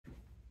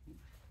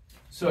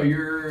So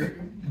you're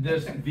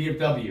this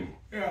VFW.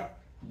 Yeah.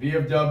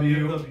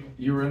 VFW.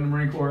 You were in the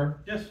Marine Corps.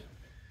 Yes.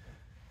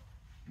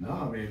 No,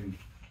 I mean,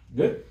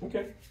 good.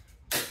 Okay.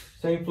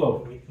 Same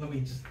flow. Let me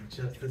just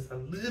adjust this a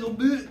little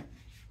bit.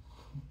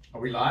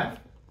 are we live?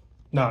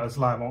 No, it's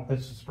live on.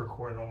 It's just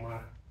recording on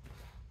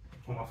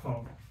my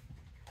phone.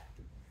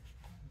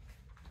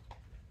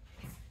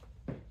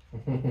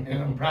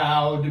 And I'm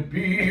proud to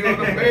be an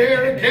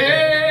American.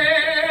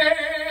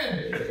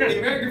 The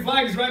American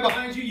flag is right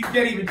behind you. You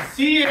can't even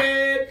see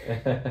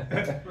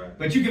it,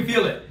 but you can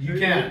feel it. You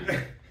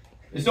can.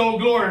 It's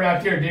old glory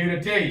out there, dude. I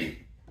tell you.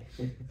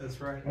 That's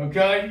right.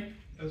 Okay.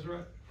 That's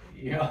right.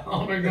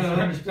 Y'all are gonna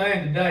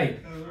understand today.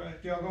 That's right.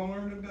 Y'all gonna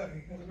learn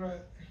today. That's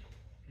right.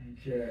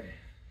 Okay.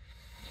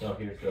 So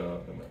here's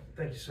the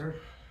Thank you, sir.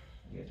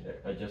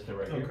 adjust it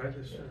right here. Okay,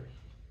 yes, sir.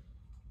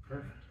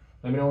 Perfect.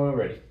 Let me know when we're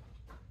ready. Is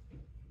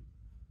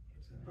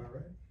that about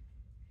right?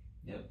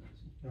 Yep.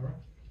 All right.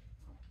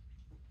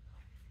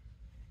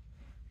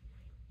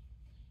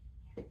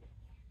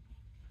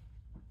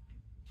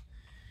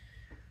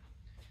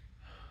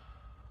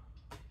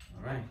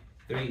 All right,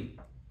 3,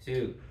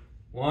 2,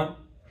 1.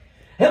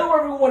 Hello,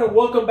 everyone, and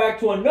welcome back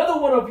to another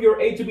one of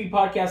your A to B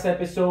podcast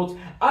episodes.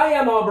 I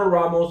am Albert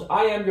Ramos.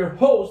 I am your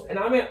host, and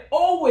I'm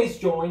always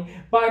joined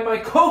by my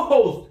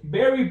co-host,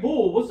 Barry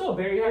Bull. What's up,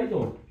 Barry? How you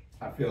doing?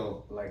 I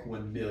feel like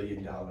 $1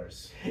 billion.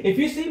 If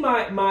you see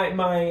my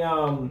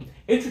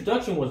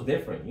introduction was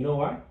different. You know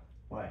why?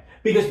 Why?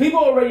 Because people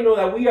already know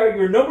that we are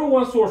your number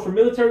one source for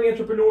military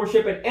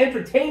entrepreneurship and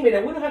entertainment,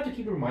 and we don't have to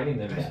keep reminding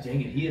them Gosh that.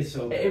 dang it, he is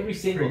so Every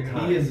single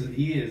time.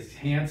 He is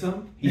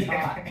handsome. He's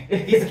hot.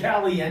 He's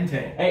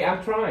caliente. Hey,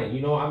 I'm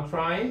trying. I'm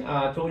trying.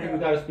 I told you we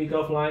got to speak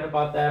offline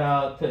about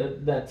that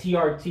the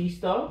TRT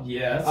stuff.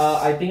 Yes.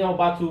 I think I'm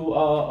about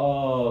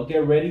to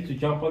get ready to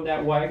jump on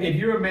that wagon. If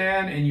you're a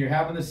man and you're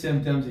having the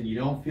symptoms and you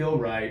don't feel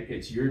right,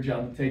 it's your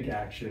job to take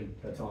action.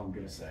 That's all I'm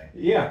gonna say.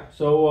 Yeah.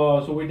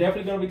 So we're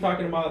definitely gonna be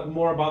talking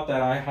more about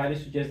that. I highly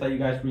suggest that you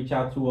guys reach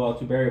out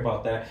to Barry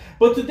about that.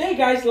 But today,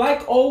 guys,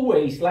 like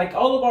always, like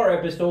all of our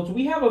episodes,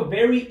 we have a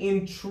very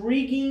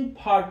intriguing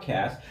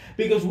podcast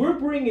because we're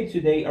bringing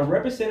today a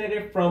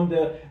representative from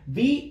the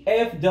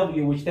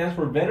VFW, which stands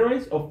for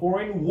Veterans of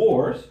Foreign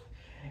Wars,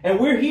 and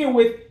we're here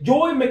with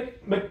Joy Joy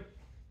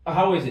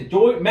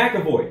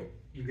MacAvoy.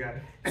 You got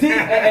it. See,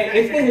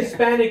 it's the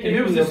Hispanic. If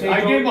it was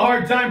I gave him a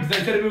hard time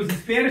because I said if it was a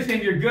Spanish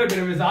name, you're good, but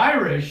if it was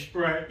Irish.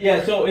 Right.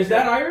 Yeah. So is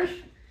that Irish?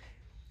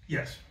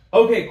 Yes.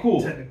 Okay.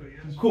 Cool. Technically,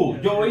 yes. Cool.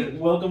 Yes, Joey, yes.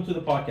 welcome to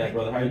the podcast,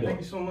 brother. How you doing? Thank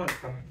you so much.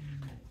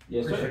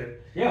 Yes, Appreciate sir.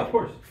 it. Yeah, of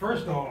course.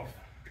 First off,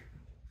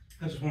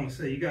 I just want to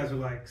say you guys are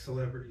like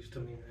celebrities to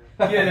me,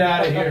 man. Get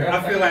out of here.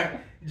 I feel like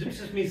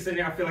just me sitting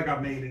here. I feel like I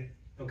made it.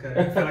 Okay.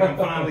 I feel like I'm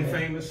finally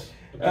famous.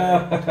 Okay?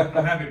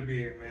 I'm happy to be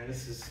here, man.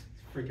 This is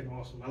freaking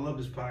awesome. I love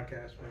this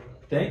podcast, man.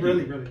 Thank you.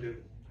 Really, really do.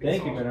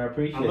 Thank you, man. I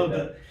appreciate love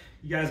that.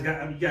 You guys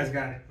got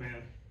it,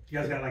 man. You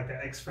guys got like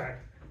that X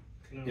factor.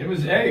 You know? It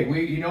was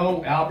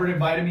Albert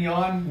invited me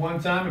on one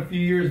time a few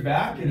years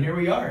back, and here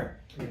we are.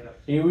 Yeah.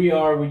 Here we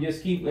are. We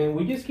just keep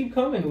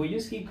coming. We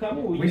just keep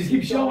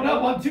showing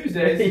up on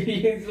Tuesdays.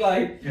 It's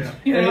like,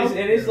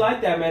 it's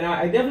like that, man.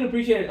 I definitely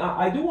appreciate it.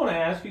 I do want to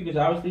ask you because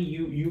obviously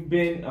you've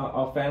been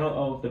a fan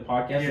of the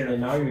podcast, and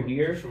then now you're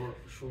here. For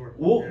sure.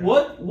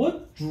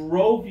 What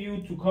drove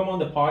you to come on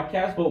the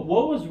podcast? But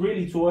what was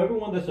really to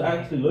everyone that's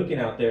actually looking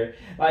out there?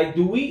 Like,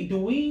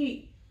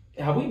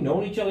 have we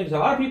known each other? Because a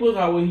lot of people say,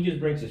 well, he just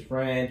brings his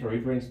friends or he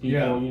brings people.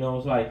 Yeah.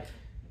 It's like.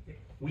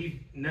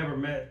 We never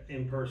met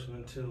in person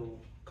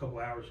until a couple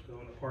hours ago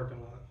in the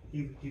parking lot.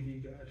 Either you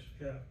guys,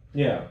 yeah.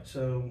 Yeah.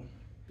 So,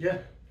 yeah.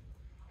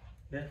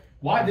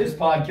 Why this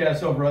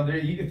podcast over other?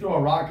 You can throw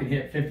a rock and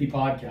hit 50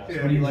 podcasts.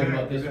 Yeah, What do you like exactly,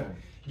 about this exactly.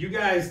 one? You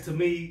guys, to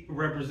me,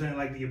 represent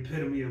like the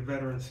epitome of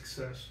veteran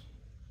success.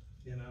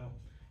 You know,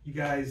 you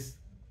guys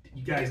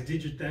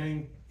did your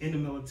thing in the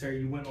military.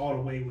 You went all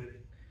the way with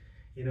it.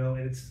 You know,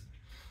 and it's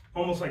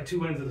almost like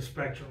two ends of the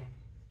spectrum.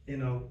 You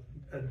know,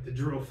 the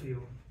drill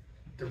field.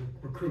 The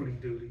recruiting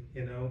duty,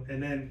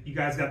 and then you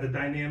guys got the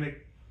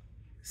dynamic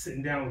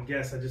sitting down with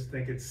guests. I just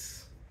think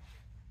it's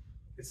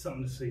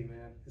something to see,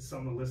 man. It's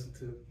something to listen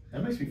to.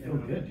 That makes me feel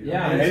good, dude.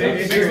 Yeah,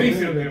 it makes me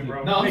feel good,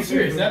 bro. No, I'm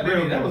serious. That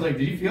was like,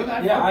 did you feel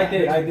that? Yeah, I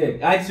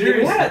did.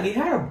 Seriously. They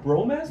had a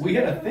bromance. We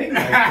had a thing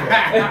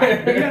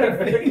right there. We had a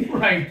thing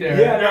right there.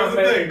 Yeah, There was a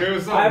thing. There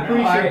was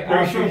something. I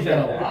appreciate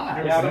that a that.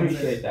 lot. Yeah, I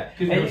appreciate that.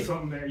 There was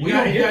something there. We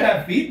don't get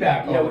that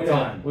feedback all the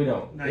time. We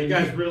don't. Now, you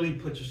guys really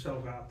put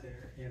yourself out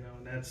there, and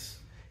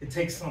it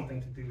takes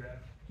something to do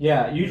that.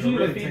 Yeah, usually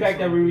really the feedback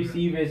that we takes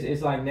receive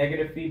is like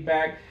negative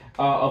feedback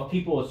of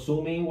people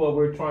assuming what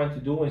we're trying to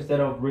do instead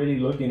of really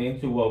looking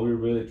into what we're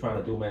really trying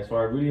to do, man. So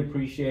I really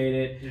appreciate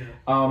it. Yeah.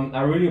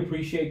 I really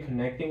appreciate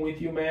connecting with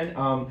you, man.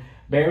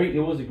 Barry, it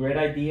was a great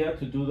idea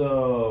to do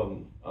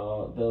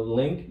the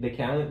link, the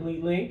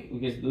Calendly link,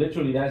 because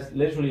that's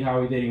literally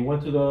how he did. He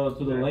went to the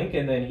link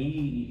and then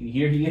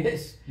here he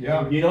is.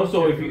 Yeah.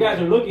 So if you guys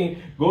are looking,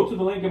 go to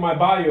the link in my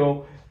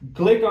bio.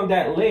 Click on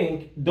that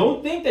link.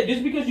 Don't think that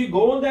just because you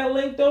go on that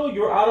link, though,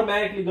 you're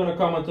automatically going to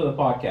come onto the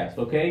podcast,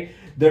 okay?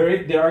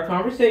 there are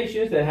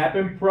conversations that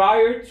happen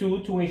prior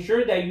to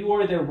ensure that you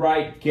are the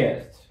right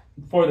guest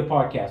for the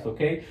podcast,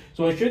 okay?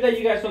 So ensure that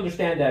you guys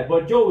understand that.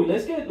 But Joey,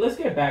 let's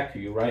get back to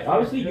you, right?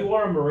 Obviously, you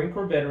are a Marine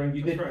Corps veteran.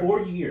 You did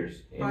 4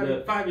 years.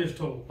 5 years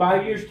total.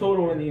 5 years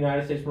total in the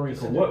United States Marine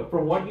Corps.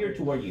 From what year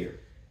to what year?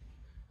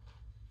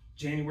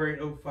 January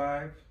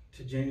 05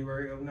 to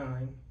January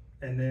 09,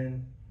 and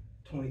then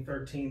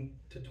 2013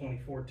 to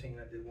 2014,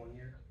 I did 1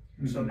 year.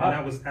 So and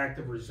that was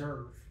active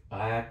reserve.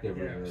 Active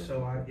reserve.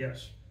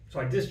 So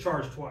I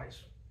discharged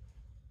twice.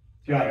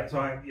 Got it.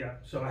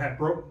 So I had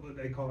what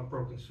they call it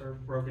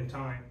broken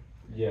time.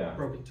 Yeah.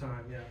 Broken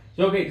time. Yeah.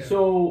 So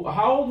so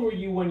how old were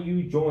you when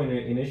you joined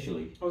it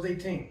initially? I was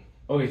 18.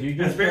 Okay, so you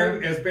just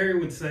as Barry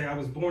would say, I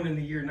was born in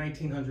the year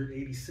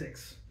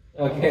 1986.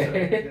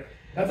 Okay.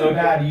 That's a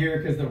bad year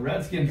because the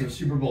Redskins are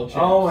Super Bowl champs.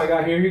 Oh my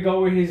God! Here you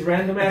go with his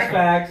random ass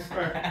facts.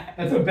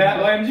 That's a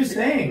bad. Well, I'm just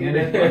saying. And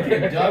then look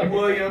at Doug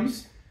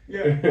Williams.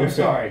 Yeah. I'm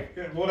sorry.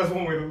 Yeah. Well, that's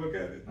one way to look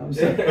at it. I'm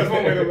sorry. That's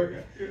one way to look at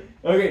it.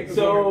 Yeah. Okay,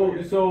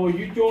 so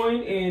you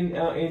joined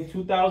in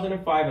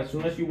 2005 as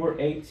soon as you were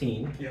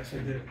 18. Yes, I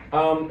did.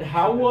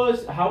 How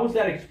was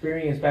that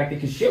experience back then?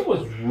 Because shit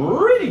was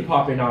really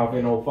popping off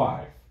in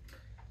 05.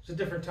 It's a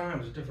different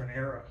time. It's a different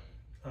era.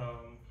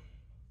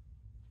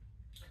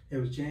 It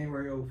was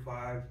January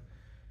 05.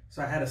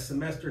 So I had a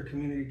semester at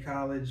community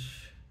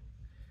college,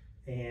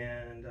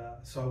 and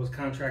so I was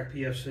contract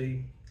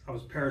PFC. I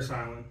was Paris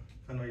Island.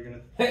 I know you're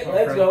gonna. Hey,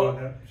 let's go.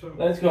 About that. So,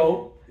 Let's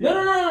go. No.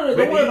 Don't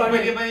but worry about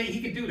it. But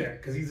he could do that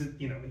because he's if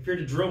you're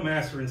the drill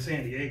master in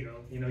San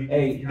Diego,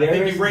 Hey, I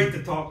think you're right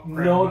to talk.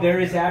 No,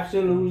 there is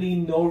absolutely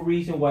no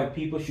reason why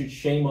people should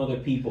shame other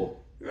people.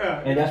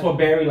 Yeah. And that's what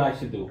Barry likes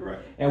to do. Right.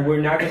 And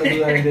we're not going to do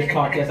that in this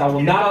podcast. I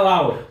will not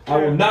allow it. I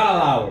will not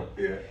allow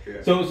it.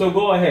 Yeah. So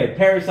go ahead.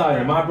 Paris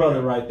Island, my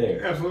brother right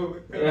there. Absolutely.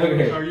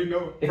 Okay. Oh, you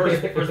know it.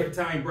 First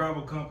Battalion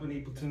Bravo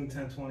Company, Platoon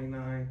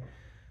 1029.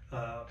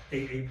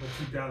 April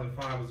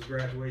 2005 was the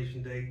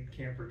graduation date.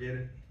 Can't forget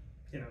it.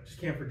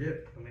 Just can't forget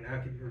it. I mean, how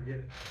could you forget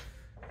it?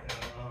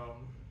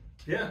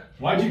 Yeah.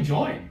 Why'd you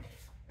join?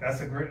 That's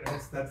the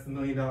 $1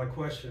 million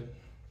question.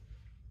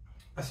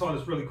 I saw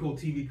this really cool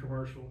TV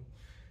commercial.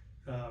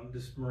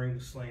 This Marine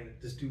was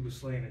this dude was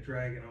slaying a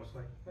dragon. I was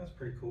like, that's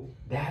pretty cool.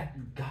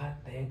 That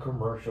goddamn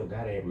commercial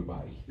got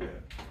everybody. Yeah.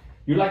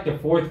 You're like the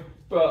fourth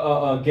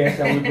guest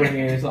that we bring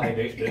in. It's like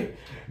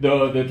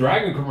the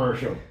dragon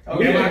commercial. Okay.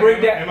 We're gonna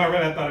bring that. Am I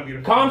right? I thought it'd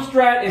be the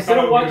Comstrat, instead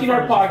of watching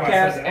our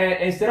podcast,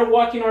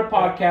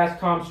 podcast,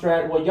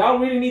 Comstrat, what y'all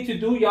really need to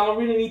do, y'all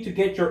really need to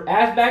get your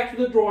ass back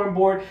to the drawing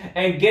board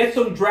and get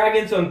some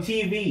dragons on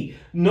TV.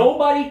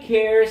 Nobody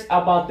cares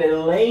about the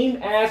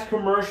lame ass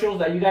commercials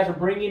that you guys are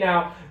bringing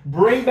out.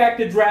 Bring back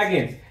the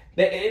dragons.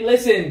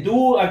 Listen,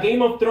 do a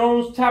Game of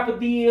Thrones type of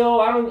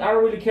deal. I don't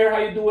really care how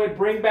you do it.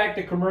 Bring back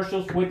the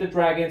commercials with the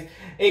dragons.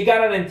 It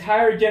got an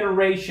entire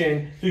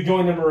generation to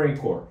join the Marine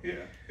Corps.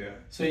 Yeah.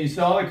 So you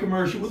saw the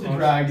commercial with the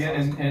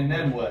dragon, and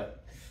then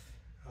what?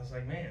 I was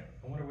like, man,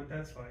 I wonder what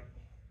that's like.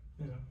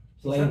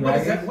 Slaying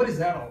What dragons? is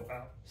that all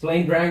about?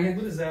 Slaying dragons?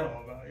 What is that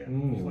all about? Yeah,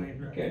 slaying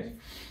dragons. Okay.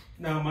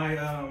 Now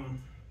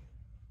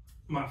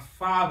my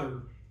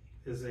father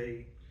is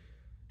a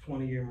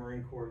 20-year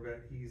Marine Corps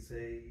vet.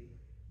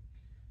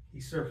 He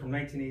served from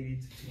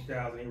 1980 to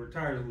 2000. He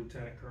retired as a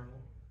lieutenant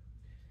colonel.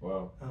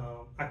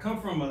 Wow. I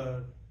come from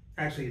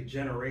actually a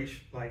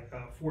generation,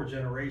 4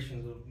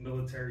 generations of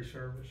military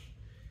service.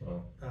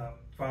 Wow.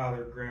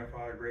 Father,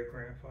 grandfather, great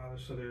grandfather.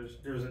 So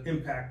there's an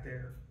impact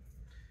there.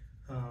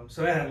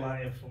 So that had a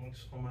lot of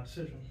influence on my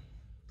decision.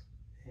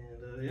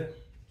 And yeah.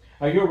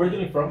 Are you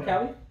originally from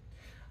Cali?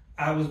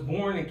 I was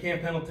born in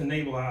Camp Pendleton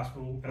Naval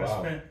Hospital, and Wow. I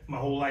spent my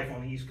whole life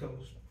on the East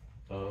Coast.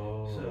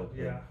 Oh. So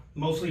okay. yeah,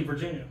 mostly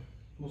Virginia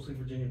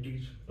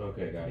Beach.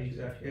 Okay,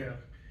 gotcha.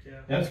 Yeah.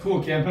 That's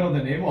cool. Camp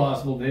Pendleton Naval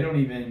Hospital. They don't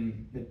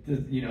even,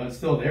 it's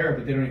still there,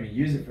 but they don't even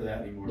use it for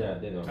that anymore. Yeah,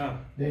 they don't.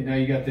 Now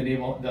you got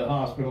the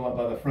hospital up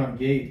by the front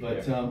gate.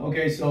 But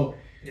okay, so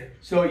Yeah.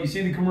 so you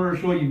see the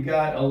commercial. You've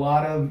got a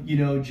lot of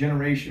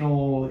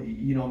generational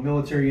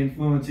military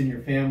influence in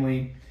your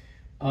family.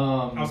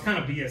 I was kind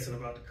of BSing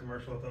about the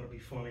commercial. I thought it'd be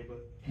funny,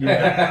 but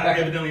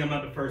evidently I'm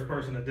not the first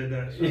person that did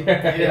that. So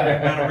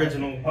Yeah. not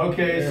original.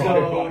 Okay,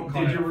 so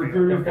did your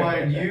recruiter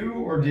find you,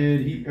 or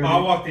did he? I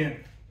walked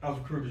in. I was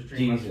a recruiter's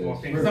dream. I just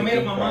walked in. 'Cause I made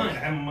up my Jesus mind. I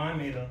had my mind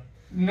made up.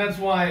 And that's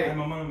I why. had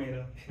my mind made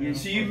up.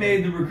 So you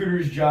made the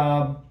recruiter's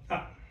job.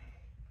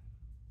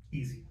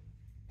 Easy.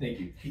 Thank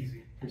you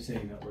Easy. for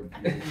saying that word.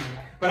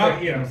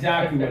 But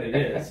Exactly what it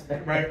is.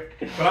 right.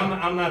 But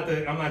I'm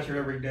not your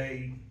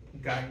everyday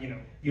guy. You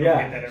don't get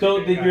that Yeah.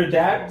 So everyday did guy your that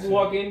dad walks in.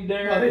 walk in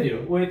there No, they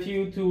do. with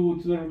you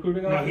to the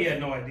recruiting No, office? he had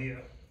no idea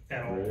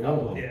at all.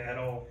 Really? Yeah, at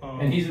all.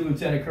 And he's a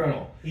lieutenant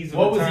colonel. He's a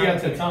What was he retired-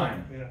 at the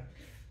time? Yeah,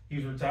 he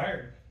was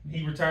retired.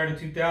 He retired in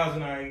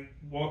 2000. I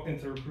walked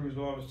into the recruiter's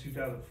office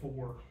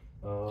 2004.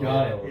 Oh,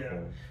 Got it. okay. Yeah.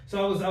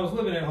 So I was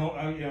living at home.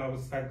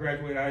 I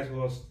graduated high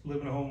school. I was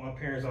living at home with my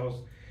parents. I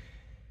was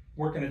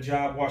working a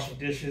job washing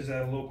dishes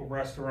at a local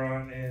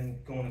restaurant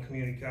and going to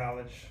community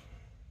college.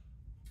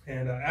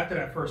 And after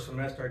that first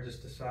semester, I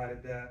just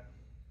decided that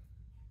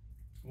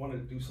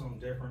wanted to do something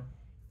different.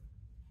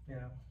 You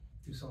know,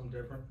 do something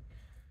different.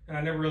 And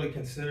I never really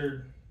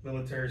considered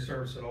military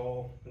service at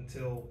all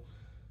until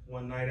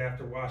one night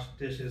after washing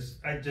dishes.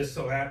 I just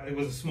so happened, it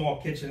was a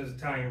small kitchen, it's an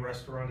Italian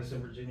restaurant, it's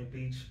in Virginia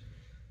Beach.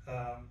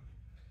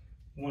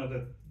 One of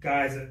the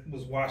guys that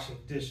was washing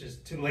dishes,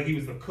 too, like he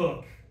was the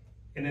cook,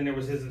 and then there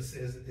was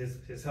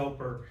his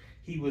helper.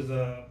 He was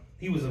a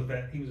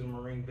vet, he was a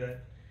Marine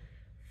vet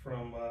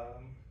from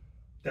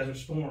Desert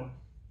Storm.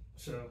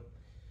 So,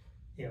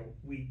 you know,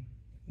 we'd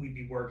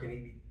be working,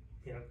 he'd be,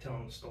 you know,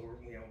 telling the story,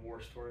 you know,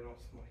 war story and all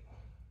something like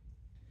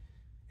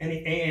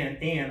that.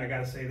 And I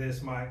gotta say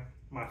this, my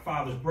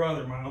father's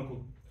brother, my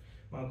uncle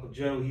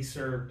Joe, he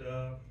served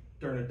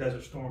during the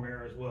Desert Storm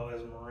era as well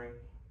as a Marine.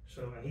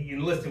 So, and he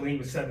enlisted when he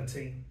was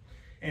 17.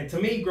 And to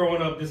me,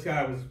 growing up, this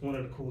guy was one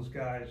of the coolest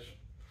guys.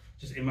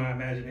 Just in my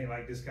imagination,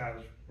 like, this guy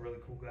was a really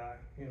cool guy.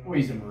 You know? Well,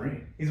 he's a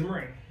Marine. He's a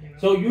Marine. You know?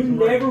 So you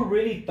never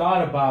really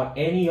thought about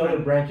any other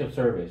branch of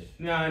service?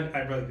 No, I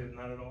really didn't.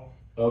 Not at all.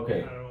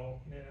 Okay. Not at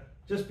all. Yeah.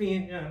 Just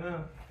being. Yeah.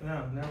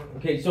 No. Never.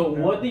 Okay. So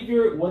no. what did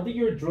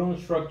your drill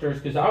instructors?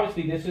 Because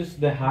obviously this is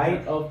the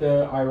height of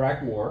the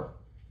Iraq War.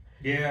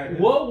 Yeah.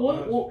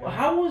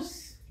 How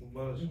was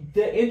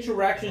the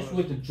interactions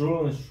with the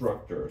drill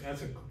instructors?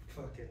 That's a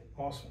fucking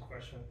awesome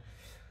question.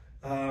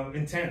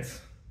 Intense,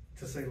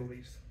 to say the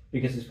least.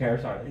 Because it's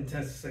parasite.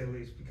 Intense, to say the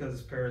least. Because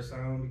it's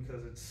parasite.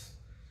 Because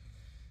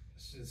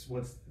it's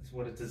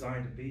what it's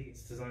designed to be.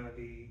 It's designed to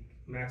be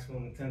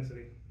maximum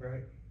intensity,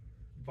 right?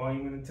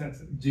 Volume and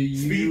intensity.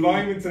 Speed,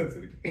 volume,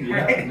 intensity.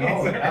 Yeah, right?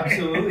 no,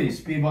 absolutely.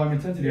 Speed, volume,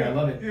 intensity. Yeah, I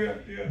love it.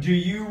 Yeah. Do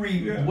you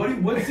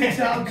what sticks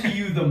out to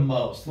you the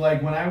most?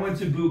 Like when I went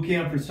to boot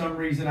camp, for some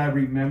reason I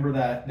remember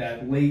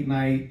that late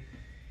night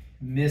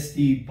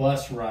misty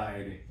bus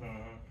ride,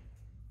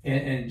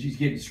 and she's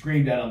getting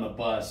screamed at on the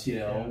bus. You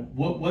know,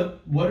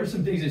 what are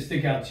some things that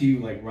stick out to you,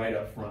 like right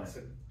up front? That's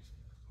an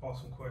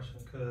awesome question,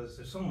 because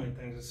there's so many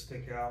things that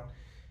stick out.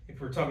 If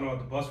we're talking about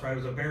the bus ride, it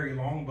was a very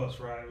long bus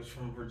ride. It was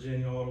from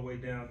Virginia all the way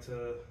down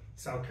to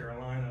South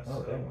Carolina.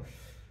 Oh, so,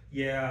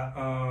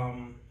 yeah.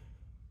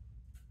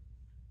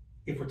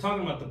 If we're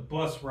talking about the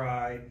bus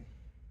ride,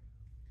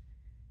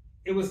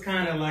 it was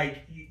kind of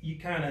like you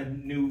kind of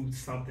knew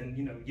something.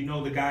 You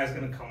know the guy's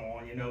gonna come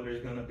on. You know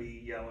there's gonna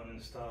be yelling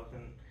and stuff,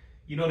 and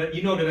you know that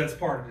that's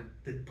part of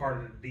the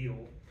deal.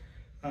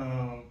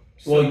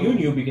 Well, you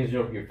knew because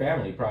of your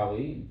family,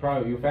 probably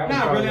your family.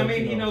 Not really. I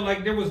mean,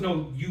 like there was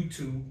no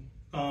YouTube.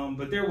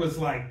 But there was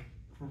like,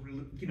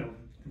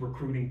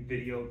 recruiting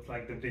video,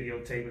 like the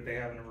videotape that they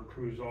have in the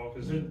recruiter's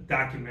office. There's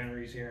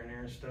documentaries here and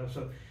there and stuff.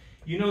 So,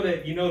 and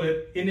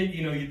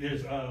then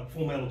there's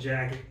Full Metal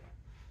Jacket.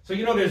 So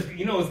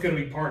it's gonna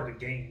be part of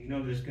the game.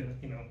 There's gonna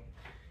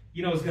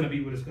it's gonna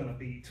be what it's gonna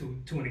be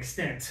to an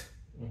extent.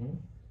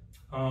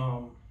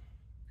 Mm-hmm.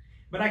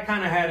 But I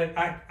kind of had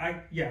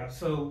it.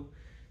 So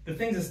the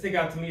things that stick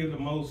out to me the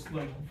most,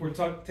 like if we're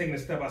taking a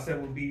step, I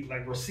said would be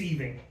like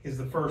receiving is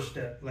the first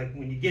step. Like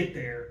when you get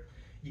there,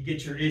 you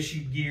get your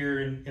issued gear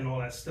and all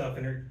that stuff,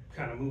 and they're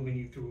kind of moving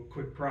you through a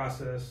quick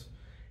process,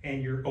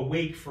 and you're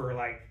awake for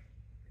like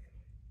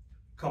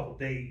a couple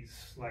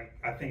days. Like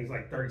I think it's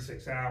like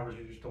 36 hours.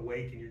 You're just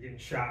awake and you're getting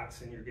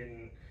shots and you're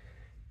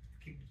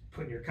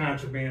putting your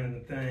contraband in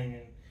the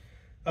thing.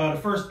 And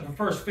the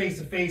first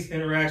face-to-face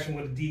interaction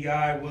with the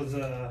DI was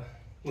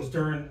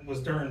during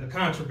the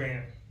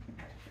contraband.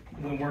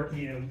 When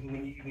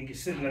when you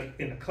sit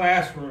in the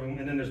classroom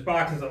and then there's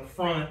boxes up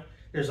front,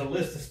 there's a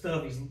list of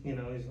stuff. He's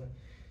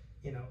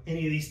like,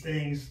 any of these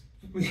things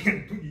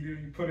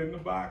you put in the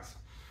box.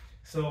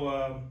 So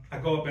I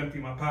go up, empty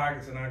my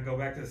pockets, and I go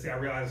back to the seat. I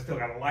realize I still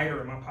got a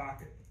lighter in my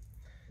pocket.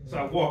 So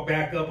I walk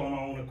back up on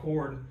my own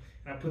accord,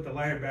 and I put the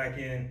lighter back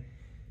in,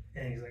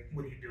 and he's like,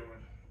 "What are you doing?"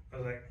 I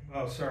was like,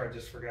 "Oh, sorry, I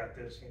just forgot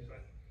this." And he's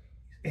like,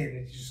 and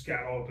it just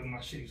got all up in my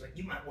shit. He's like,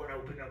 "You might want to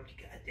open up, you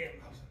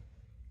goddamn." I was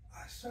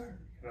like, "Sir."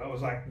 And I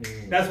was like,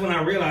 that's when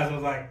I realized, I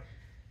was like,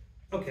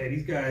 okay,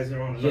 these guys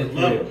are on another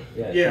level.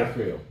 Yeah. That's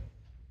real.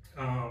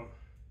 And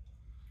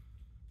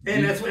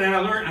that's when I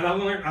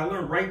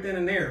learned right then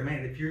and there,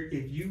 man. If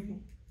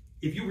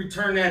you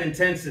return that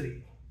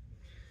intensity,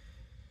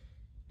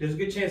 there's a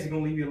good chance they're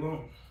gonna leave you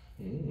alone.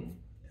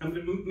 I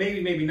mean,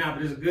 maybe not,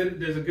 but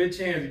there's a good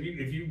chance if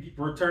you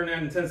return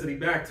that intensity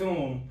back to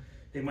them,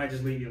 they might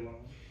just leave you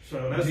alone.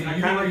 So that's I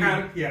kind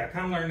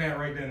of learned that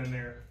right then and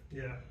there.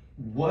 Yeah.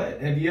 What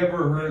have you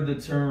ever heard the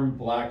term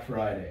Black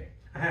Friday?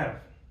 I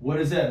have. What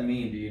does that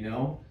mean? Do you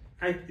know?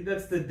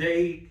 That's the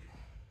day.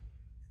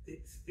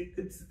 It's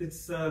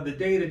the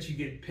day that you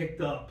get picked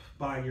up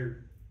by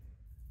your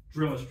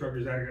drill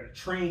instructors that are going to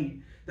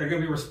train. They're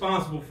going to be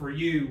responsible for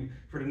you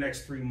for the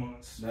next 3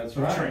 months. That's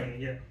right.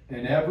 Training, yeah.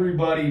 And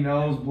everybody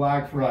knows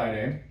Black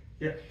Friday.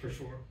 Yeah, for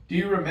sure. Do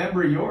you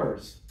remember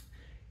yours?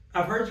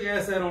 I've heard you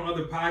ask that on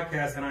other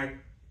podcasts, and I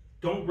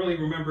don't really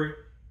remember it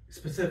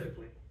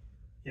specifically.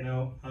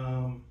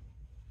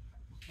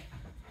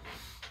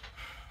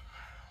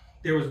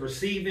 There was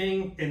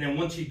receiving, and then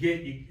once you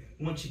get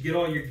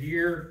all your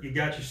gear, you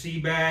got your sea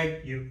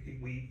bag. You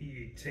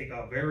take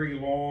a very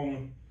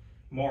long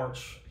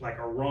march, like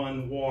a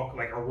run, walk,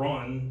 like a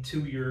run to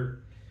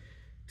your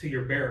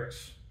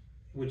barracks,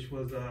 which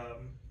was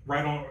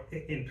right on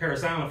in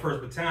Paris Island,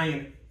 1st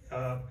Battalion.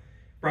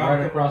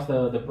 Right across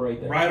the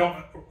parade there. Right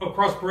on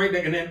across parade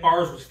deck, and then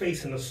ours was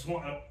facing the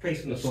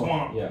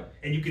swamp, Yeah.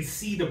 And you could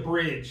see the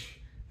bridge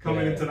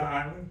coming into the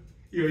island.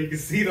 You know, you could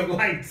see the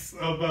lights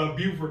of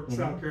Beaufort,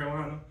 South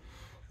Carolina.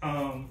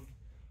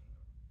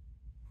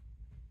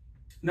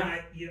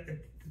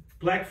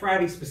 Black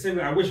Friday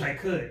specifically, I wish I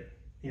could.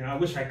 You know, I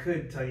wish I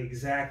could tell you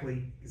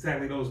exactly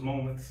those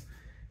moments.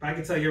 But I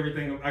could tell you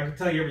everything. I could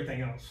tell you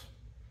everything else.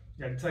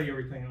 I can tell you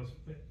everything else.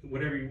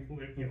 Whatever you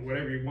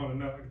want to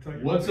know, I can tell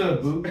you. What's a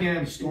boot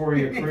camp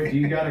story? Do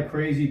you got a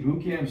crazy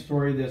boot camp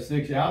story that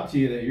sticks out to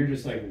you that you're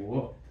just like,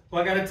 whoa?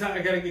 Well, I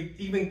gotta get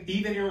even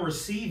in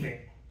receiving,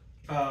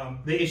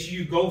 the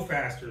issue Go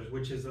Fasters,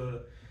 which is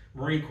a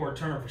Marine Corps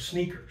term for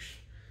sneakers.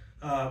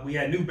 We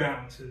had New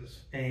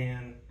Balances,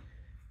 and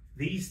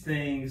these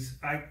things,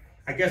 I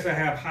guess I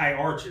have high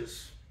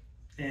arches,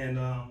 and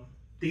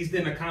these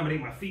didn't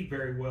accommodate my feet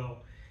very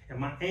well. And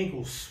my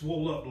ankles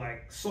swole up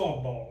like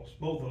softballs,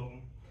 both of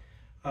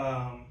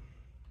them.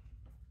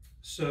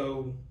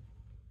 So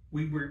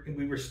we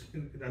were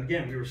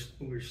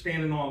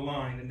standing on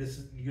line, and this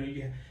is,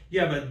 you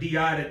have a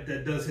DI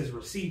that does his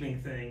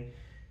receiving thing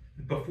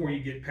before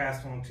you get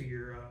passed on to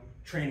your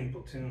training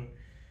platoon.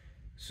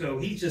 So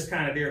he's just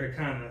kind of there to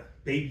kind of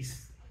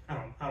babysit. I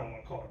don't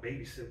want to call it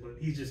babysit, but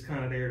he's just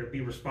kind of there to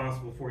be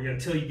responsible for you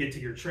until you get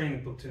to your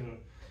training platoon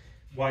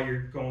while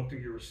you're going through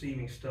your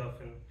receiving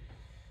stuff. And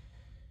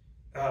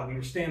we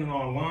were standing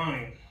on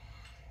line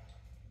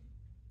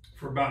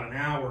for about an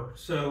hour.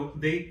 So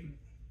they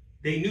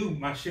knew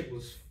my shit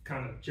was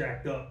kind of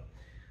jacked up.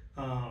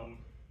 And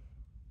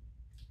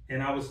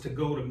I was to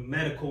go to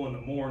medical in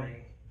the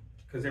morning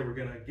because they were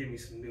going to give me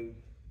some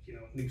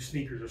new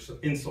sneakers or some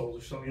insoles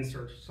or some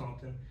inserts or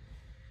something.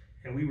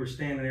 And we were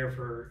standing there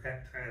for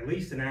at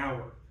least an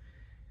hour.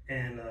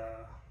 And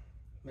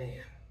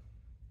man,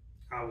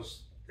 it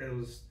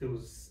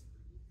was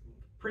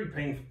pretty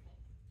painful.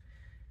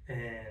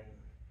 And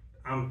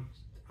I'm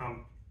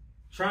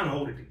trying to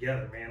hold it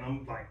together, man.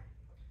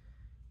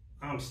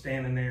 I'm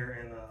standing there,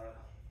 and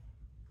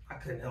I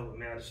couldn't help it,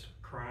 man. I just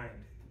started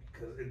crying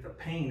because the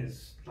pain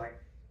is like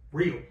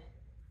real.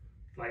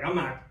 Like, I'm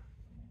not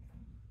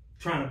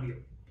trying to be a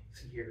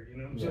here, you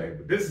know what I'm saying?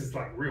 But this is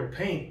like real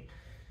pain.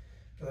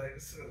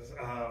 It says,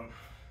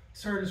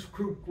 sir, this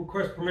recruit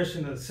requests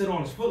permission to sit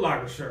on his Foot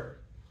Locker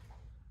shirt.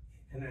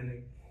 And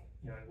then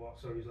he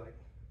walks over. He's like,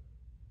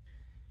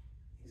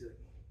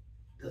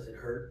 does it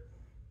hurt?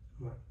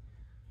 I'm like,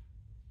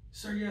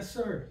 sir, yes,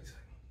 sir. He's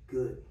like,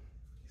 good.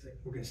 He's like,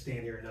 we're gonna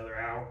stand here another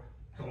hour.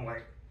 I'm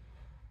like,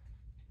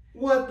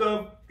 what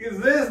the is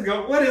this?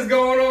 What is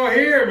going on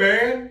here,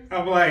 man?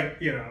 I'm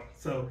like,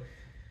 so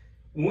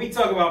when we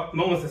talk about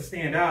moments that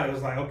stand out, it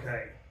was like,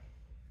 okay,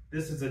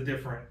 this is a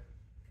different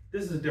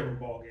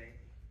ball game.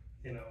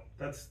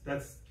 That's.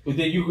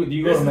 Did you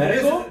go to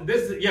medical?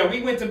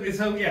 We went to.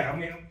 So yeah, I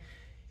mean,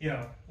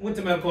 went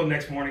to medical the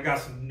next morning, got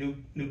some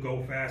new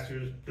Go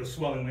Fasters. The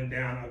swelling went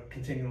down. I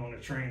continued on the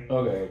training.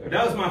 Okay. But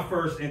that was my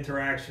first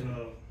interaction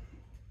of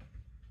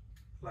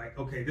like,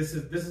 okay, this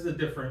is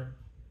different.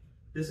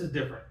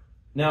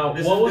 Now,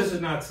 this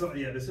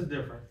is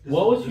different.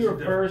 What was your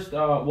first?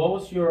 What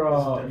was your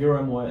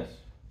MOS?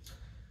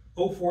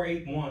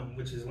 0481,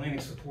 which is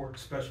landing support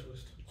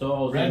specialist.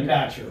 So Red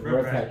Patcher.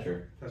 Red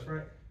Patcher. That's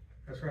right.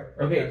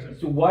 Okay,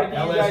 so why do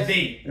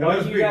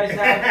you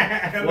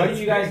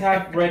guys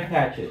have red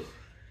patches?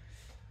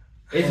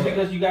 Is it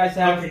because you guys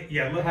have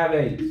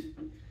AIDS?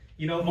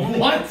 Only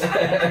what?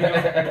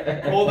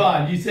 Hold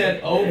on, you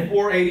said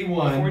 0481.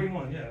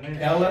 0481,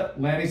 yeah.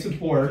 Landing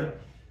support.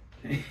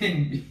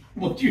 And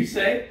what'd you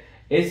say?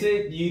 Is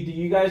it do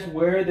you guys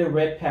wear the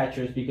red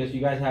patches because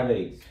you guys have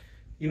AIDS?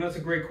 It's a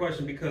great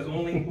question because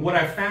only what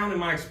I found in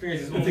my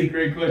experience is a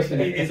great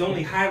question. Is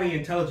only highly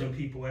intelligent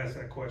people ask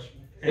that question.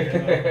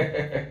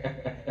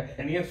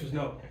 And the answer is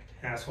no,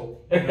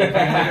 asshole. Is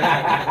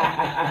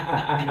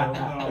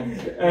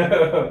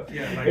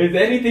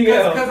anything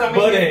else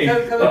but AIDS? He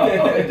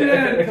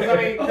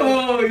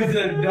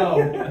said no.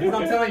 Because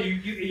I'm telling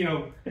you,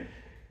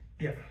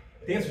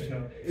 the answer is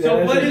no.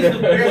 So what is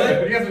the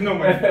answer is no,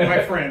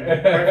 my friend.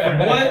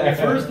 What?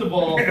 First of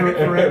all,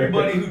 for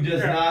everybody who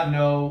does not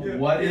know,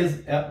 what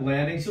is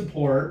landing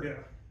support,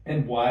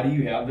 and why do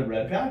you have the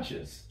red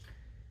patches?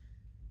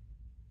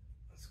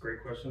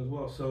 Great question as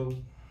well. So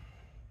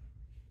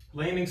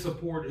landing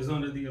support is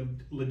under the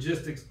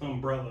logistics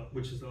umbrella,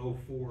 which is the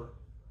 04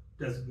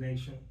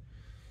 designation.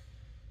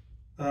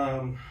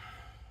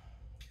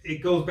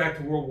 It goes back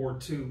to World War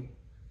II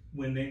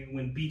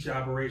when beach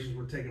operations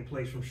were taking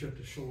place from ship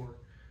to shore.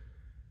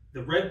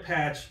 The red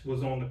patch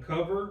was on the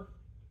cover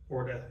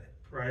or the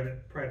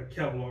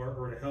Kevlar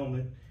or the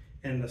helmet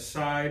and the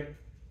side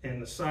of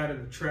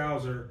the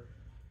trouser.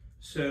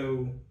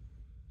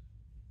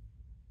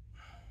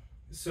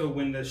 So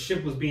when the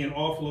ship was being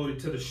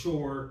offloaded to the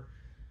shore,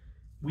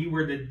 we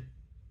were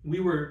we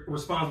were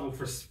responsible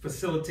for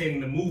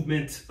facilitating the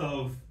movement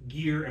of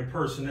gear and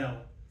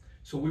personnel.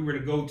 So we were to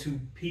go to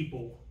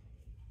people.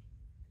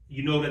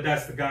 You know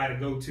that's the guy to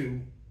go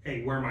to.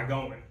 Hey, where am I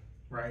going?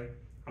 Right?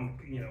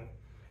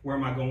 Where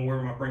am I going? Where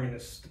am I bringing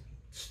this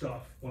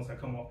stuff once I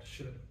come off the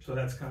ship? So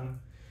that's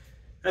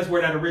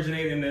where that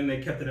originated, and then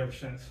they kept it ever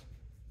since.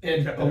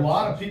 And a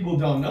lot of people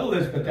don't know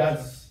this, but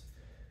that's,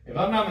 if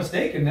I'm not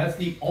mistaken, that's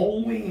the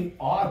only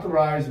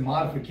authorized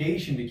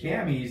modification to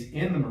camis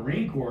in the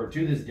Marine Corps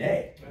to this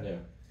day. Yeah.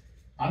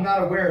 I'm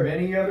not aware of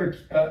any other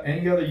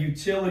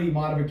utility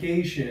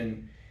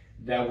modification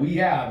that we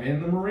have in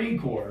the Marine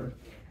Corps.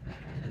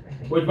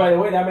 Which, by the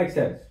way, that makes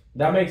sense.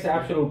 That makes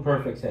absolute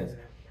perfect sense.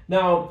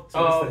 Now,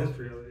 So that's the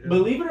history of it. Yeah.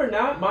 believe it or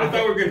not, I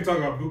thought we were going to talk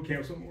about boot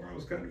camp some more. I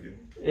was kind of getting.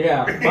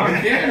 Yeah,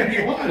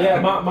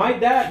 my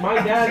dad.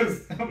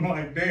 I'm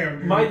like, damn.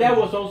 Dude. My dad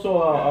was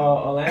also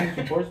a landing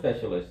support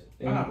specialist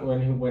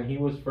when he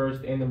was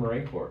first in the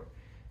Marine Corps.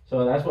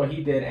 So that's what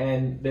he did.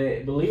 And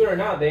believe it or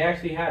not, they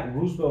actually had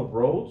Roosevelt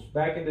Roads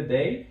back in the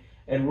day.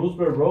 And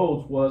Roosevelt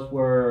Roads was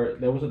where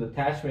there was a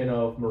detachment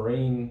of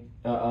Marine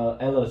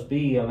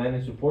LSB, a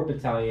landing support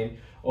battalion,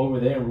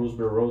 over there in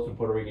Roosevelt Roads in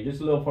Puerto Rico.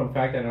 Just a little fun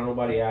fact that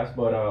nobody asked,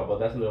 but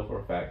that's a little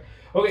fun fact.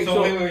 Okay,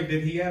 so wait,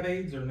 did he have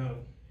AIDS or no?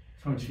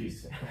 Oh,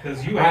 jeez.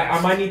 Because you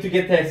I might need to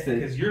get tested.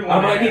 Because you're I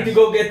might need to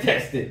go get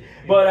tested.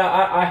 But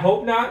I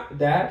hope not.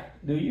 Dad,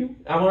 do you?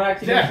 I'm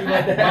actually going to see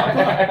my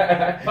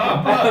dad.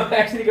 I'm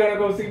actually going to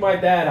go see my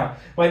dad.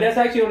 My dad's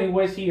actually on his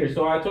way here.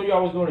 So I told you I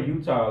was going to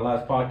Utah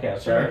last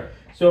podcast. Sure. Right?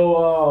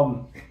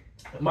 So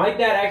my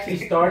dad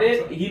actually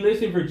started, he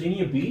lives in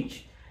Virginia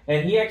Beach.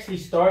 And he actually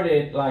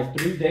started like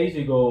 3 days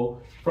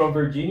ago from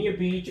Virginia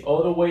Beach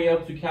all the way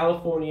up to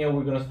California.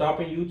 We're going to stop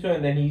in Utah,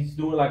 and then he's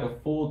doing like a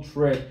full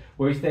trip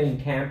where he's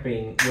staying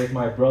camping with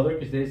my brother,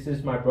 because this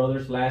is my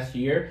brother's last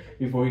year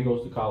before he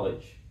goes to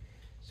college.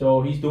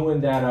 So he's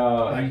doing that.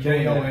 Like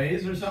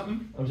KOAs or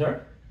something? I'm sorry?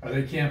 Are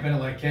they camping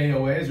at like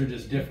KOAs or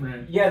just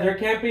different? Yeah, they're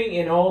camping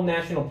in all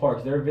national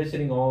parks. They're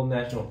visiting all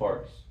national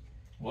parks.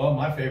 Well,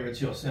 my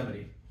favorite's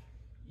Yosemite.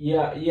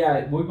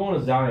 Yeah, we're going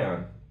to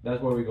Zion. That's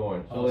where we're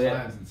going. So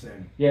Zion's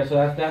insane. Yeah, so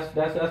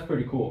that's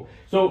pretty cool.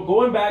 So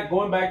going back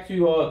to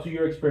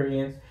your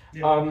experience,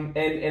 yeah. And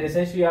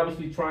essentially,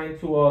 obviously, trying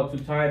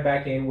to tie it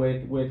back in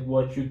with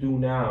what you do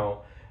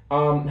now.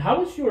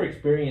 How was your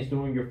experience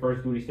doing your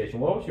first duty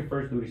station? What was your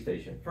first duty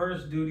station?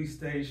 First duty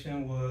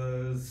station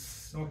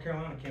was North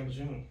Carolina, Camp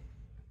Lejeune,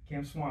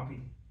 Camp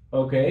Swampy.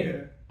 Okay.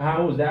 Yeah.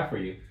 How was that for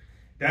you?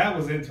 That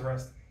was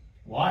interesting.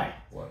 Why?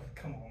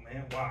 Come on,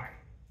 man. Why?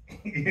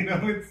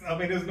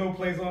 There's no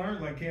place on earth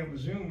like Camp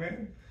Lejeune,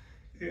 man.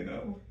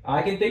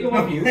 I can think of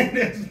a few.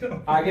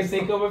 I can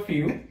think of a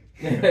few.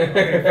 Okay,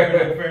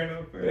 fair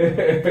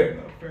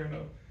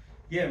enough.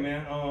 Yeah,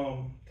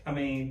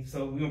 man.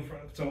 So we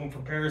went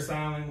from Parris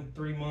Island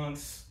 3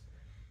 months.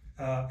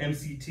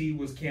 MCT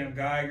was Camp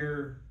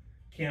Geiger.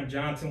 Camp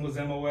Johnson was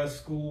MOS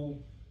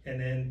school,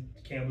 and then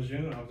Camp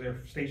Lejeune. I was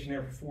stationed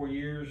there for 4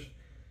 years.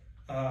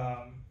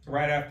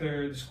 Right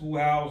after the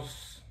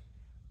schoolhouse.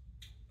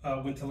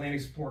 Went to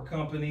Landing Support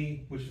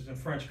Company, which is in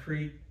French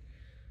Creek.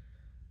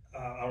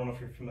 I don't know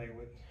if you're familiar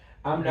with it.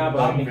 I'm not,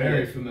 but I'm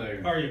very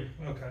familiar. Are you?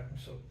 Okay.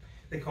 So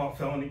they call it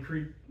Felony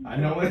Creek. I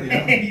know it,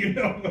 yeah. You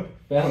know.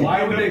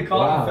 Why would they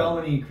call it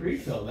Felony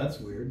Creek, though? That's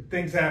weird.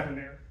 Things happen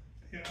there.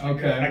 Yeah,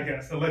 okay. I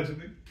guess.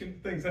 Allegedly.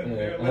 Things happen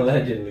there.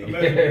 Allegedly.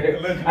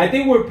 Allegedly. I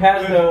think we're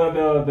past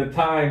the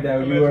time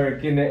that you were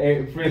in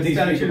the freely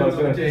speak about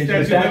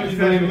the statute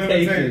of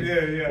limitations.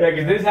 Yeah,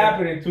 because this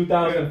happened in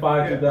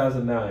 2005,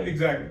 2009.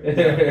 Exactly.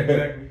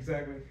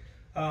 Exactly.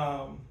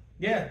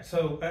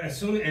 So as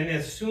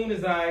soon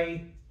as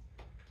I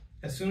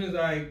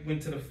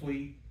went to the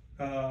fleet,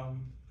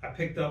 I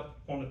picked up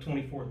on the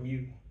 24th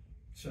MU.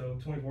 So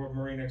 24th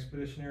Marine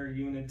Expeditionary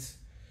Units.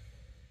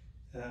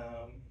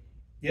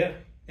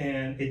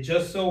 And it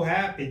just so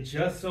happens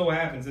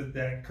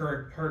that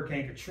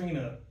Hurricane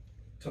Katrina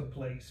took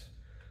place.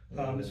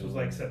 This was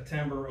like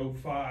September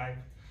 2005.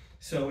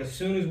 So as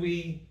soon as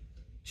we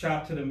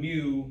chopped to the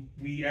MU,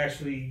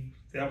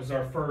 that was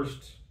our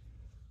first,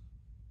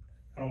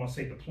 I don't want to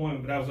say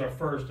deployment, but that was our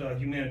first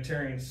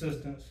humanitarian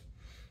assistance.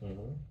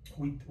 Mm-hmm.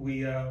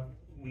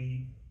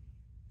 We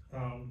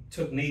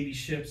took Navy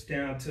ships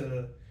down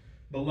to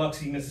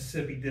Biloxi,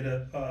 Mississippi, did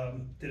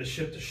a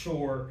ship to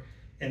shore,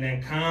 and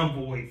then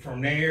convoy from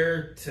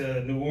there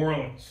to New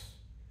Orleans,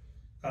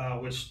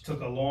 which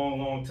took a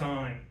long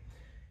time.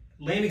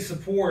 Landing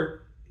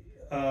support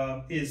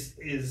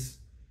is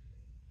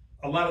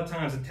a lot of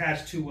times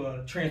attached to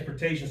a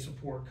transportation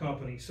support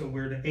company. So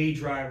we're the A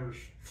drivers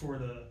for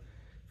the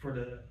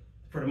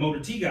motor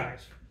T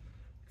guys,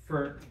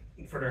 for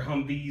their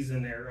Humvees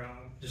and their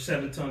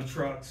 7-ton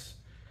trucks,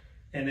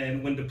 and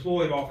then when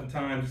deployed,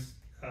 oftentimes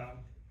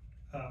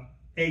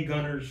A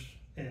gunners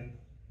and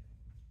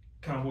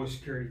convoy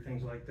security,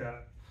 things like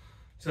that.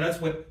 So that's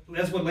what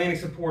landing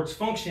support's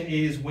function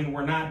is when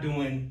we're not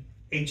doing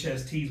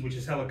HSTs, which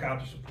is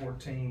helicopter support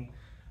team,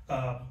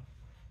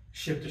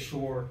 ship to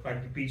shore,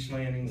 like the beach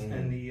landings,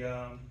 and the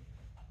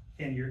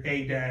and your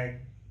ADAG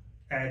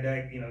add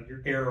that,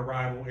 your air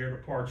arrival, air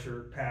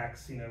departure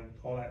packs,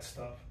 all that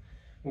stuff.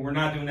 But we're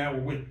not doing that.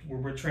 We're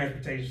with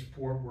transportation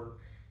support. We're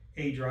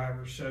A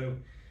drivers. So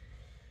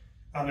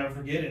I'll never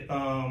forget it.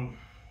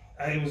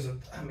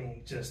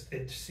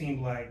 It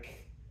seemed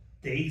like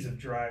days of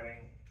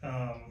driving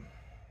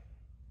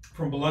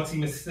from Biloxi,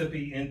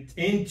 Mississippi,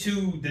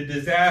 into the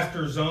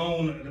disaster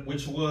zone,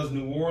 which was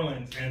New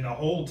Orleans, and the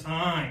whole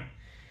time,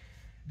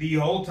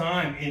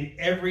 in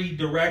every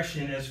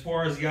direction, as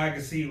far as the eye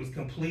could see, it was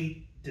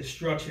complete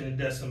destruction and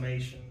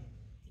decimation.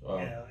 Wow.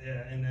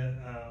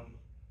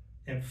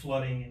 And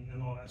flooding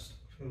and all that stuff.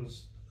 It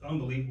was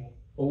unbelievable.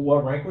 Well,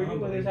 what rank were you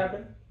when this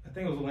happened? I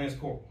think it was a Lance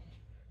Corporal.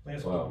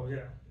 Lance Corporal,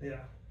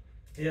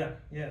 yeah,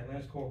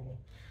 Lance Corporal.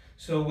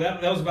 So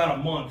that was about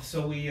a month.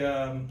 So we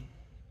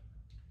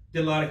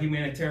did a lot of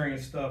humanitarian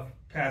stuff,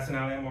 passing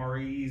out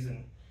MREs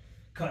and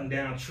cutting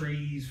down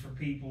trees for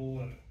people,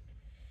 and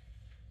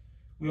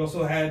we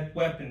also had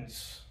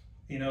weapons.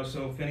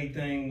 So if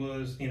anything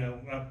was,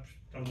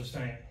 I'm just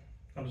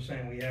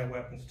saying we had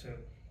weapons too.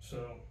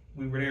 So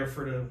we were there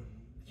for the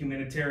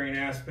humanitarian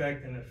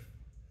aspect, and if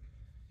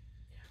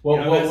when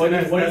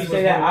you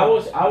say that, I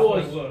was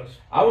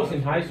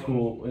in high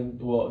school,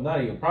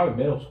 not even, probably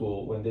middle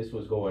school when this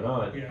was going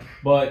on. Yeah.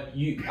 But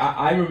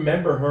I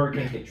remember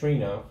Hurricane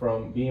Katrina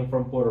from being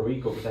from Puerto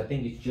Rico, because I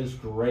think it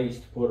just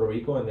grazed Puerto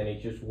Rico and then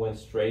it just went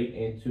straight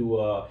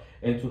into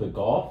the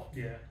Gulf.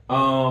 Yeah.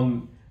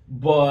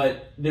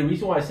 But the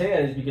reason why I say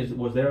that is because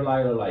was there a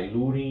lot of like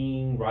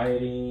looting,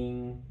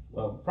 rioting?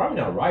 Well, probably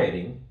not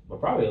rioting,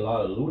 but probably a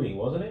lot of looting,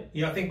 wasn't it?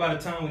 Yeah, I think by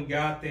the time we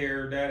got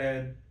there, that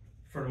had,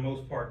 for the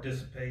most part,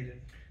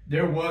 dissipated.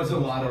 There was a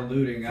lot of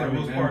looting. For the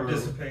most part,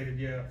 dissipated,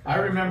 yeah. I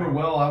remember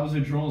well, I was a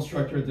drill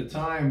instructor at the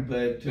time,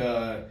 but,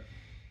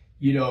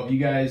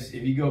 if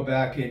you go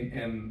back and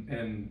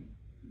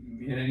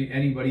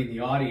anybody in the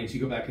audience,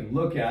 you go back and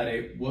look at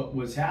it, what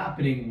was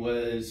happening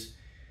was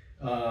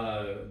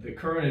the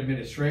current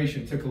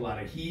administration took a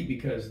lot of heat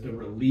because the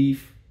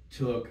relief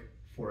took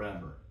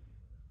forever.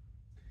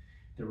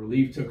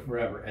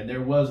 And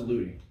there was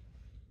looting.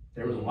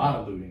 There was a lot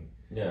of looting.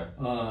 Yeah.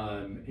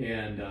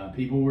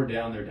 People were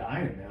down there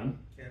dying, man.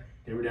 Yeah.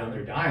 They were down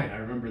there dying. I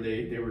remember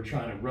they were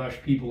trying to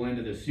rush people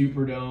into the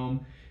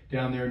Superdome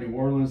down there in New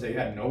Orleans. They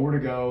had nowhere to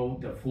go.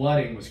 The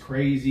flooding was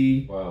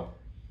crazy. Wow.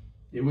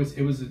 It was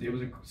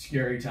a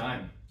scary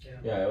time.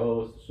 Yeah, it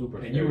was super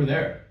And scary. you were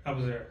there. I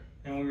was there.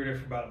 And we were there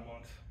for about a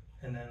month.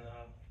 And then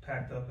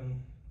packed up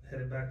and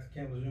headed back to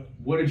Camp Lejeune.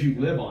 What did you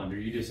live on? Were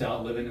you just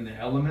out living in the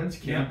elements,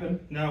 camping?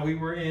 No, we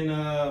were in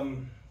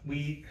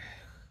we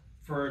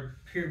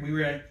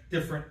were at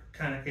different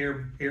kind of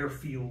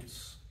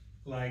airfields,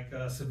 like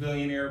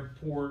civilian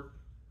airport,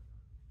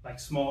 like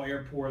small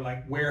airport,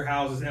 like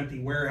warehouses, empty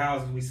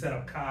warehouses. We set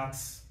up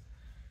cots,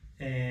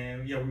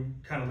 and we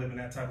kind of living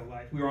that type of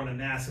life. We were on a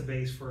NASA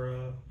base for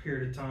a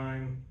period of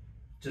time,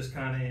 just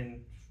kind of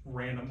in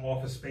random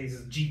office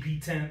spaces,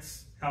 GP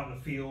tents out in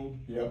the field.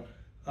 Yep.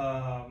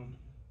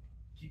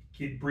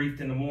 Get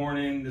briefed in the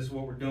morning. This is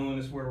what we're doing.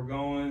 This is where we're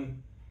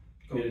going.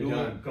 Go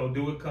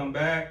do it. Come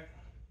back.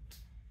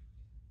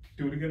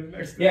 Do it again the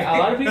next day. Yeah, a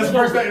lot of people. That's the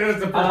first thing. That's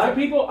the first a lot of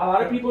thing.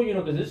 people,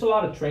 because there's a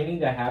lot of training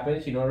that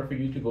happens in order for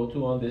you to go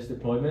to on these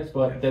deployments.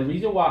 But the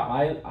reason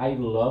why I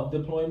love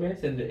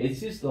deployments, and it's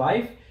just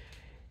life.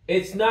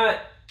 It's not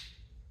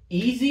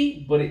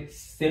easy, but it's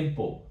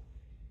simple.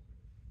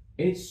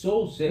 It's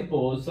so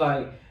simple. It's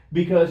like,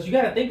 because you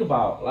got to think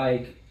about,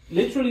 like,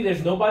 literally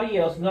there's nobody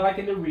else, not like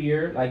in the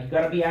rear. Like, you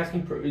got to be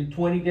asking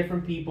 20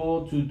 different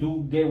people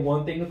to get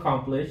one thing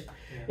accomplished.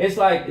 Yeah. It's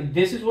like,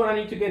 this is what I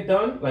need to get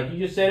done. Like you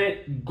just said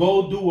it,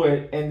 go do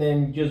it, and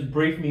then just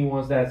brief me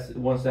once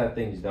that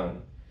thing's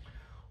done.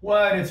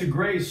 Well, and it's a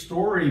great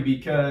story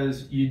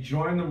because you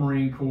joined the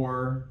Marine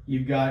Corps.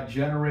 You've got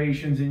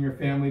generations in your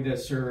family that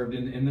served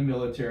in the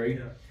military.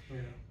 Yeah.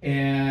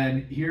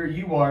 And here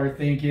you are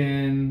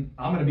thinking,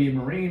 I'm going to be a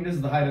Marine. This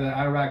is the height of the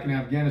Iraq and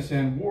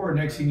Afghanistan war.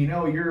 Next thing you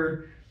know,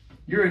 you're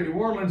in New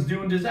Orleans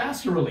doing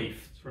disaster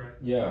relief. That's right.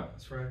 Yeah.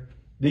 That's right.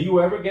 Did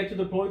you ever get to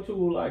deploy to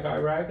like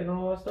Iraq and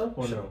all that stuff,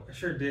 or no? I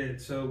sure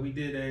did. So we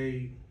did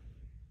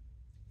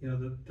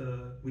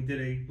we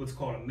did what's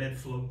called a med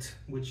float,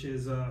 which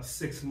is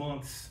 6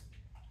 months.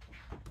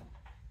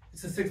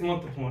 It's a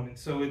 6-month deployment.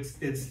 So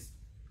it's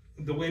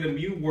the way the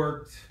MU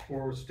worked,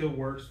 or still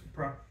works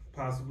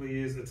possibly,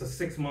 is it's a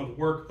 6-month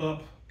work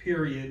up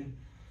period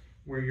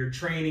where you're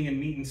training and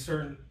meeting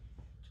certain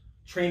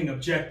training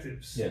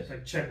objectives. Yes.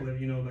 Like checklist,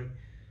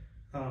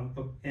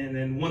 and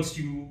then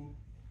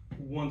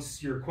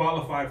once you're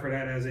qualified for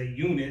that as a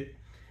unit,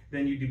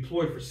 then you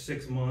deploy for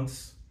 6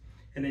 months,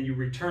 and then you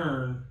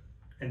return,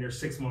 and there's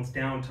 6 months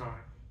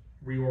downtime,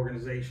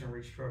 reorganization,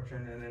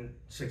 restructuring, and then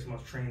 6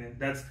 months training.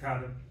 That's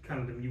how the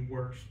MU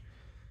works.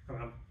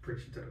 I'm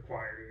preaching to the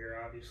choir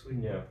here, obviously.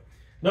 Yeah.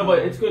 No, but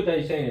it's good that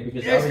you're saying it,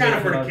 because it's kind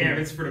of for the camp.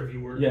 It's for the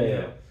viewer.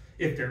 Yeah.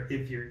 If they're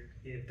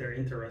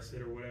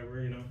interested or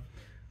whatever,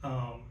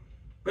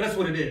 But that's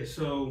what it is.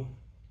 So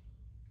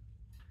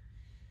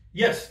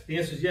yes, the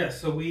answer is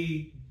yes. So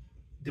we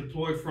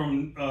deployed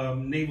from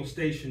Naval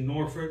Station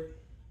Norfolk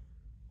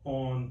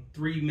on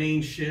 3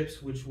 main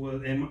ships, which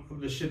was, and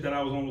the ship that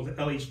I was on was an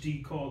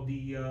LHD called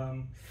the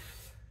Iwo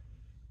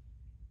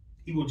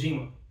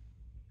Jima.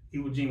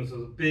 Iwo Jima, so it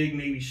was a big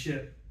Navy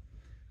ship.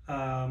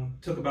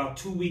 Took about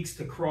 2 weeks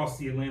to cross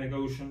the Atlantic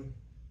Ocean.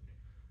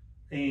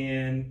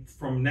 And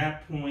from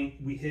that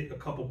point, we hit a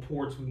couple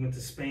ports. We went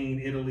to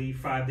Spain, Italy,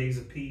 5 days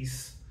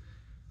apiece.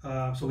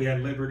 So we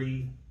had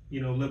liberty,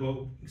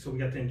 so we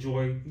got to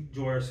enjoy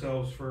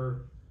ourselves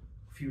for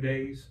a few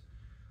days.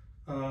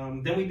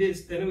 Then we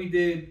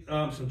did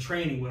some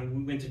training.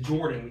 We went to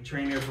Jordan. We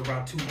trained there for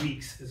about 2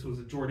 weeks. This was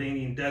a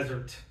Jordanian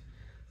desert.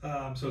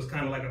 So it's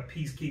kind of like a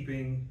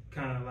peacekeeping,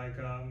 kind of like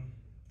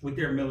with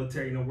their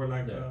military. We're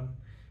like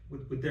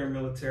with their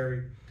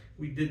military.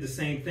 We did the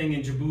same thing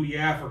in Djibouti,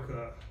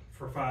 Africa,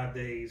 for 5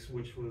 days,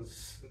 which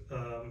was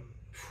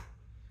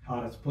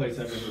hottest place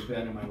I've ever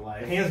been in my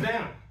life. Hands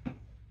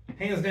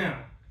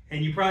down.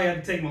 And you probably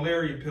had to take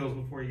malaria pills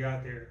before you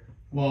got there.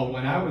 Well,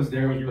 when I was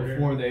there, it was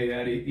before they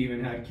had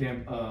even had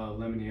Camp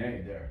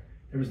Lemonnier there.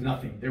 There was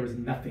nothing. There was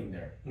nothing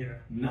there. Yeah.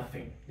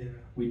 Nothing. Yeah.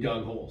 We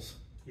dug holes.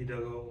 You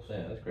dug holes.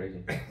 Yeah, that's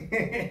crazy.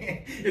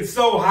 It's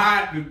so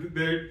hot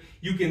there.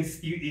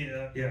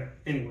 Yeah.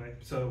 Anyway,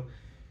 so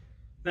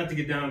not to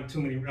get down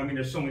too many. I mean,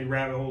 there's so many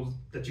rabbit holes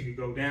that you could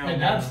go down.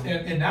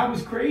 And that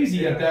was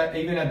crazy at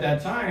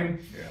that time.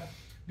 Yeah.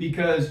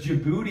 Because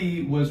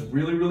Djibouti was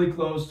really, really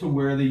close to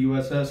where the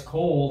USS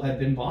Cole had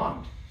been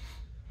bombed.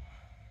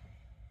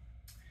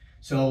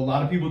 So a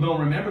lot of people don't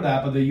remember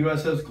that, but the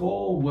USS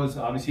Cole was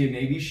obviously a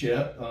Navy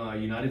ship,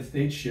 United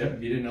States ship.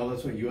 If you didn't know,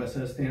 that's what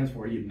USS stands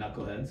for, you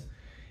knuckleheads.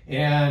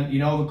 And,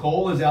 the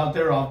Cole is out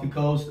there off the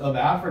coast of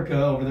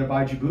Africa, over there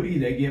by Djibouti.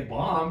 They get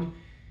bombed.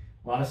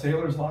 A lot of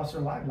sailors lost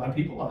their lives. A lot of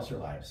people lost their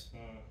lives.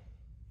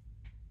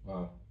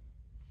 Wow.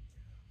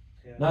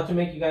 Yeah. Not to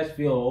make you guys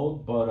feel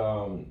old, but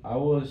I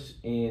was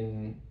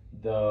in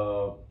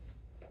the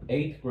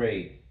 8th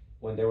grade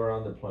when they were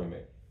on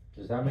deployment.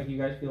 Does that make you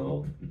guys feel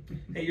old?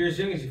 Hey, you're as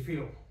young as you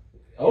feel.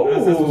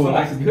 Oh,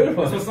 that's a good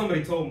one. That's what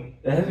somebody told me.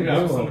 That's a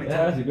good one.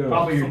 That's a good one.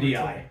 Probably your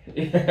DI.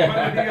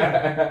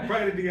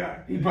 Probably the DI.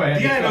 He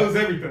probably DI knows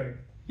everything.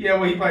 Yeah,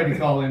 well, he probably had to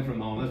call in from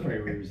home. That's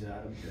probably where he was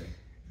at. I'm kidding.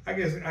 I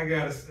guess I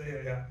gotta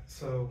say, yeah.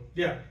 So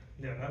yeah.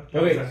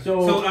 Okay,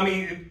 so I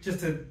mean,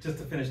 just to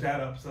finish that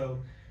up. So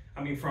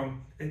I mean,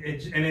 and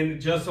then it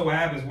just so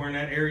happens we're in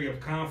that area of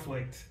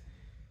conflict.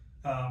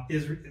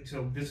 Israel.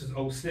 So this is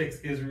 06.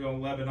 Israel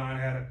and Lebanon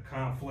had a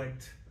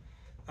conflict,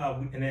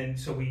 and then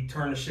so we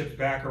turned the ships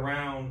back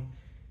around,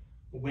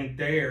 went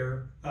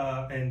there,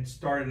 and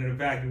started an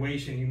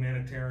evacuation,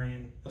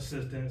 humanitarian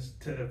assistance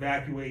to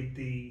evacuate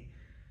the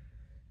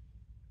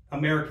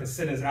American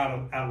citizens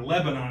out of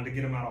Lebanon to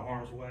get them out of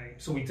harm's way.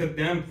 So we took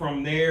them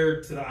from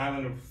there to the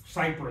island of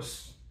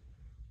Cyprus,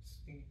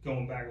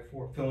 going back and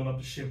forth, filling up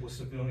the ship with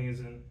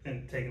civilians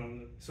and taking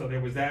them. So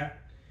there was that.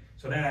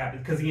 So that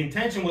happened because the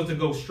intention was to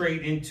go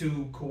straight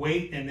into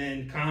Kuwait and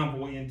then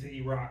convoy into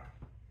Iraq.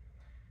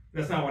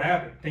 That's not what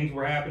happened. Things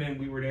were happening.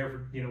 We were there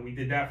for, we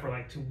did that for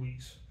like 2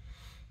 weeks.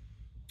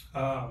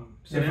 So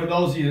for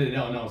those of you that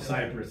don't know,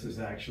 Cyprus is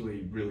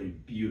actually really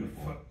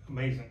beautiful.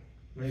 Amazing.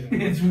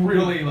 It's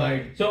really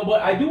like... So,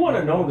 but I do want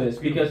to know this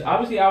because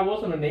obviously I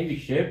was on a Navy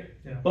ship,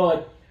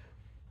 but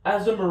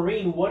as a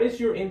Marine, what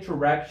is your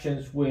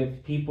interactions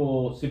with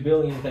people,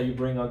 civilians that you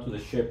bring onto the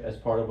ship as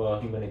part of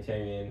a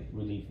humanitarian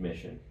relief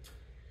mission?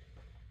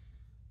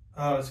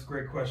 That's a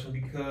great question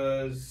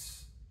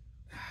because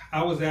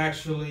I was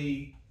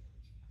actually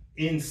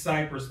in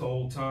Cyprus the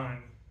whole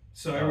time.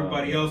 So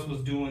everybody else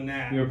was doing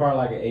that. You were part of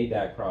like an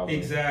ADAC probably.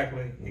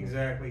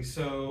 Exactly.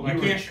 So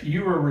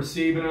you were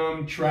receiving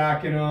them,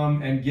 tracking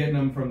them, and getting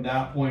them from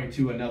that point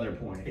to another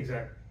point.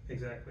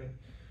 Exactly.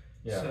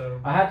 Yeah.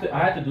 So I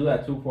had to do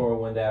that too for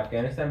when the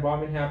Afghanistan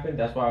bombing happened.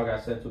 That's why I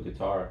got sent to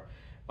Qatar,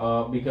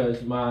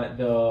 because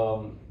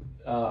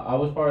I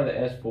was part of the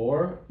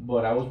S4,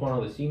 but I was one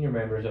of the senior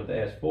members of the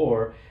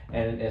S4,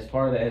 and as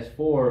part of the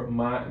S4,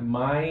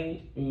 my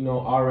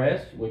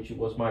RS, which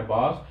was my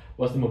boss,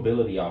 was the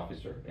mobility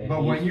officer. And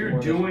but when you're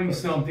doing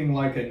something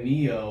like a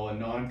NEO, a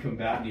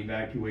non-combatant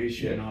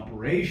evacuation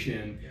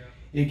operation,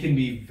 it can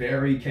be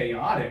very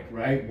chaotic,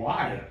 right?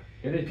 Why?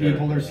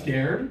 People are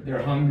scared,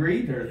 they're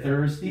hungry, they're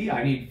thirsty,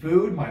 I need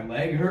food, my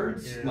leg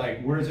hurts,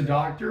 like where's a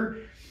doctor?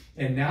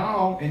 And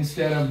now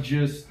instead of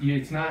just,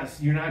 you're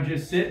not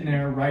just sitting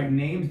there writing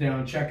names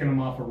down, checking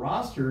them off a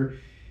roster,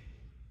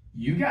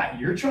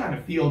 you're trying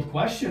to field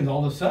questions.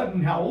 All of a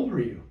sudden, how old were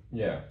you?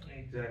 Yeah.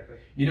 Exactly.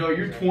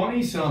 You're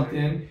 20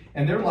 something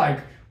and they're like,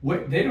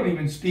 what? They don't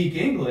even speak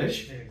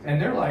English, and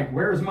they're like,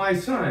 "Where's my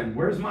son?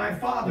 Where's my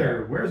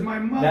father? Where's my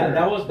mother?"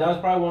 That was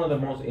probably one of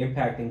the most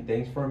impacting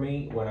things for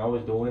me when I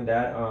was doing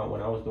that.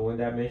 When I was doing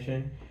that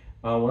mission,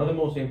 one of the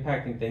most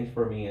impacting things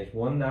for me is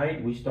one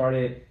night we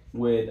started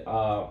with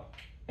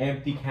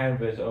empty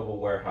canvas of a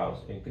warehouse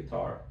in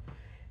Qatar,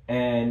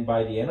 and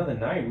by the end of the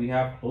night we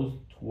have close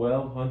to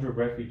 1,200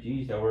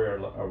 refugees that were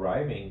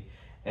arriving.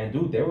 And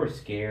dude, they were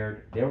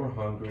scared, they were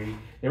hungry,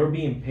 they were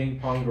being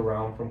ping-ponged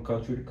around from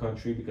country to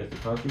country because the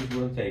countries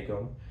wouldn't take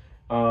them.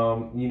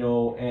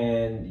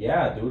 And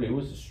yeah, dude, it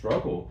was a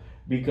struggle.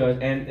 because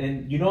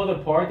and you know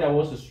the part that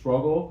was a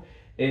struggle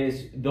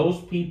is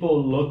those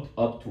people looked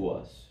up to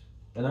us,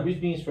 and I'm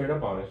just being straight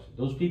up honest.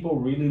 Those people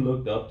really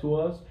looked up to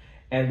us,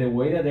 and the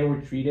way that they were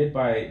treated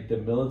by the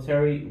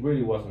military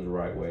really wasn't the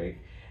right way,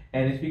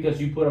 and it's because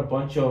you put a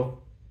bunch of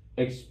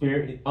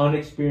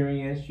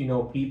unexperienced,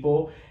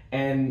 people,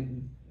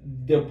 and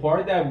the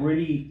part that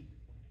really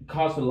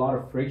caused a lot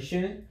of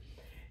friction,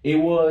 it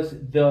was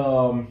it's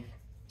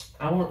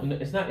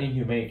not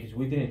inhumane because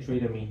we didn't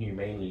treat them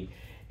inhumanely.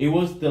 It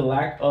was the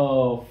lack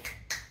of,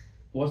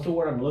 what's the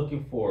word I'm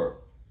looking for?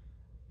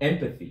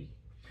 Empathy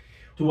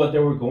to what they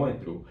were going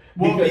through.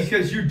 Well,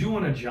 because you're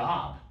doing a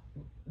job.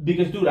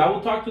 Because, dude, I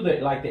would talk to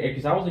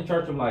because I was in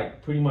charge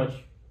of pretty much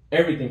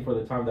everything for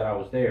the time that I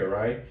was there,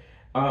 right?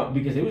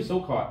 Because it was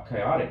so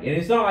chaotic. And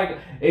it's not like,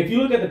 if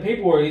you look at the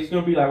paperwork, it's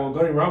going to be like, well,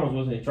 Gunny Ramos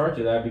wasn't in charge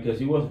of that because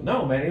he wasn't.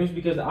 No, man, it was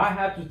because I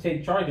had to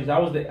take charge because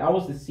I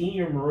was the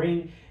senior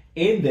Marine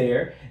in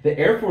there. The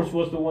Air Force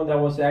was the one that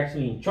was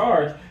actually in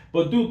charge.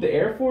 But, dude, the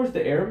Air Force,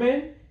 the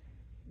airmen,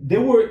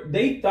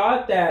 they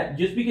thought that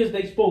just because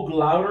they spoke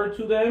louder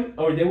to them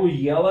or they would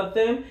yell at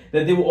them,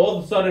 that they would all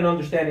of a sudden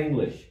understand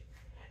English.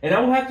 And I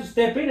would have to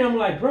step in and I'm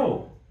like,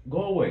 bro,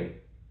 go away.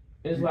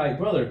 It's like,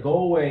 brother, go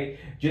away.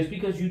 Just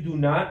because you do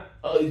not,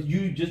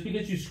 just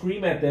because you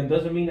scream at them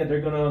doesn't mean that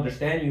they're going to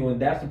understand you.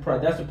 And that's the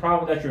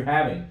problem that you're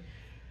having.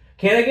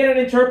 Can I get an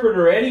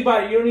interpreter?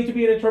 Anybody, you don't need to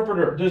be an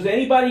interpreter. Does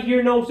anybody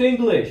here knows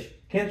English?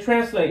 Can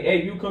translate.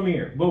 Hey, you come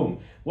here.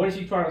 Boom. What is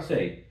he trying to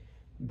say?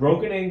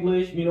 Broken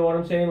English, you know what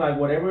I'm saying? Like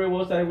whatever it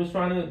was that they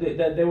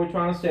were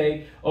trying to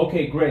say.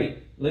 Okay, great.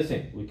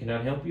 Listen, we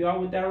cannot help you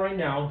out with that right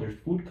now. There's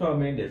food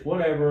coming. There's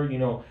whatever. We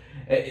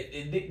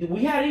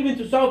had even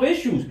to solve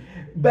issues,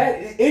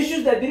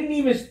 issues that didn't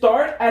even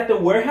start at the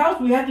warehouse.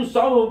 We had to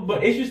solve them,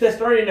 but issues that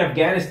started in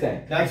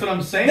Afghanistan. That's what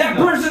I'm saying. That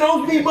person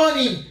owes me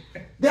money.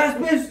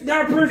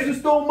 That person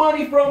stole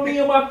money from me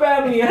and my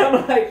family, and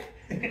I'm like.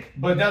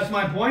 But that's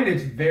my point.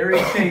 It's very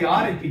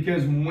chaotic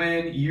because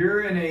when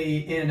you're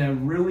in a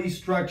really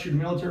structured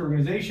military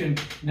organization,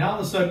 now all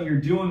of a sudden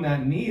you're doing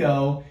that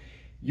NEO,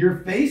 you're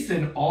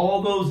facing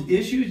all those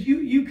issues.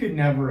 You could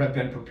never have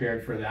been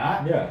prepared for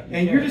that. Yeah.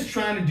 And you're just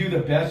trying to do the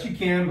best you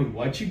can with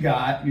what you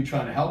got. You're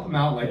trying to help them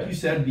out, like you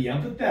said, be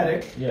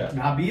empathetic,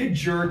 not be a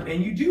jerk,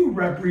 and you do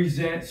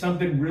represent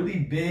something really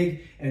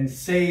big and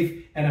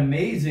safe and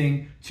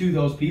amazing to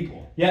those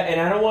people. Yeah, and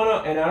I don't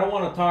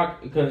want to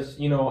talk because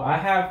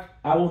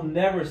I will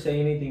never say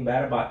anything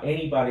bad about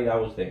anybody that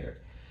was there.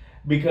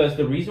 Because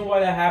the reason why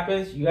that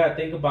happens, you got to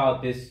think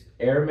about this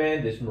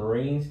airmen, this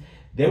Marines.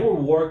 They were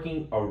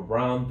working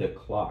around the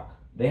clock.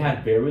 They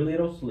had very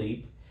little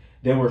sleep.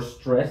 They were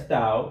stressed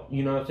out.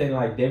 You know what I'm saying?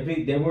 Like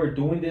they were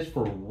doing this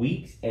for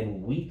weeks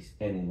and weeks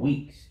and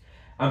weeks.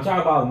 I'm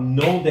talking about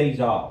no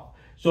days off.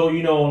 So,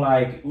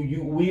 I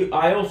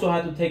also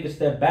had to take a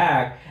step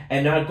back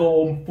and not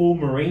go full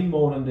Marine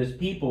mode on these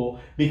people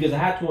because I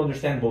had to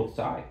understand both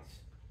sides.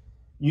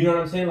 You know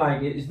what I'm saying?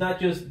 Like, it's not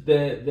just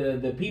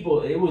the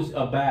people. It was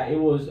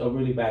a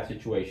really bad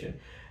situation.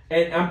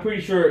 And I'm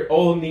pretty sure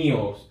all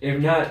NEOs,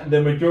 if not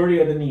the majority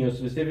of the NEOs,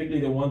 specifically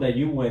the one that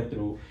you went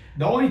through.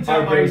 The only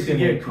time I used to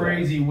get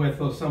crazy with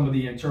some of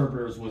the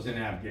interpreters was in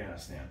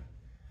Afghanistan.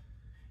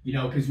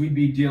 Because we'd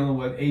be dealing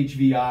with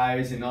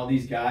HVIs and all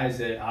these guys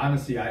that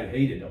honestly I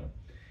hated them.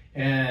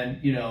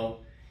 And can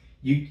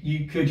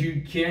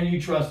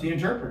you trust the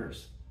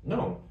interpreters?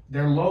 No,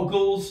 they're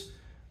locals.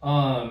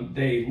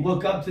 They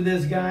look up to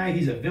this guy.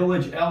 He's a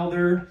village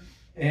elder.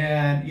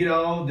 And,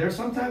 there's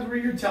sometimes where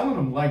you're telling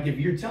them, like, if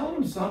you're telling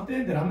them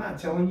something that I'm not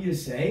telling you to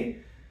say,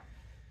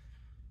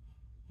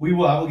 I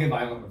will get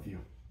violent with you.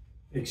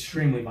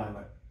 Extremely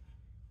violent.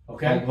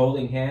 Okay? Like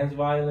holding hands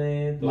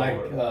violent? Like,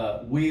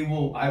 I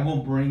will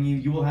bring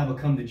you will have a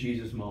come to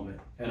Jesus moment.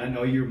 And I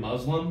know you're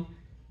Muslim,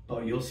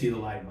 but you'll see the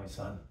light, my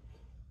son.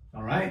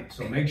 All right?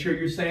 So make sure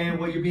you're saying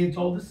what you're being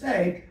told to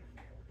say.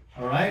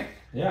 All right?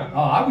 Yeah. Oh,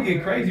 I would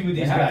get crazy with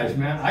these guys,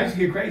 man. I used to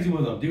get crazy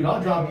with them. Dude,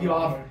 I'll drop you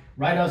off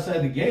right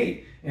outside the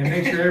gate and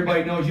make sure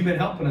everybody knows you've been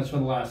helping us for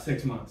the last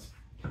 6 months.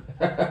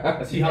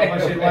 See how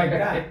much they like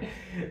that.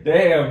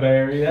 Damn,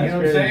 Barry. That's you know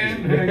what I'm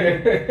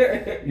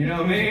saying? You know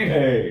what I mean?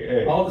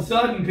 Hey. All of a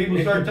sudden,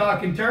 people start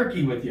talking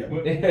turkey with you.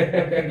 Was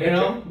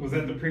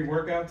that the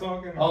pre-workout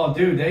talking? Oh,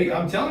 dude,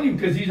 I'm telling you,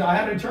 because I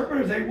had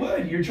interpreters, they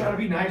would. You're trying to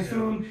be nice to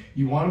them.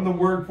 You want them to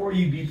work for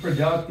you, be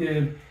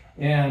productive.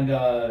 And,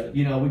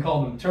 we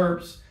called them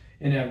Terps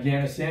in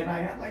Afghanistan. I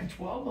had like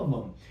 12 of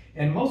them.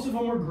 And most of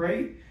them were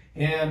great.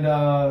 And,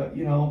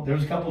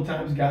 there's a couple of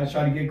times guys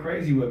try to get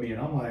crazy with me.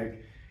 And I'm like,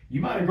 you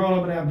might have grown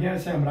up in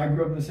Afghanistan, but I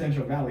grew up in the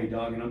Central Valley,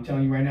 dog. And I'm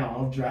telling you right now,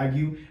 I'll drag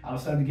you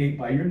outside the gate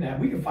by your neck.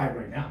 We can fight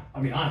right now. I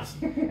mean,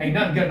 honestly. Ain't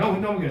nothing no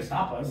one going to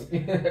stop us.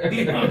 You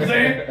know what I'm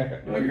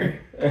saying? You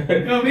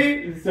know what I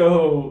mean?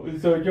 So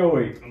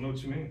Joey. I know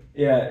what you mean.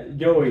 Yeah,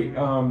 Joey. I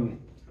know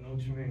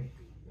what you mean.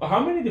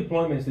 How many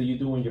deployments did you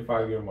do in your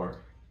 5-year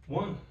mark?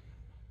 1.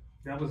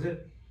 That was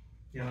it.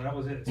 You know, that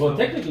was it. Well, So-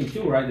 technically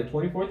two, right? The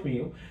 24th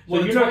MEU. So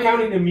Well, you're the not 20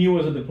 counting the MEU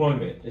as a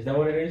deployment. Is that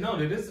what it is? No,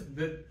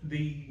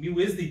 the MEU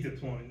is the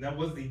deployment. That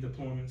was the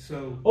deployment.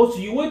 So Oh, so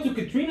you went to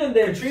Katrina and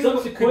then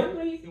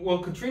subsequently?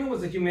 Katrina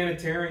was a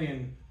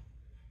humanitarian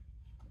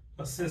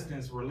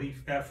assistance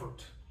relief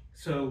effort.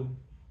 So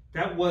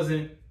that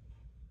wasn't.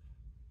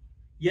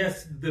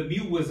 Yes, the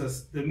MEU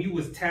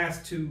was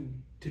tasked to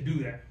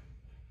do that.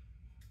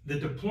 The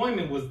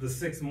deployment was the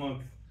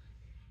 6-month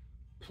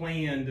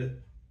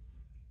planned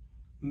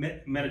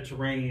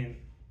Mediterranean.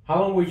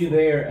 How long were you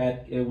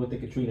there with the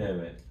Katrina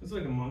event? It's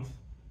like a month.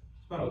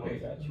 It's about a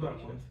month. Gotcha. It's about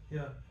a month.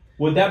 Yeah.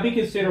 Would that be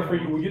considered for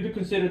you? Would you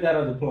consider that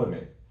a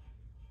deployment?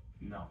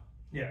 No.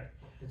 Yeah.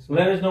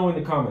 Let us know in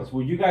the comments.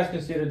 Would you guys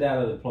consider that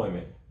a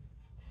deployment?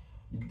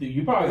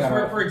 You probably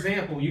got for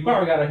example, you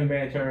probably got a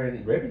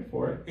humanitarian ribbon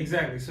for it.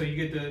 Exactly. So you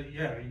get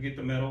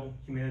the medal,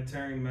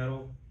 humanitarian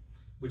medal,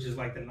 which is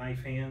like the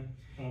knife hand.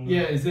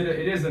 Yeah, it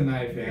is a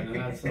knife hand, and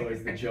that's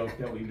always the joke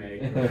that we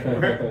make.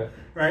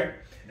 Right.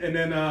 And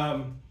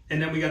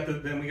then we got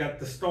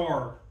the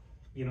star,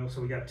 you know.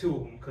 So we got 2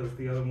 of them because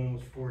the other one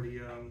was for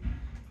the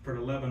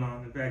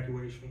Lebanon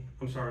evacuation.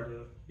 I'm sorry,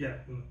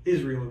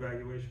 Israel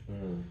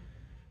evacuation.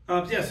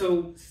 Yeah.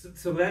 So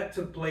that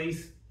took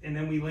place, and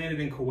then we landed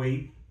in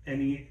Kuwait,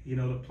 and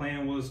the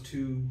plan was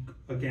to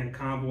again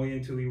convoy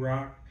into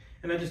Iraq,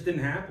 and that just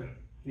didn't happen.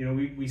 You know,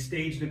 we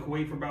staged in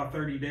Kuwait for about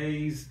 30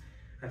 days.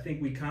 I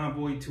think we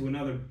convoyed to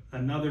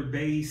another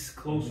base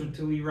closer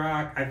to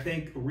Iraq. I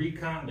think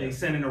they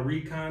sent in a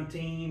recon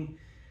team.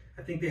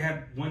 I think they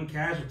had 1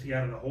 casualty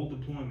out of the whole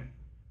deployment.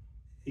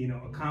 You know,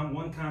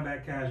 one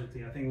combat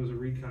casualty. I think it was a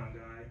recon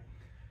guy.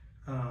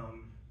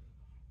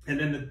 And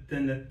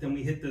then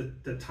we hit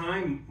the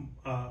time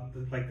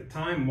the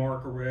time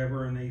mark or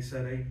whatever, and they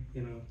said, hey,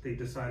 they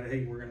decided,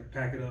 hey, we're gonna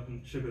pack it up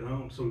and ship it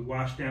home. So we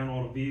washed down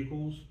all the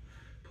vehicles,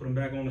 put them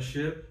back on the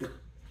ship,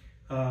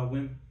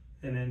 went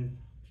and then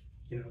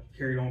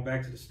carried on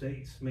back to the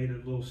States. Made a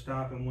little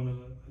stop in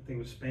I think it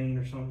was Spain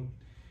or something,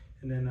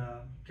 and then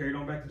carried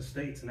on back to the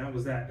States. And that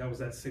was that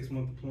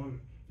 6-month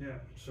deployment. Yeah.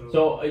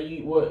 So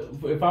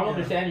if I'm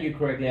understanding you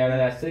correctly, out of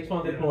that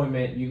 6-month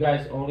deployment, you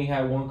guys only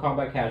had 1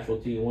 combat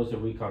casualty and was a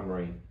recon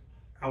marine.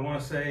 I want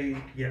to say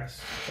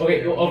yes.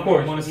 Okay, well, of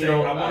course. I want to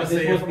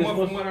say from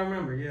what I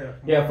remember. Yeah.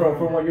 Yeah,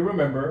 from what you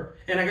remember.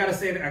 And I gotta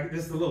say that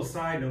this is a little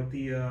side note.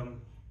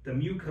 The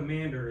MEU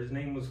commander, his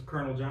name was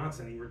Colonel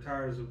Johnson. He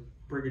retired as a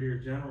brigadier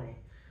general.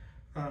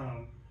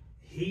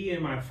 He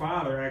and my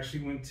father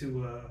actually went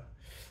to,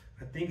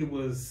 I think it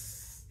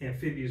was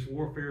amphibious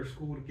warfare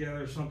school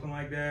together, or something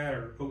like that,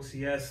 or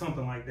OCS,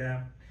 something like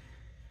that.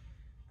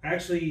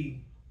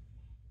 Actually,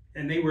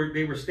 and they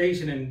were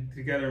stationed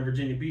together in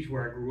Virginia Beach,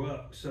 where I grew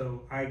up.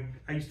 So I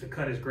used to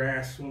cut his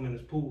grass, swim in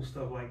his pool,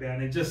 stuff like that.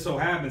 And it just so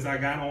happens I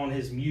got on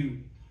his MEU.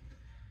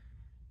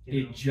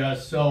 It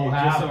just so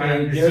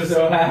happened.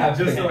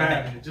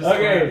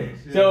 Okay,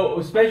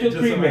 so special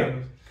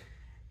treatment.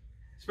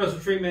 Special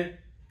treatment.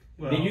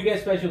 Well, did you get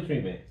special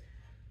treatment?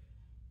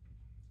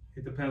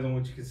 It depends on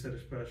what you consider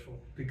special.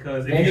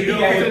 Because if you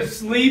get to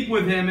sleep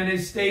with him in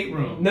his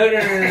stateroom. No.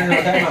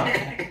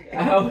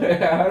 I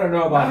don't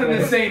know about that. Not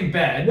in the same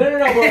bed. No.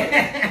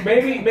 But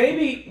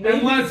maybe.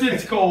 Unless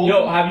it's cold.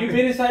 Yo, have you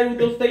been inside with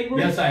those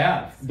staterooms? Yes, I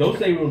have. Those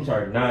staterooms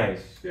are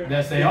nice. Yeah.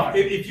 Yes, they are.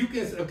 If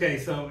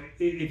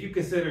you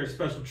consider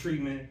special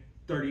treatment,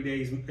 30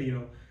 days,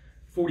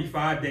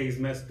 45 days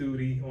mess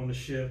duty on the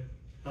ship.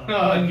 No,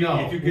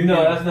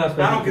 that's not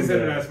special. I don't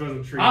consider that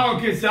special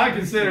treatment. I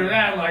consider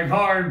that like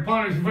hard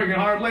punish, freaking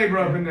hard labor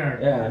up in there.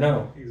 Yeah, I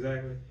know.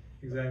 Exactly.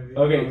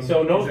 Okay,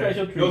 so no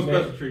special treatment. No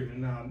special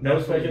treatment. No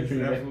special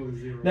treatment. Absolutely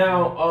zero.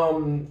 Now,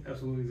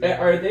 absolutely zero.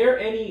 Are there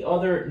any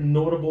other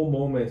notable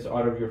moments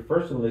out of your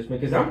first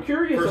enlistment? Because I'm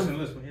curious. First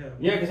enlistment, yeah.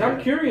 Yeah, because I'm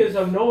curious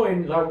of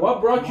knowing what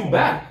brought you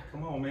back.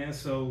 Come on, man.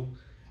 So,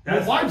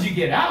 why'd you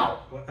get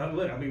out? Well, I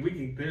mean,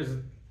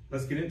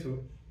 let's get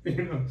into it.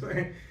 You know what I'm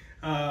saying?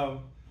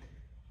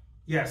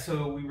 Yeah,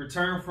 so we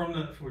returned from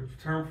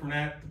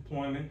that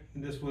deployment.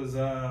 And this was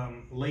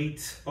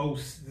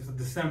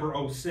December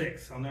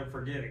 06. I'll never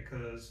forget it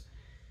because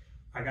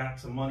I got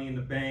some money in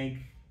the bank.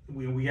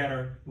 We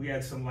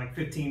had some like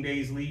 15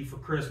 days leave for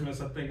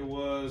Christmas, I think it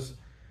was.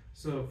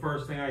 So the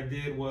first thing I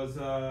did was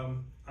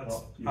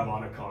you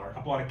bought a car.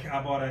 I bought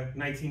a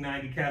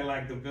 1990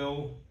 Cadillac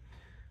DeVille.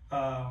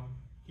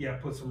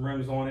 Put some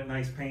rims on it,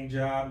 nice paint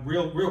job,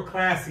 real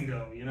classy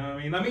though. You know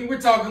what I mean? We're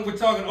talking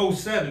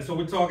 07, so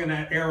we're talking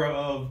that era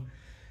of.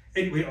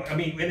 Anyway, I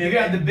mean, and then, you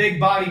got the big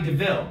body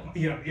DeVille.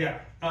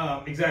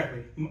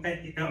 Exactly.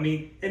 I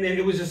mean, and then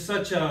it was just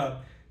such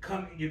a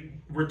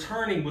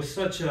returning was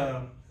such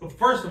a.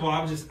 First of all,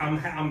 I'm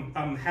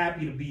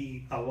happy to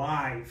be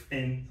alive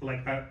and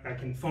like I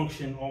can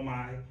function on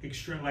my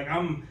extreme. Like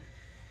I'm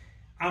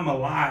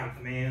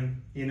alive,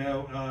 man. You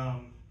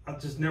know. I'll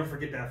just never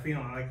forget that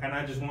feeling. And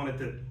I just wanted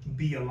to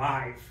be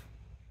alive.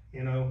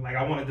 You know, like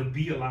I wanted to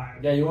be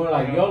alive. Yeah, you want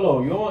like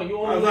YOLO. You want.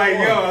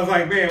 I was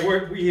like,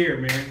 man, we here,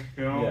 man.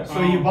 You know. Yeah. So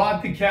you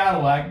bought the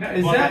Cadillac.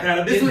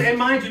 And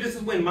mind you, this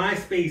is when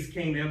MySpace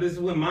came down. This is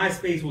when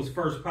MySpace was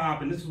first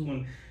popping. This is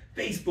when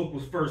Facebook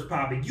was first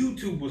popping.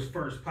 YouTube was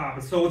first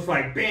popping. So it's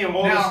like, bam,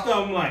 all Now, this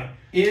stuff. I'm like,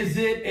 is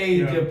it a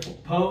Yeah.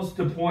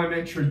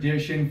 post-deployment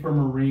tradition for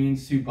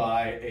Marines to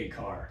buy a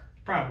car?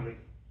 probably.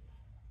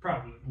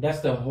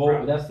 That's the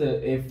whole. That's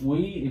the if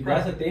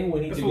that's the thing we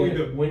need That's to what get.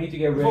 we do. We need to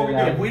get rid That's what of we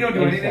that. do. If we don't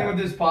do anything ASAP. with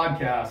this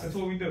podcast, That's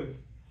what we do.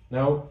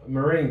 No,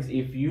 Marines,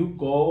 if you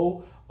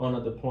go on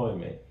a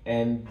deployment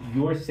and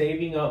you're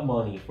saving up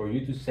money for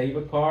you to save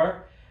a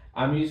car,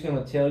 I'm just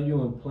gonna tell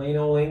you in plain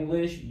old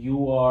English,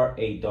 you are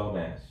a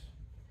dumbass.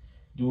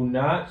 Do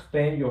not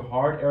spend your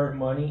hard-earned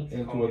money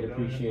into Call a me a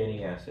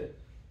depreciating asset.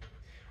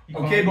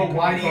 Okay, but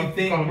why do you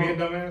think- Call me a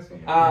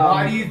dumbass?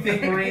 why do you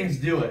think Marines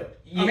do it?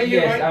 I mean,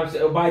 you're yes,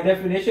 right. by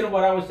definition of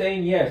what I was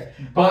saying, yes.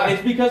 But But-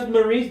 it's because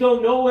Marines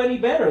don't know any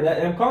better.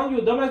 That I'm calling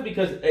you a dumbass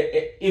because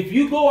if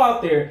you go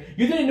out there,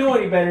 you didn't know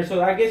any better.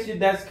 So I guess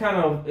that's kind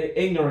of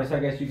ignorance. I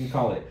guess you can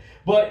call it.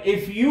 But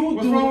if you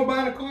What's wrong with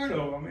buying a car,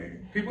 though? I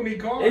mean, people need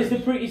cars.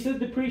 it's a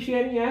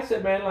depreciating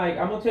asset, man. Like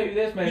I'm gonna tell you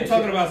this, man. You're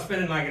talking about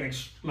spending like an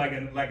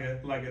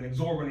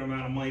exorbitant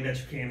amount of money that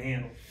you can't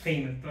handle.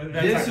 Payment.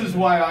 This is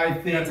why I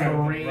think That's how-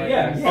 Marines. right.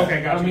 Yeah.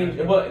 Okay, gotcha, I mean,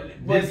 gotcha. but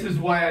This is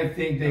why I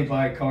think they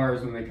buy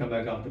cars when they come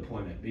back off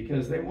deployment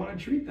because they want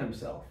to treat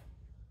themselves.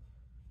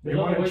 They there's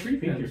other want to ways to treat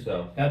treat them.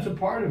 yourself. That's a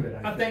part of it.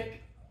 I think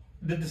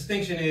the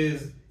distinction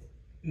is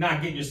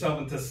not getting yourself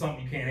into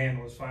something you can't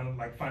handle. It's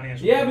like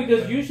financial. Yeah,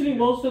 because usually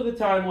most of the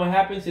time what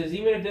happens is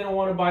even if they don't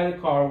want to buy the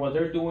car, what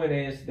they're doing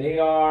is they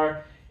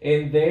are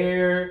in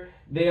their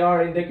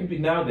computer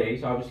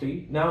nowadays.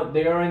 Obviously, now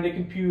they are in the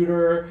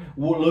computer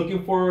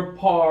looking for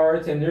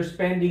parts, and they're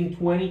spending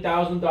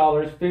 $20,000,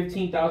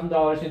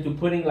 $15,000 into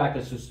putting like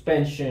a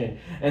suspension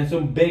and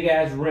some big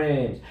ass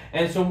rims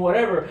and some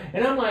whatever.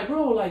 And I'm like,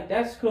 bro, like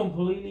that's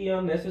completely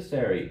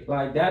unnecessary.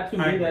 Like that to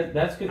me,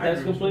 that's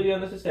completely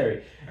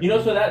unnecessary. You know,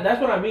 so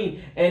that's what I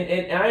mean.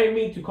 And I didn't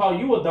mean to call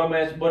you a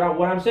dumbass, but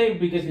what I'm saying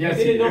because Yes,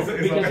 if you didn't he know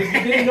is. because if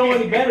you didn't know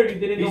any better, you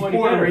didn't He's know any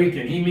Puerto better.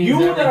 Rican. He means You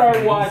that are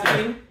everything.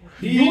 watching.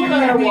 He You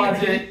that are means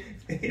watching,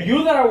 it.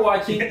 you that are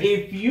watching,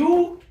 if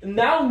you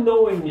now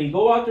knowingly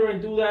go out there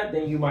and do that,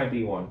 then you might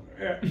be one.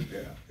 Yeah.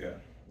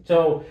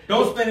 So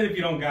Don't spend it if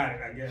you don't got it.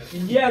 I guess.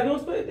 yeah,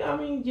 don't spend. I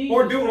mean, Jesus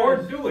Or do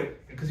Christ.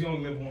 it because you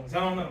only live once. I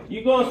don't know.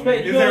 You gonna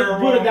spend? You Is there gonna a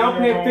put a wrong- down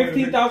is there a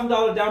payment, wrong-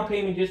 $15,000 down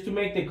payment just to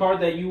make the car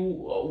that you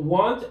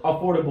want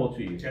affordable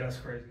to you. Yeah, that's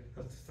crazy.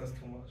 That's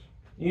too much.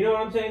 You know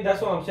what I'm saying?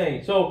 That's what I'm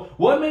saying. So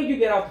what made you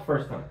get out the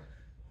first time?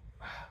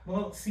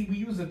 Well, see, we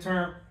use the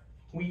term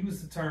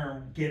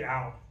 "get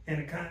out," and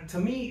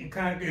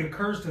it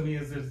occurs to me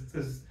as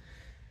this.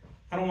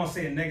 I don't want to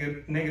say a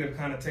negative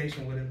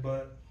connotation with it,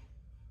 but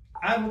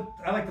I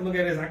like to look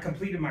at it as I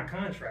completed my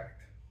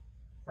contract,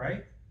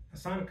 right? I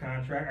signed a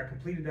contract, I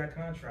completed that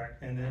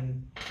contract, and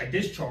then I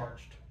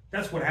discharged.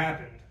 That's what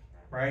happened,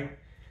 right?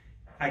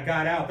 I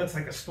got out. That's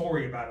like a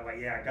story about it. Like,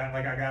 yeah,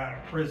 I got out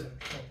of prison.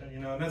 You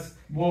know, and that's.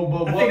 Well,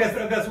 but I what,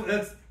 think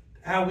that's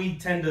how we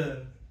tend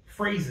to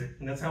phrase it,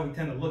 and that's how we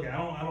tend to look at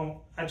it.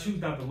 I choose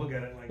not to look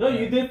at it like No, that.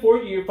 you did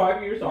 5 years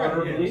Right,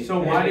 honorably. yeah.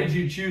 so why did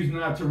you choose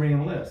not to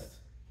re-enlist?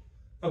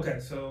 Okay,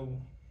 so,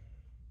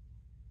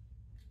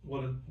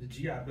 well, the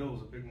GI Bill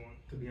was a big one,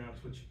 to be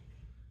honest with you.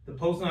 The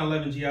post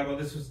 9/11 GI Bill,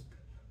 this was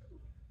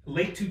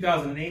late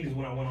 2008 is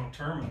when I went on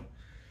terminal.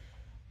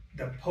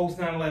 The post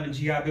 9/11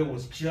 GI Bill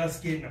was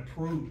just getting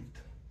approved.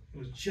 It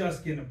was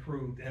just getting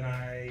approved, and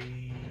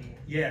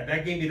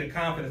that gave me the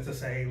confidence to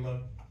say, hey,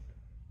 look,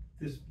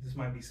 this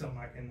might be something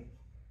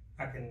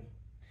I can,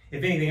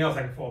 if anything else,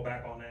 I can fall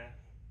back on that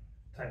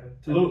type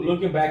of.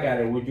 Looking back at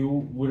it, would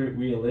it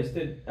re-enlist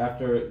it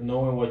after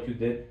knowing what you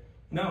did?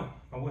 No,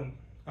 I wouldn't.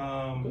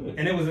 Good.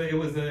 And it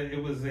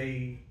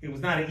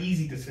was not an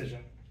easy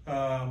decision.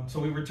 So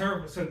we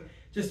returned. So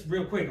just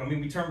real quick, I mean,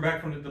 we turned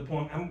back from the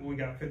deployment. We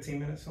got 15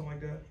 minutes, something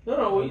like that.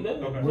 No,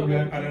 Okay. We're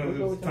good. I know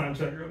there was a time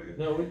check earlier.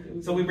 No,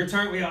 So we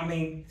returned. I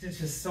mean, it's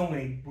just so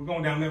many. We're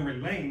going down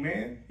memory lane,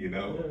 man. You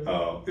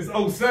know, it's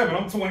 07.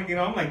 I'm 20. You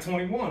know, I'm like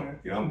 21.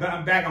 You know, I'm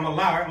back. I'm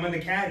alive. I'm in the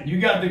caddy.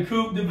 You got the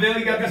Coupe de Ville,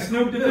 you got the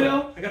Snoop de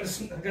Ville? I got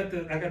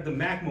the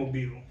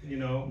MacMobile. You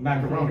know,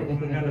 Macaroni. I got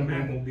the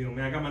MacMobile,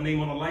 man. I got my name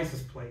on the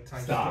license plate.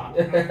 Type Stop.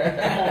 Stuff. Come on,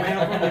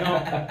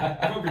 man.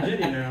 I'm from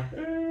Virginia now.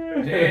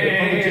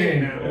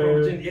 Dang. I'm from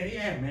Virginia.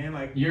 Yeah, man.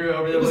 Like You're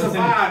over It there was a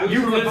listening. vibe. It was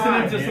You were just a listening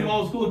vibe, to man. some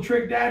old school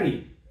Trick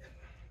Daddy.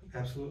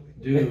 absolutely.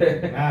 Dude,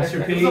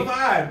 Master It P. was a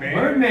vibe, man.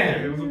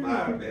 Birdman. It was a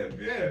vibe, man.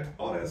 Yeah,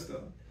 all that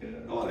stuff. Yeah,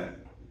 all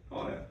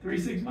that.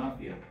 3-6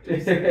 Mafia. All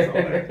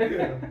that.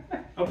 Yeah.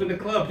 Up in the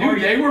club, Dude,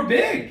 party. they were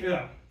big.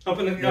 Yeah. Up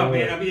in the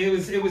man. I mean, it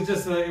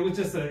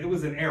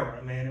was an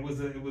era, man. It was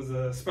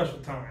a special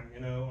time, you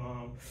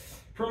know.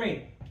 For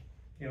me,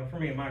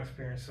 in my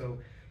experience. So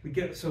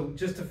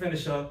just to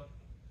finish up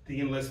the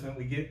enlistment,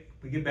 we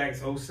get back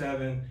to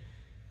 07.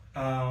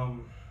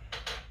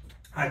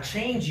 I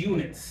changed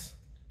units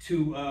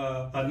to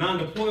a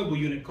non-deployable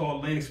unit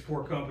called Landing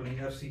Support Company.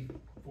 FC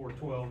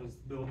 412 is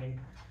the building.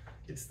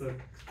 It's the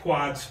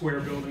quad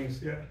square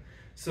buildings. Yeah.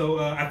 So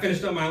I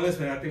finished up my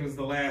enlistment. I think it was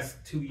the last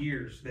 2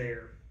 years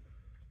there.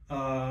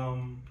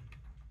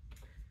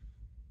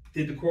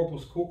 did the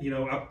corporal's,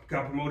 I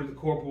got promoted to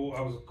corporal.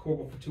 I was a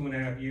corporal for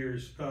 2.5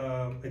 years.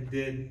 I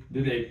did.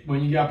 Did they,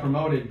 when you got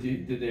promoted,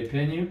 did they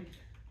pin you?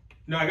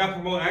 No, I got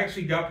promoted. I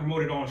actually got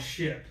promoted on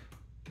ship.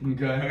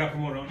 Okay. I got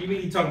promoted on.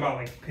 You talk about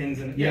like pins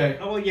and Yeah.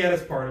 Oh well, yeah,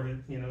 that's part of it.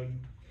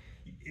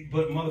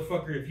 But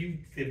motherfucker,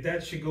 if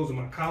that shit goes in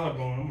my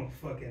collarbone, I'm gonna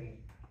fucking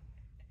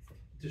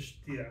just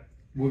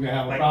We're gonna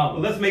have a like,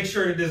 problem. let's make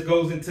sure that this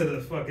goes into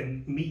the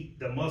fucking meat,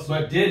 the muscle.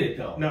 But did it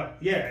though? No,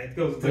 yeah, it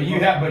goes. Into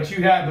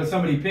But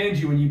somebody pinned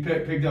you when you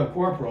picked up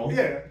corporal.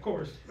 Yeah, of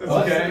course.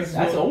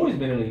 That's always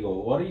been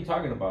illegal. What are you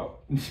talking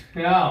about?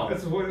 No.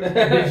 That's what.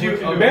 Did you,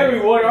 Barry,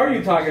 what are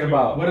you talking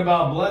about? What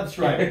about blood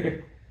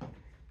striping?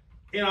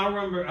 I don't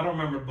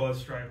remember blood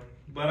striping,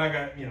 but I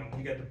got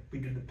we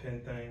did the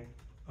pin thing.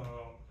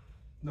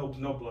 No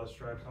blood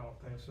stripes, I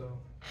don't think so.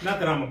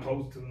 Not that I'm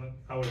opposed to it.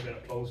 I would have been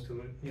opposed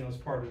to it. It's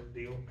part of the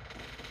deal.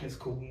 It's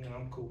cool.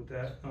 I'm cool with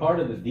that. Part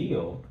of the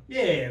deal.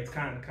 Yeah, it's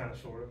kind of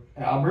sort of.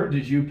 Albert,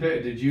 did you?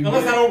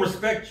 Unless I don't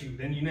respect you,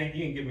 then you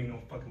ain't give me no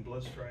fucking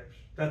blood stripes.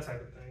 That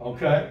type of thing.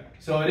 Okay,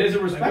 so it is a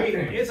respect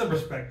thing. It's a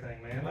respect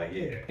thing, man. Like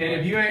yeah.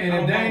 And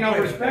if there ain't no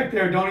respect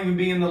there, don't even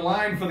be in the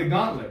line for the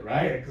gauntlet,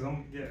 right?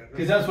 Yeah,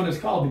 because that's what it's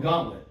called, the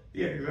gauntlet.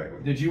 Yeah,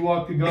 exactly. Did you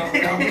walk the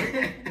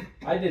gauntlet?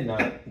 I did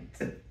not.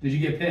 Did you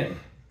get pinned?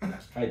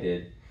 I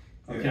did.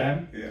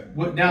 Okay. Yeah.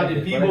 What now?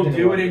 Did people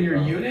do it in your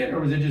unit, or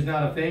was it just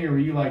not a thing, or were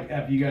you like,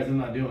 "F you guys, I'm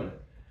not doing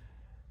it"?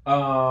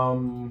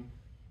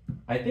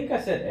 I think I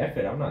said F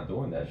it. I'm not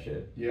doing that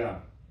shit. Yeah.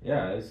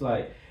 Yeah, it's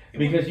like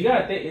because you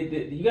gotta think.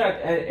 You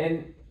got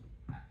and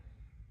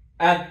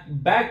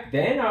back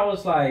then I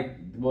was like,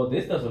 well,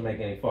 this doesn't make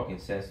any fucking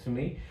sense to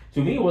me.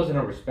 To me, it wasn't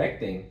a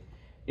respect thing.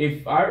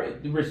 If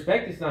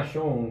respect is not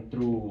shown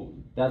through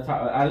that's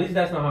how, at least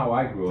that's not how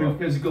I grew up. Through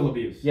physical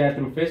abuse. Yeah,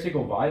 through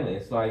physical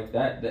violence like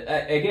that.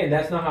 Again,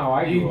 that's not how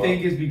I grew up. You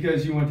think it's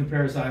because you went to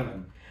Paris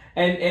Island?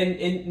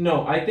 And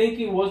no, I think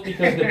it was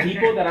because the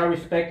people that I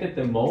respected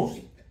the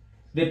most,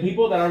 they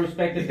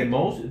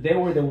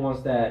were the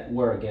ones that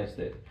were against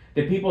it.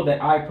 The people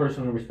that I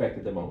personally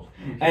respected the most.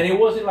 And it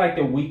wasn't like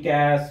the weak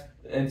ass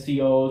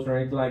NCOs or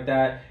anything like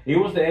that. It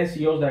was the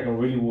NCOs that can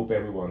really whoop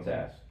everyone's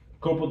ass.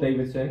 Corporal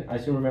Davidson, I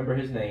still remember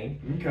his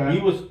name. Okay.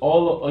 He was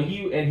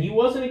he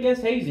wasn't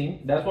against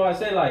hazing. That's why I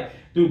said, like,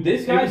 dude,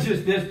 this guy. It's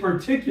just this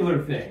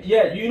particular thing.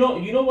 Yeah, you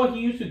know what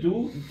he used to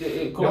do.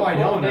 No, I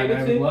don't.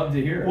 I would love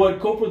to hear it. What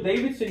Corporal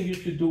Davidson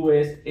used to do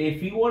is, if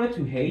he wanted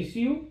to haze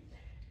you,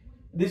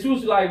 this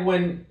was like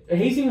when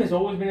hazing has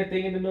always been a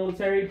thing in the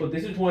military, but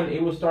this is when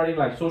it was starting.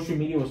 Like social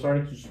media was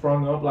starting to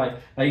sprung up. Like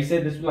you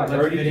said, this was like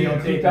early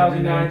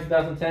 2009,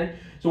 2010.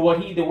 So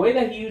the way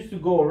that he used to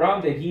go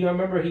around it, I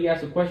remember he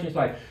asked the questions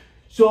like.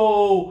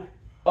 So,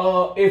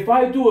 if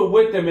I do it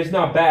with them, it's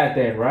not bad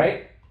then,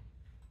 right?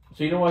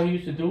 So you know what he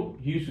used to do?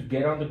 He used to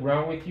get on the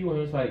ground with you and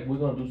he was like, we're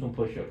going to do some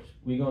push-ups.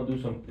 We're going to do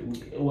some,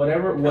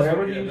 whatever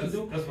he used to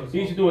do. He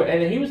used to do it.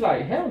 And then he was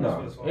like, hell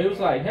no. It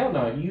was like, hell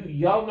no.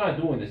 Y'all not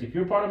doing this. If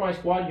you're part of my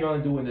squad, y'all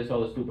not doing this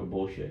all the stupid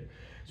bullshit.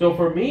 So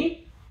for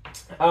me,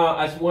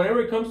 as whenever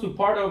it comes to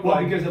part of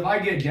because if I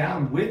get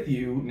down with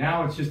you,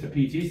 now it's just a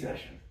PT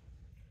session.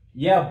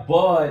 Yeah,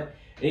 but...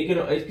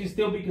 It can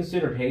still be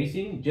considered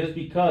hazing just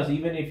because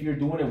even if you're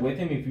doing it with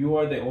him, if you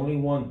are the only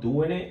one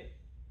doing it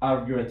out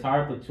of your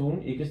entire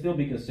platoon, it can still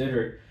be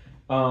considered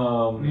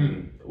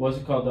what's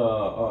it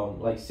called?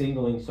 Like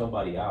singling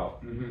somebody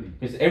out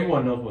because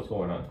everyone knows what's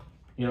going on.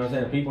 You know what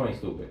I'm saying? People ain't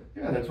stupid.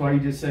 Yeah, that's why you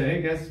just say,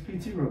 "Hey guys, it's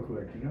PT real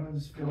quick." I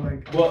just feel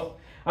like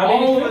I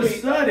mean, all of a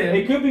sudden,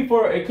 it could be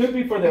for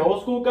the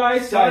old school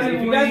guys. Guys,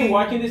 if you guys are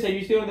watching this and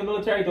you're still in the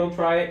military, don't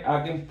try it.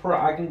 I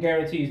can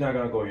guarantee it's not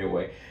gonna go your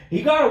way.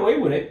 He got away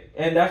with it,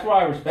 and that's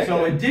why I respect it.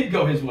 So it did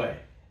go his way.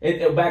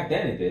 It back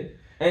then it did,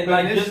 and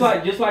just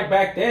like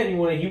back then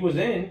when he was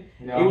in,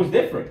 it was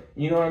different.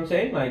 You know what I'm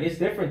saying? Like it's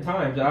different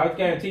times. I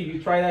guarantee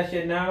you try that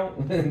shit now,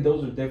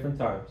 those are different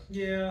times.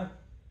 Yeah.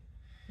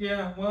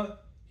 Well,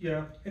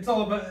 yeah. It's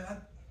all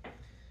about.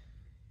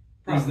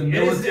 Is the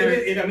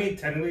military? I mean,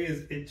 technically,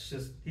 it's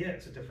just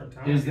it's a different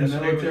time. Is the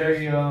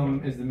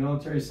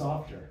military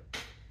softer?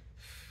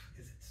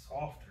 Is it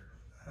softer?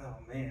 Oh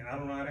man, I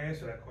don't know how to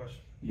answer that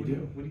question. What do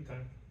you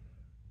think?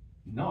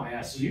 No, I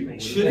asked you.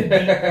 Should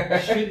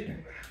it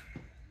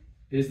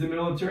be? Is the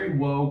military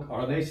woke?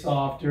 Are they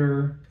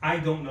softer? I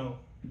don't know.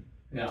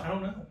 Yeah. I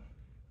don't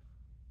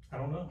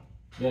know.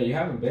 Yeah, you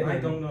haven't been. I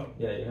don't know.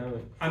 Yeah, you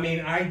haven't. I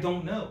mean, I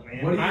don't know,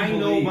 man. What do you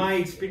believe?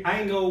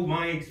 I know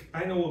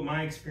what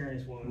my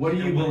experience was. What do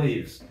you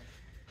believe?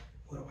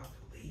 What do I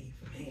believe,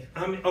 man?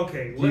 I mean,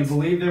 okay. Do you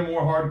believe they're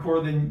more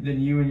hardcore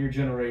than you and your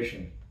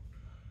generation?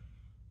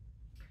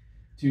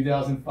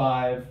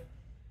 2005.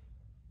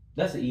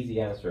 That's an easy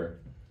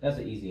answer.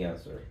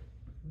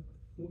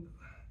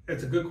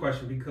 It's a good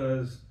question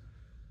because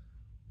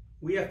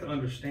we have to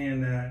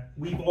understand that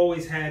we've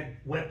always had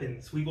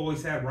weapons. We've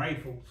always had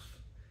rifles,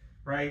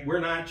 right? We're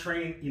not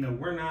trained,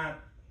 we're not,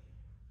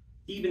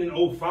 even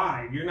in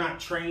 05, you're not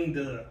trained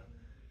to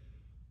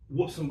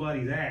whoop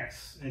somebody's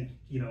ass and,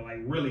 like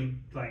really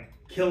like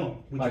kill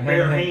them with like your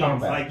bare hand hands.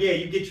 combat. Like, yeah,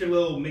 you get your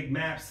little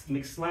McMaps,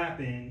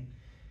 McSlap in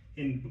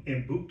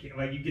in boot camp.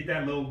 Like you get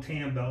that little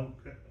tan belt,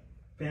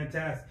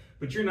 fantastic.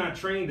 But you're not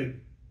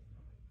trained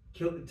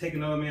to take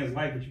another man's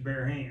life with your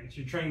bare hands.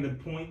 You're trained to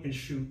point and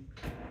shoot,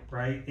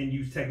 right, and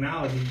use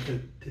technology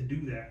to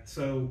do that.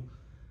 So,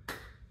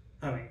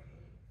 I mean,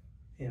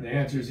 you know. The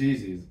answer is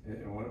easy.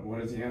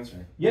 What is the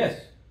answer?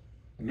 Yes.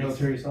 The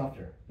military is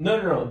softer.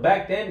 No.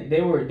 Back then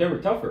they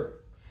were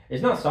tougher.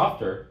 It's not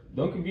softer.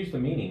 Don't confuse the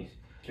meanings.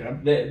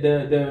 Okay.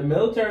 The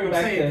military I'm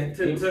back saying,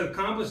 then to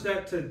accomplish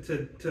that,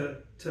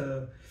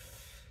 to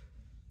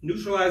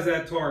neutralize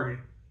that target,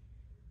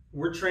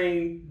 you're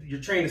trained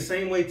the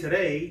same way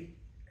today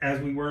as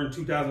we were in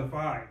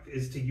 2005,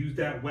 is to use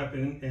that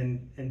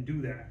weapon and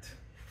do that,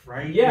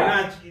 right?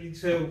 Yeah.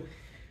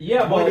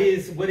 Yeah, what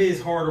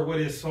is harder, what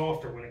is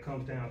softer when it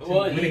comes down to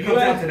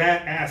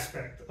that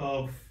aspect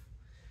of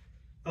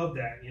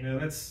that, you know,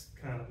 that's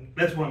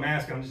what I'm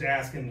asking. I'm just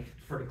asking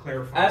for the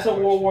clarification. As a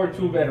World War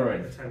II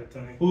veteran, that type of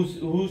thing.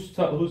 who's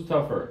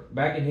tougher,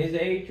 back in his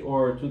age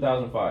or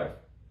 2005?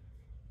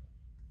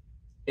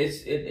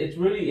 It's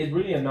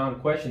really a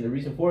non-question. The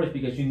reason for it is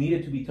because you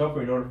needed to be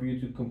tougher in order for you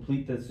to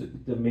complete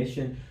the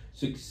mission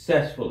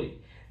successfully.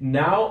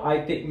 Now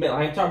I'm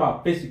talking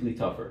about physically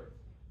tougher.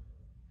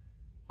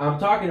 I'm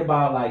talking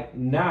about like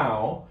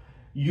now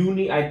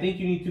I think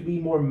you need to be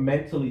more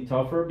mentally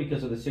tougher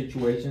because of the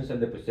situations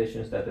and the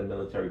positions that the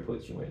military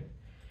puts you in.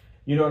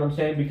 You know what I'm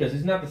saying? Because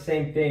it's not the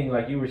same thing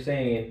like you were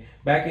saying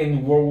back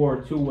in World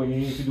War II when you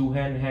need to do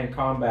hand-to-hand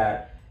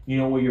combat, you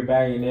know, with your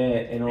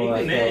bayonet and all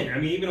that stuff. I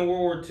mean, even in World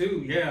War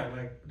II, yeah,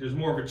 like there's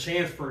more of a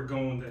chance for it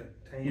going to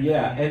hand.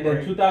 Yeah, and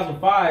then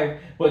 2005,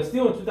 but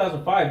still in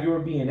 2005, you were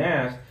being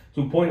asked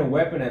to point a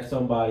weapon at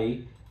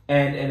somebody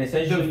and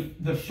essentially...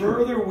 The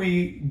further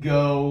we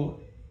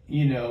go,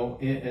 you know,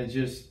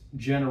 just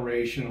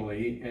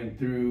generationally and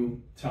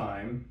through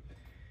time,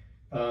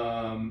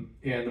 and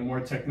the more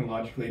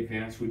technologically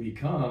advanced we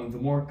become, the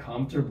more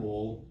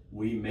comfortable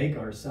we make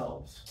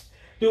ourselves.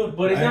 Dude,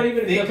 but it's not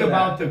even... Think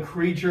about the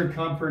creature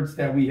comforts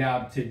that we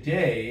have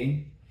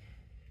today.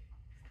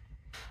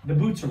 The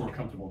boots are more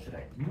comfortable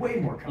today. Way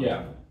more comfortable.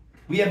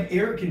 Yeah. We have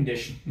air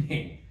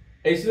conditioning.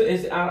 I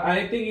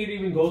think it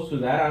even goes to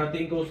that. I don't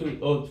think it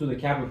goes to the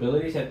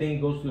capabilities. I think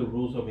it goes to the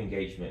rules of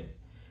engagement.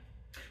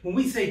 When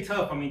we say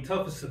tough, I mean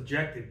tough is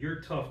subjective.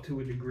 You're tough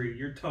to a degree.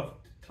 You're tough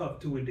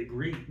to a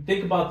degree.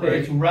 Think about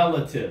this. It's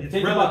relative. It's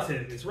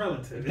relative. It's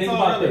relative. Think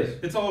about this.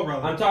 It's all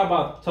relative. I'm talking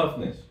about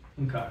toughness.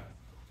 Okay.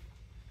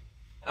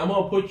 I'm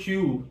gonna put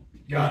you,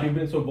 because you've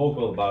been so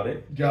vocal about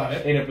it,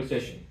 in a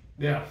position.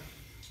 Yeah.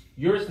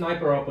 You're a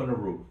sniper up on the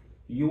roof.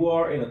 You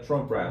are in a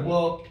Trump rally.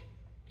 Well,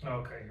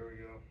 okay, here we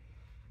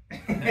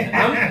go.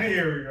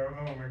 Here we go.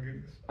 Oh my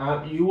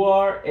goodness. You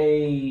are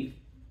a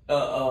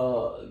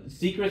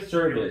Secret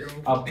Service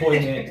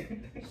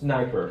appointed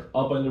sniper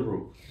up on the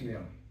roof. Yeah.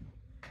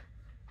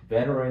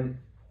 Veteran,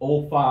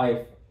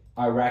 05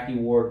 Iraqi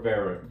war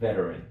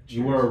veteran.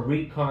 You were a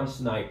recon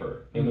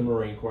sniper in the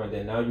Marine Corps, and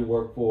then now you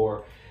work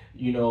for,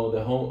 you know,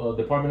 the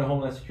Department of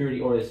Homeland Security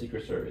or the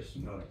Secret Service.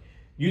 No.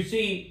 You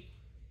see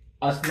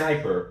a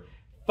sniper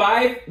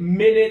 5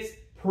 minutes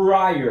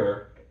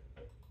prior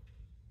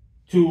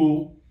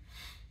to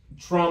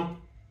Trump,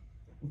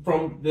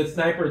 from the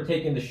sniper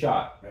taking the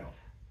shot. Yeah.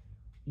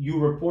 You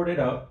report it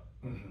up.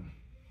 Mm-hmm.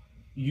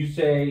 You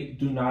say,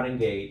 do not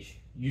engage.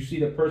 You see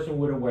the person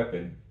with a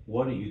weapon.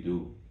 What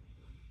do?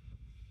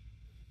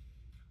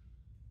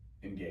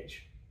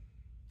 Engage.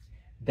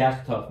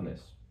 That's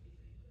toughness.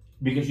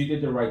 Because you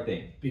did the right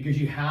thing. Because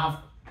you have,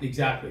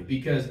 exactly.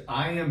 Because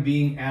I am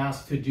being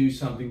asked to do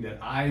something that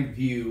I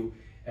view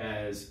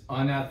as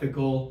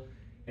unethical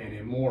and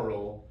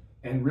immoral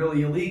and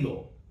really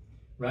illegal,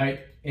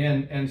 right?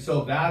 And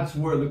so that's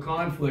where the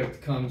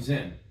conflict comes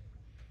in,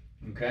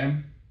 okay?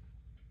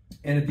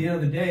 And at the end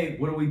of the day,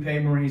 what do we pay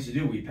Marines to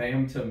do? We pay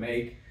them to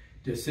make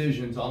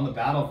decisions on the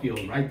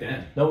battlefield right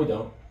then. No, we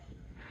don't.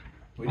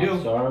 We do.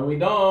 I'm sorry, we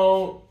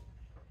don't.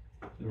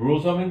 The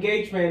rules of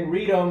engagement,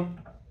 read them.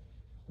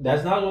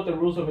 That's not what the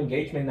rules of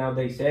engagement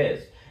nowadays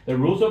says. The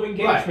rules of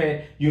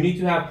engagement, you need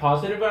to have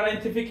positive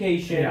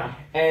identification,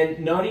 and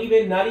not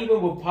even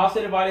with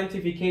positive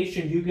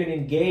identification you can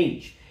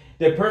engage.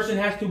 The person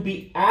has to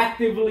be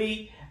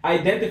actively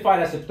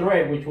identified as a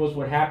threat, which was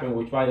what happened.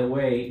 Which, by the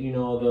way, you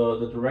know,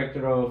 the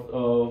director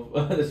of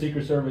the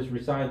Secret Service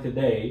resigned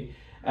today,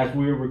 as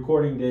we were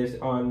recording this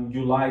on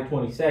July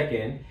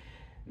 22nd.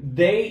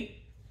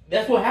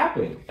 That's what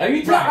happened. Are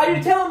you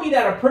telling me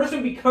that a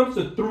person becomes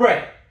a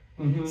threat?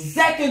 Mm-hmm.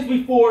 Seconds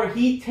before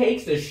he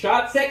takes a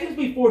shot,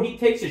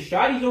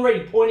 he's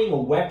already pointing a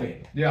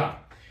weapon. Yeah.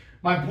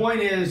 My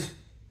point is,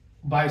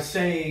 by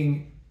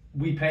saying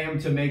we pay him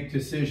to make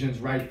decisions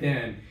right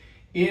then,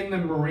 in the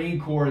Marine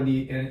Corps, in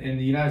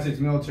the United States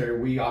military,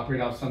 we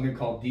operate off something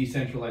called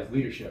decentralized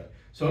leadership.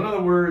 So in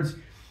other words,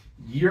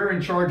 you're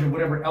in charge of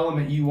whatever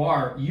element you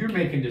are, you're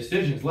making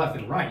decisions left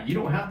and right. You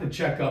don't have to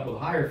check up with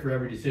higher for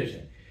every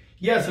decision.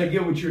 Yes, I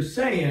get what you're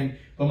saying,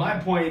 but my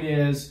point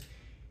is,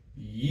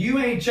 you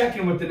ain't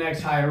checking with the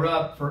next higher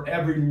up for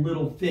every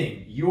little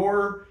thing.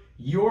 You're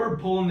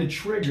pulling the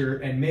trigger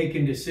and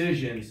making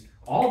decisions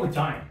all the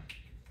time.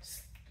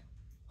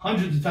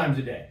 hundreds of times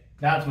a day.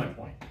 That's my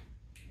point.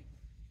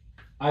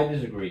 I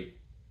disagree.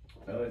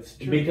 Well, it's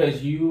true.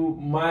 Because you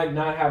might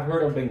not have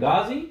heard of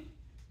Benghazi.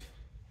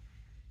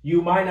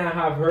 You might not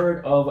have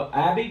heard of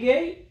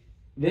Abigail.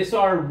 These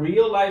are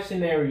real life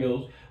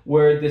scenarios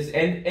where this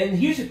and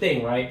here's the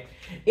thing, right?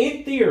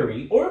 In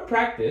theory or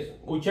practice,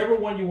 whichever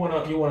one you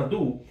wanna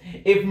do,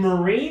 if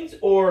Marines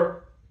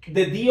or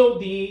the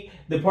DoD,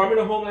 Department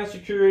of Homeland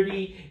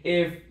Security,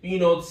 if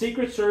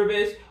Secret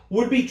Service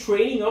would be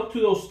training up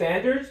to those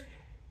standards,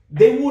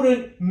 they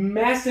wouldn't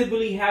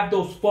massively have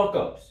those fuck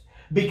ups,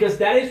 because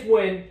that is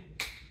when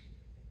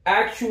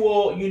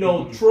actual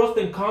trust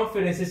and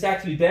confidence is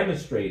actually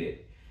demonstrated.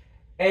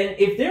 And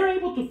if they're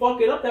able to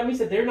fuck it up, that means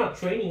that they're not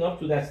training up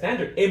to that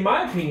standard. In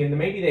my opinion,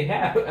 maybe they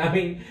have. I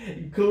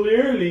mean,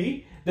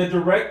 clearly the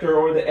director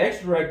or the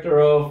ex-director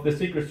of the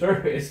Secret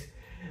Service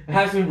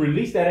hasn't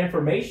released that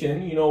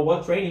information,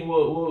 what training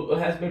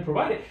has been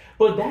provided.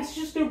 But that's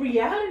just the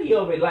reality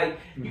of it. Like,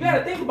 you got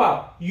to think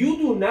about, you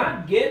do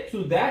not get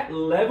to that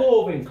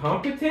level of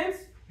incompetence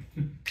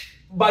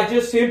by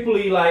just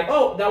simply like,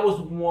 oh, that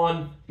was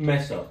one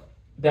mess up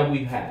that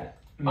we've had.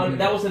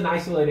 That was an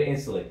isolated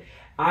incident.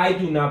 I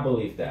do not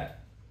believe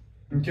that.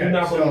 Okay, do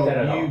not believe that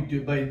at all.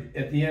 But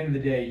at the end of the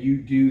day, you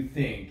do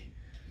think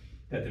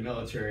that the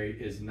military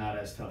is not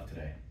as tough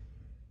today.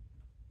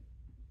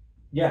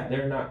 Yeah,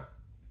 they're not.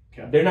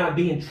 Okay. They're not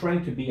being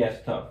trained to be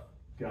as tough.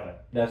 Got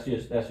it. That's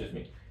just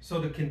me. So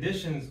the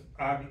conditions,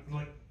 like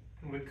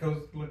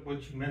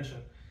what you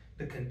mentioned,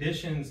 the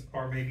conditions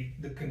are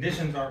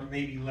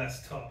maybe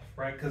less tough,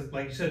 right? Because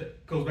like you said,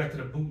 it goes back to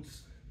the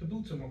boots. The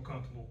boots are more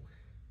comfortable,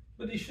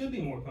 but they should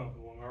be more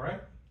comfortable. All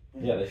right.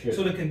 Yeah, they should.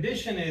 So the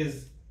condition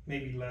is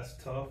maybe less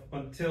tough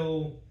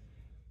until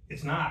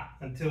it's not.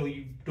 Until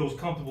those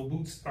comfortable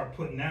boots are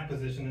put in that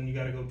position, and you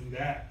got to go do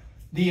that.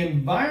 The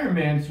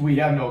environments we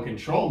have no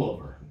control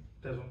over.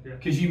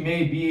 Because you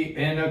may be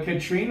in a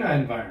Katrina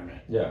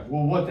environment. Yeah.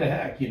 Well, what the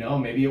heck?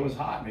 Maybe it was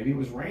hot. Maybe it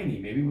was rainy.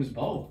 Maybe it was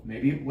both.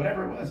 Maybe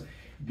whatever it was.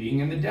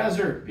 Being in the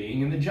desert,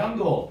 being in the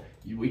jungle.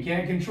 We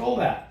can't control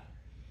that.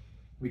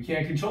 We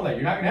can't control that.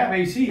 You're not going to have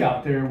AC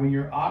out there when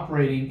you're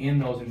operating in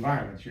those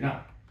environments. You're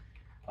not.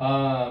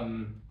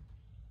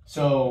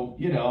 So,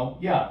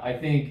 I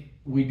think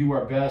we do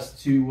our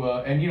best to,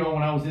 and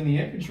when I was in the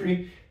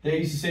infantry, they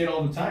used to say it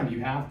all the time. You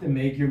have to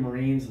make your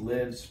Marines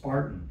live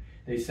Spartan.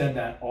 They said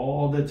that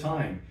all the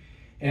time.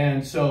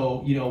 And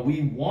so,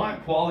 we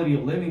want quality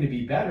of living to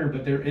be better,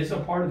 but there is a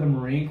part of the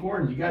Marine Corps,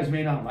 and you guys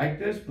may not like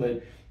this,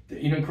 but,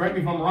 correct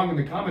me if I'm wrong in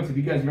the comments if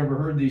you guys have ever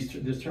heard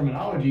this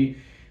terminology.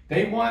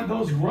 They want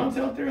those grunts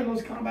out there in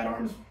those combat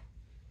arms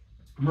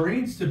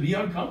Marines to be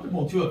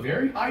uncomfortable to a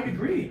very high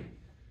degree.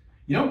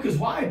 Because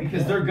why?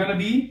 Because they're going to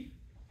be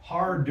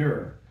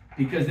harder.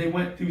 Because they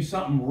went through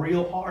something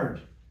real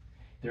hard.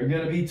 They're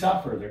going to be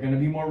tougher. They're going to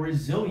be more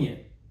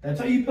resilient. That's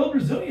how you build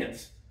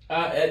resilience.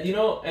 I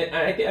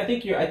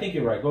think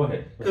you're right. Go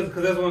ahead. Because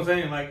that's what I'm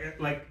saying.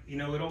 Like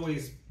it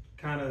always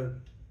kind of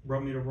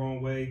rubbed me the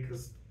wrong way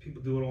because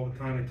people do it all the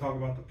time. They talk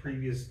about the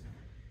previous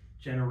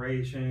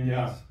generations.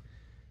 Yeah.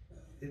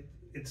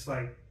 It's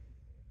like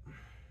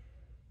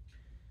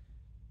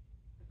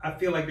I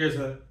feel like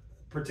there's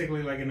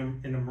particularly like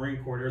in the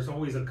Marine Corps, there's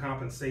always a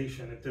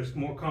compensation. If there's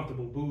more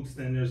comfortable boots,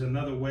 then there's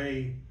another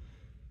way.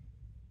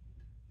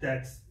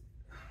 Yeah,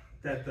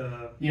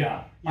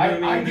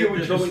 I get what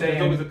you're saying.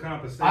 There's always a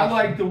compensation. I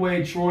like the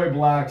way Troy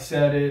Black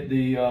said it.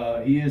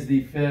 He is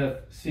the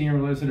 5th senior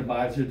enlisted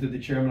advisor to the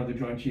chairman of the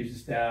Joint Chiefs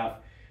of Staff.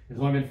 There's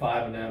only been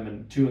 5 of them,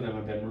 and 2 of them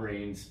have been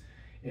Marines,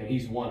 and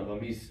he's one of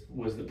them. He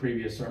was the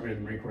previous sergeant of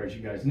the Marine Corps, as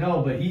you guys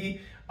know. But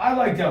I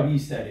liked how he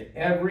said it.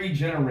 Every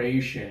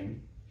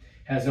generation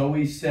has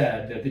always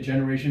said that the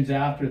generations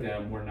after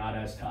them were not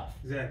as tough.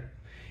 Exactly.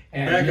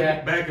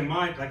 And back in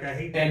mind, like I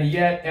hate that. And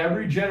yet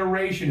every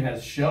generation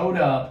has showed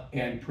up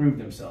and proved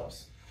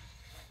themselves.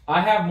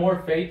 I have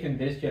more faith in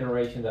this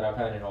generation than I've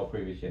had in all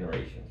previous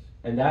generations.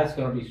 And that's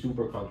going to be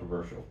super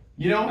controversial.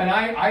 And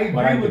I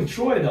agree with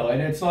Troy, though.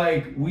 And it's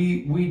like,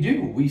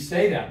 we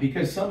say that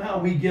because somehow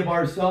we give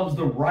ourselves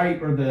the right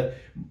or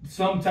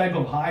some type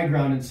of high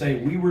ground and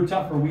say we were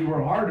tougher, we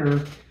were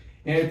harder.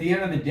 And at the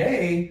end of the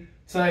day,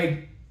 it's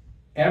like,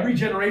 every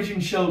generation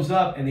shows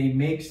up and they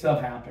make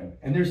stuff happen.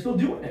 And they're still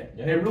doing it.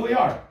 Yeah. They really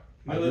are.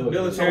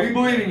 Military, so we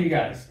believe in you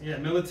guys. Yeah,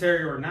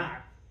 military or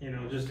not,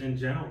 just in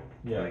general.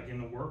 Yeah. Like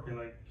in the work.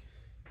 And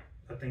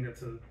I think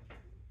that's a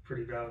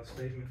pretty valid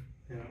statement.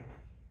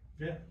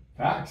 Yeah.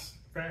 Facts.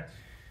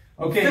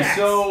 Okay, Facts.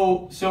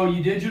 So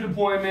you did your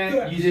deployment.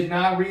 Facts. You did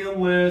not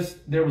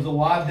re-enlist. There was a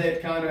lot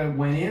that kind of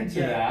went into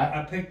that.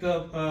 I picked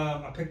up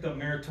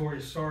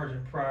meritorious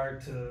sergeant prior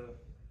to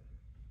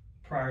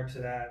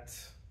that.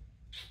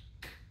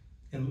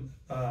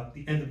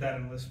 The end of that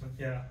enlistment,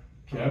 yeah.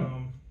 Okay.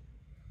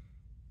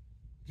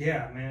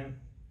 Yeah, man.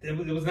 It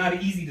was not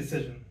an easy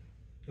decision.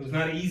 It was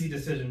not an easy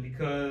decision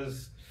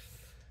because...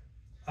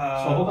 so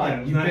hold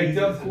on. You picked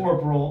up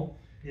corporal,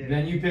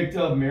 then you picked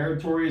up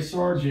meritorious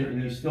sergeant,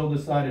 and you still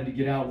decided to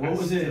get out. What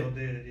was it? Still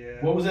did,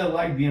 yeah. What was that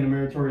like being a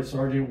meritorious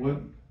sergeant?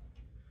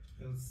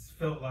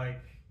 Felt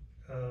like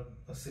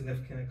a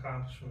significant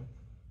accomplishment.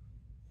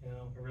 You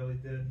know, it really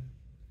did.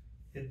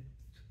 It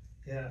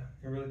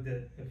really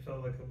did. It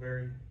felt like a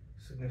very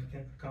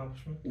significant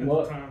accomplishment at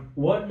the time.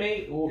 What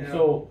made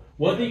so?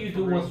 What did you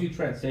do once you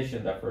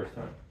transitioned that first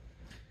time?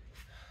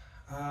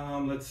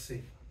 Let's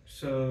see.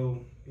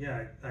 So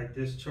yeah, I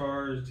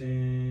discharged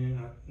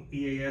in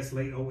EAS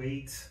late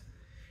 08.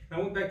 I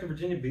went back to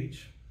Virginia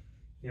Beach.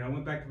 I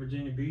went back to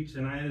Virginia Beach,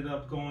 and I ended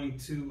up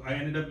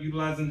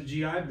utilizing the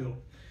GI Bill.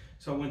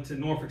 So I went to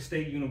Norfolk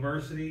State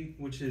University,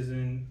 which is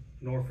in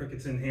Norfolk.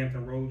 It's in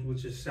Hampton Roads,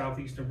 which is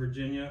southeastern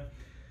Virginia.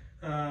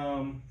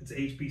 It's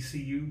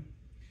HBCU.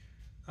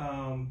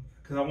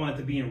 Because I wanted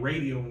to be in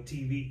radio and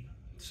TV.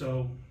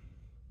 So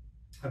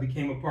I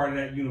became a part of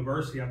that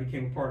university. I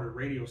became a part of the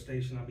radio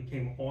station. I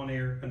became an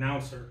on-air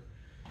announcer.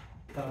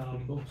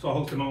 Cool. So I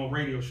hosted my own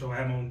radio show. I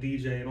had my own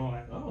DJ and all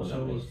that. Oh,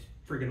 so nice. it was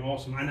freaking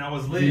awesome. And I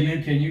was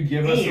living. Can you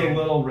give us a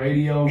little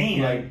radio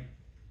like?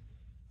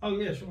 Oh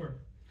yeah, sure.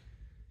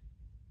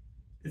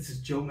 This is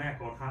Joe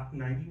Mack on Hot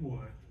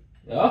 91.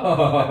 Oh.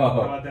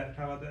 How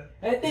about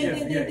that?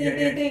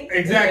 Ding.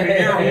 Exactly.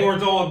 Air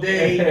horns all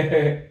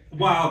day.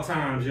 Wild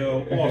times,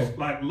 yo. Awesome.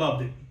 Like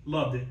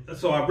loved it.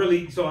 So I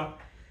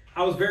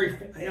was very.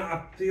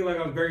 I feel like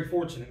I was very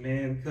fortunate,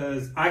 man,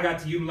 because I got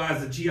to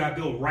utilize the GI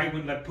Bill right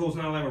when that post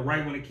 9/11,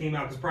 right when it came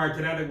out. Because prior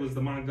to that, it was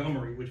the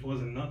Montgomery, which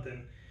wasn't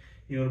nothing.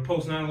 The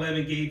post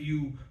 9/11 gave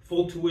you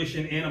full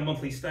tuition and a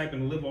monthly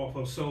stipend to live off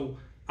of. So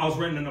I was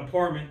renting an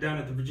apartment down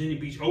at the Virginia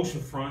Beach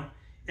oceanfront,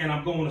 and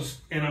I'm going to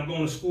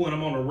school, and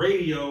I'm on the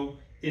radio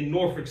in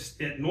Norfolk,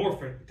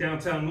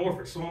 downtown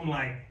Norfolk. So I'm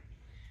like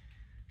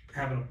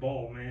having a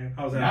ball, man.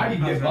 I was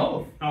having a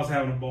ball.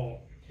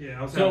 Yeah,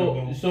 I was having a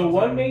ball. So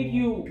what made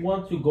you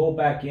want to go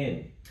back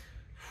in?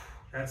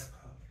 That's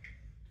a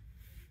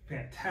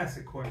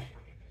fantastic question.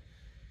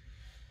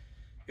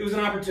 It was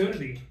an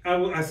opportunity.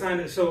 I signed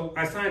it. So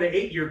I signed an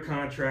 8-year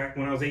contract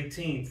when I was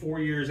 18. 4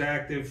 years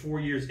active, 4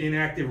 years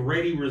inactive,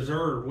 ready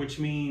reserve, which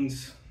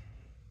means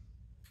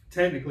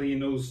technically in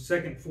those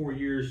second 4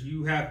 years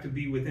you have to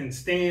be within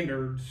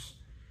standards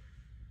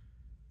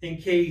in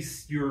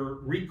case you're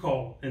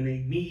recalled and they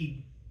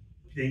need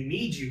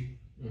you,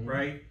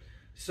 right?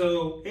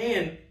 So,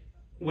 and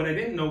what I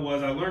didn't know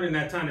was I learned in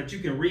that time that you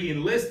can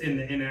re-enlist in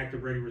the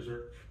inactive ready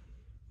reserve.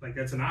 Like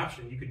that's an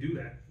option. You could do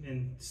that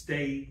and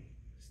stay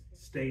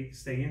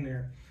in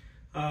there.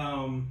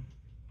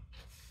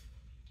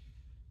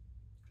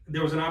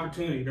 There was an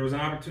opportunity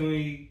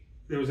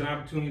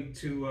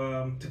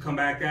to come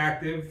back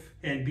active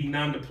and be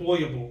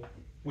non-deployable,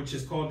 which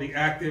is called the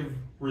active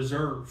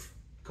reserve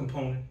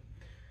component.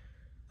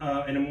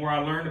 And the more I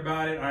learned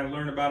about it, I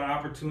learned about an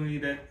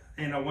opportunity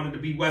and I wanted to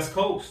be West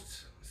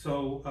Coast.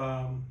 So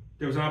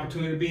there was an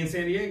opportunity to be in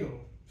San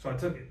Diego. So I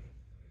took it.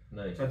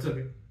 Nice. So I took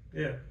it.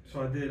 Yeah.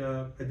 So I did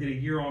a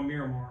year on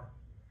Miramar,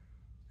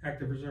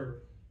 active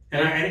reserve.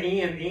 And I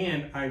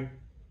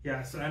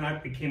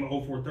became an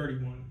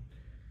 0431.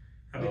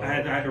 I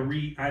had to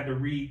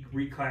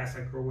reclass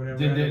or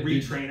whatever. I had to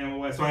retrain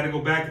MOS. So I had to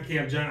go back to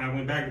Camp Johnson. I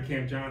went back to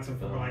Camp Johnson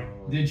for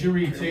Did you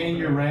retain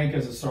your rank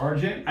as a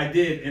sergeant? I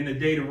did, and the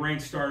date of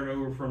rank started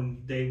over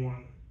from day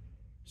one.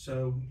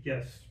 So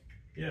yes,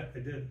 yeah, I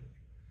did.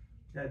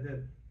 Yeah, I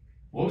did.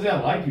 What was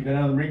that like? You've been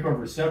out of the Marine Corps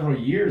for several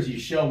years. You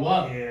show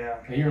up,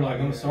 and you're like,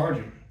 I'm a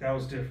sergeant. That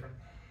was different.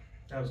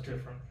 That was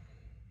different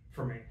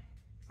for me.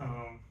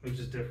 It was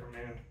just different,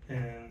 man.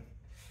 And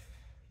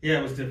yeah,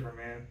 it was different,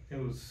 man. It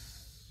was.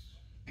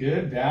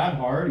 Good, bad,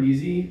 hard,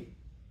 easy,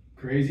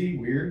 crazy,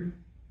 weird?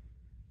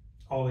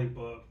 All the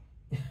above.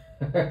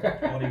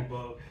 All the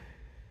above.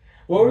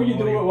 What were you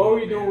doing? What were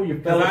you doing with your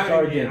fellow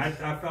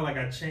sergeants? I felt like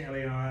I changed.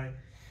 I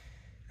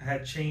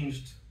had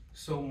changed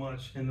so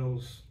much in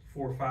those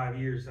 4 or 5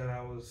 years that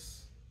I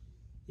was,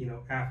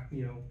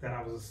 that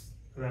I was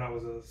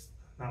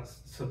not a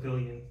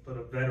civilian but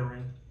a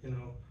veteran.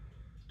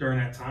 During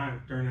that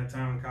time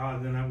in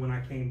college. Then when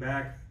I came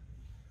back,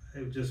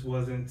 it just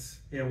wasn't.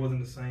 Yeah, it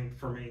wasn't the same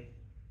for me.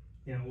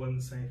 It wasn't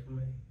the same for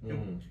me.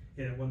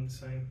 It wasn't the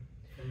same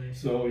for me.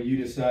 So you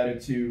decided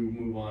to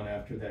move on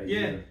after that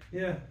year?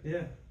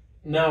 Yeah.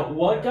 Now,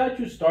 what got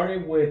you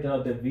started with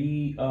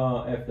the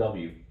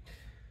VFW?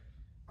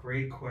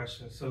 Great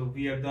question. So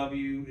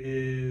VFW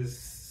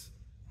is,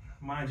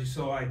 mind you,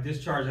 so I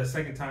discharged that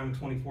second time in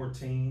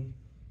 2014.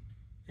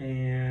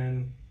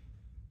 And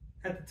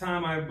at the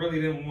time, I really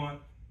didn't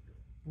want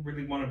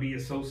to be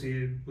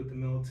associated with the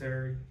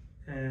military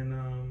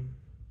and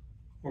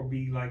or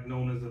be like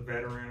known as a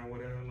veteran or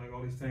whatever, like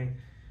all these things.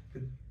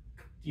 But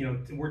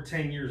we're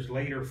 10 years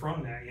later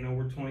from that.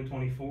 We're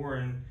 2024,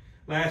 and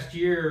last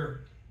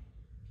year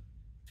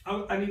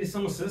I needed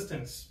some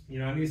assistance.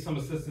 I needed some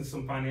assistance,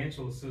 some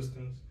financial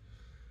assistance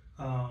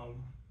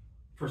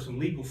for some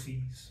legal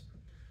fees.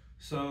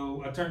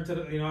 So I turned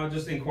to I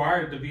just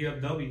inquired at the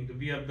VFW. The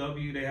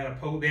VFW,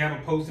 they have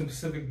a post in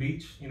Pacific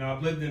Beach.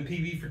 I've lived in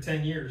PV for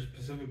 10 years.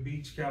 Pacific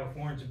Beach,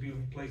 California, it's a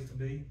beautiful place to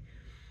be.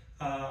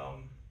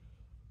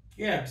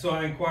 So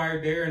I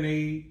inquired there, and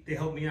they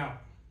helped me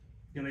out.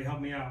 They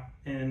helped me out,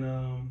 and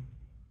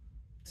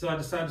so I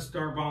decided to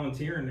start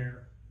volunteering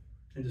there.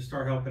 and just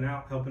start helping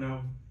out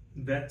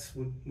vets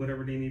with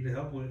whatever they need to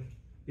help with.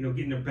 You know,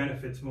 getting their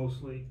benefits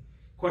mostly.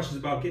 Questions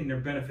about getting their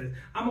benefits.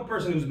 I'm a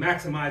person who's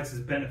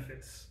maximizes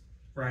benefits,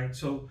 right?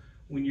 So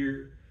when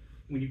you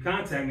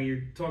contact me,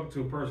 you're talking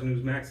to a person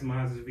who's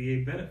maximizes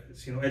VA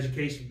benefits, you know,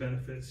 education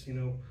benefits, you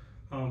know,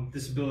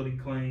 disability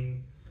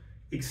claim.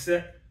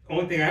 Except,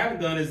 only thing I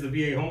haven't done is the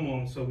VA home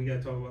loan, so we got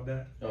to talk about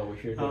that. Oh, we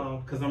sure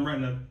do. Because I'm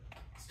renting a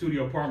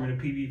studio apartment in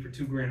PB for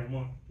 $2,000 a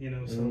month, you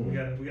know, so we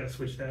gotta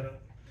switch that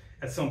up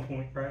at some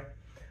point, right?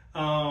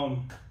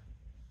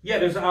 Yeah,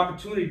 there's an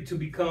opportunity to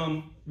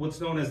become what's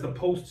known as the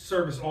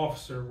post-service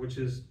officer, which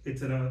is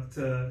it's an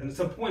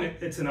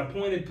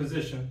appointed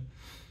position.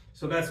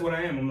 So that's what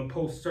I am. I'm the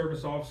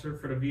post-service officer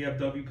for the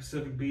VFW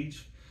Pacific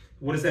Beach.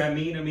 What does that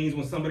mean? It means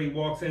when somebody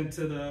walks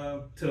into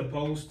the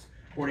post,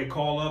 or they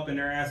call up and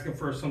they're asking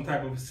for some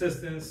type of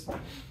assistance,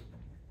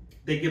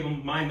 they give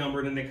them my number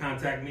and then they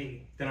contact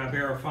me. Then I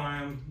verify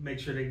them, make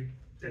sure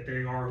that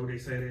they are who they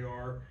say they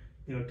are.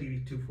 You know,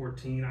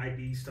 DD-214,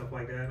 ID, stuff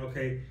like that.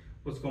 Okay,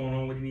 what's going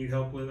on? What do you need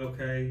help with?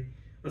 Okay,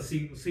 let's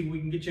see if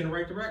we can get you in the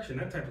right direction.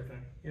 That type of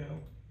thing. You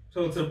know,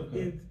 so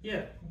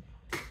yeah.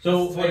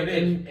 So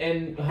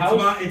and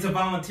how it's a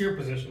volunteer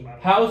position, by the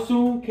way. How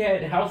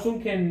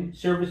soon can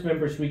service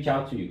members reach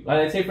out to you? Like,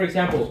 let's say, for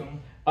example,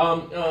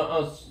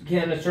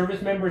 can the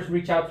service members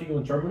reach out to you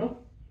in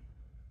terminal?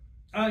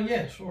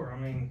 Yeah, sure. I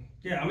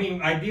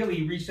mean,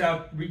 ideally, reach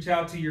out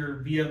to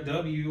your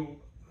VFW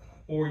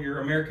or your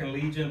American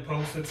Legion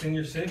post that's in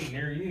your city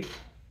near you.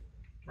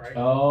 Right.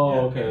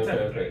 Oh, yeah,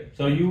 okay.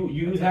 So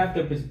you have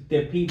the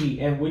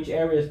PB, and which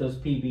areas does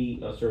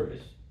PB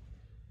service?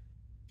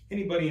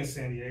 Anybody in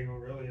San Diego,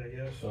 really, I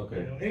guess. Okay.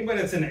 You know, anybody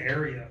that's in the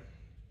area.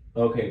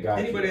 Okay,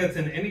 gotcha. Anybody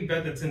any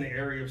vet that's in the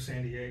area of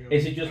San Diego.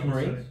 Is it just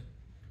Marines?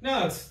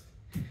 No, it's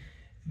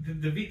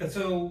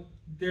so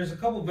there's a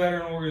couple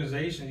veteran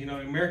organizations. You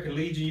know, American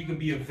Legion. You could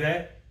be a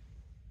vet,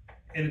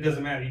 and it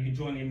doesn't matter. You can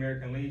join the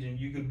American Legion.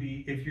 You could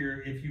be if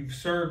you've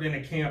served in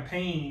a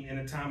campaign in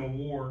a time of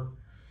war,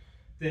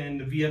 then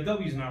the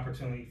VFW is an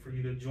opportunity for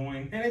you to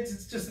join. And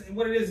it's just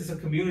what it is. It's a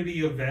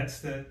community of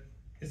vets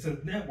it's a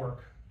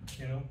network.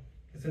 You know.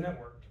 It's a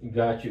network.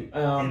 Got you. You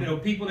know,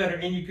 people that are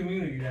in your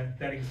community that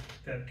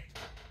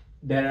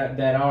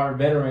are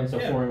veterans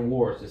of foreign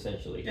wars,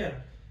 essentially. Yeah.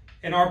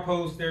 In our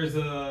post, there's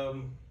a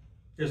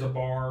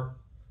bar.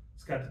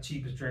 It's got the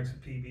cheapest drinks in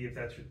PB, if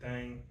that's your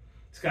thing.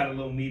 It's got a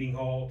little meeting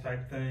hall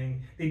type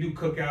thing. They do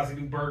cookouts. They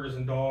do burgers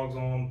and dogs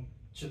on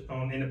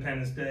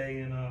Independence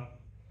Day, and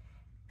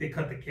they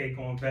cut the cake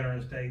on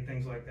Veterans Day,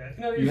 things like that.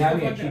 You know, you have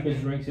me at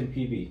cheapest drinks in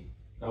PB.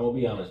 I will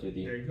be honest with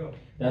you. There you go.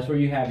 That's where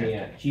you have me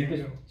at.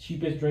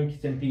 Cheapest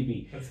drinks in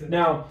PB. That's it.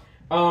 Now,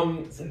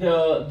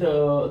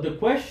 the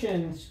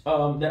questions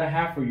that I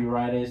have for you,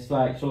 right, is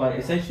like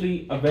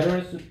essentially a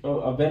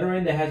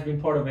veteran that has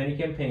been part of any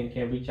campaign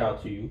can reach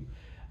out to you.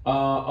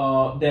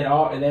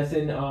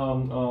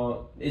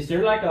 Is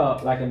there like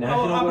a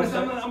national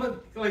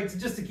website?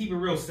 Just to keep it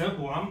real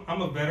simple,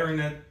 I'm a veteran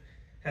that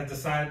has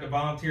decided to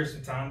volunteer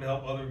some time to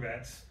help other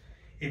vets.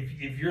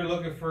 If you're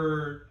looking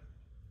for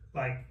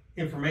like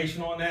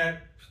information on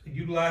that,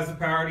 utilize the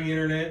power of the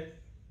internet.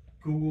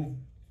 Google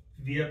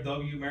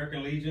VFW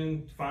American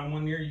Legion, find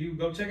one near you,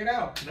 go check it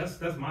out. That's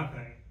my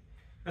thing.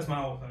 That's my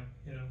whole thing,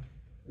 you know.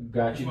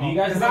 Got you. Do you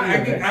guys?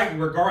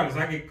 Regardless,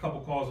 I get a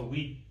couple calls a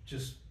week.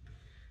 Just,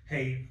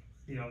 hey,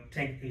 you know,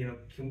 can you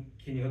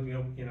hook me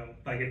up? You know,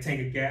 like a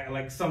tank of gas.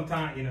 Like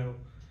sometime, you know,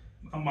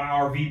 my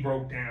RV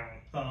broke down.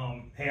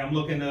 Hey, I'm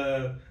looking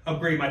to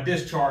upgrade my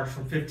discharge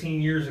from 15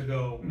 years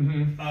ago.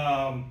 Mm-hmm.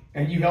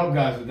 And you help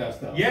guys with that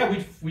stuff. Yeah,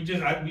 we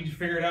just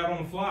figured it out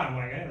on the fly. I'm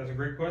like, hey, that's a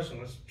great question.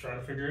 Let's try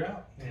to figure it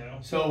out. You know.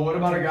 So what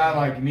about a guy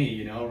like me?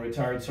 You know,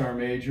 retired sergeant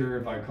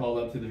major. If I called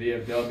up to the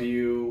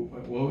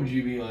VFW, what would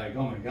you be like?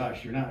 Oh my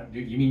gosh, you're not.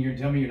 You mean you're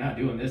telling me you're not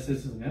doing this,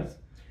 and this?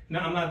 No,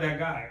 I'm not that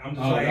guy. I'm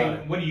just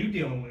hey, what are you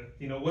dealing with?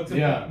 You know, what's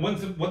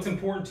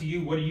important to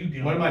you? What are you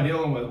dealing with? What am I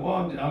dealing with?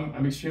 Well,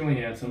 I'm extremely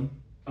handsome.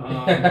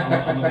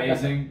 I'm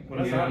amazing. You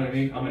know what I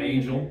mean? I'm an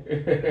angel.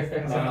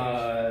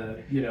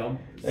 You know.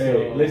 So.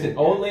 Hey, listen,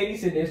 old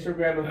ladies in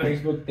Instagram and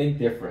Facebook think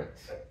different.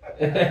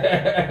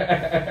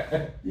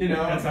 You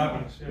know. That's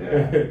obvious.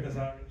 Yeah. That's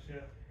obvious. Yeah.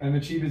 And the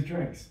cheapest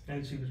drinks.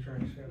 Yeah.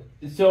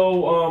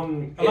 So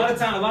a lot of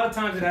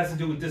times it has to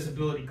do with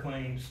disability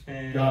claims.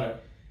 And, got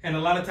it. And a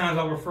lot of times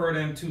I'll refer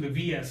them to the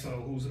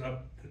VSO, who's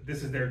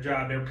this is their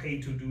job. They're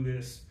paid to do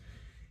this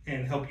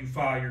and help you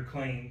file your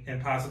claim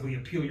and possibly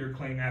appeal your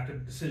claim after the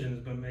decision has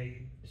been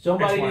made.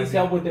 Somebody needs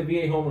help with the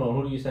VA home loan.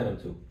 Who do you send them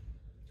to?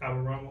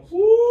 Albert Ramos. Woo,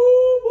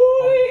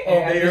 boy!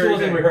 This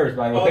wasn't rehearsed,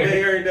 by the way. All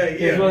day, every day.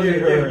 Yeah, this wasn't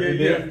rehearsed.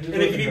 Yeah.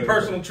 And if you need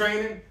personal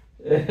training,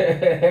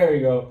 there we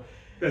go.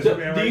 So,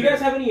 do you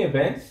guys have any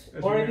events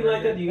or anything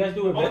like that? Do you guys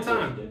do events?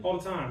 All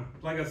the time.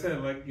 Like I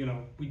said, like, you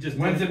know, we just.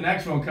 When's the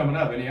next one coming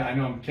up? And I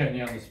know I'm getting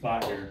you on the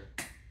spot here.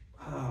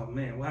 Oh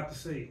man, we'll have to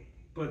see.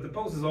 But the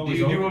post is always.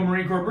 Do you do a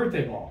Marine Corps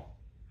birthday ball?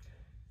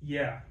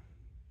 Yeah.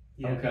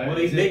 Okay. Well,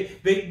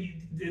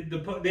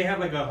 they have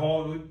like a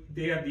hall.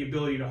 They have the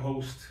ability to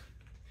host.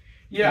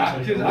 Yeah,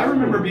 because I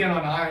remember being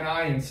on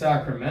I&I in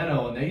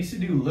Sacramento, and they used to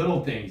do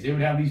little things. They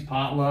would have these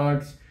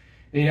potlucks,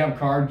 they'd have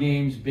card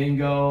games,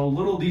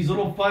 bingo, these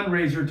little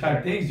fundraiser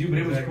type things, dude. But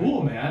it was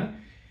cool,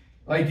 man.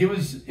 Like it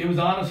was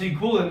honestly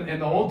cool,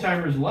 and the old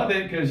timers love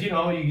it because you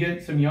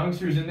get some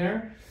youngsters in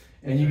there,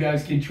 and you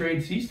guys can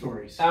trade sea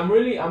stories. I'm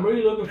really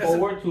looking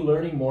forward to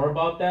learning more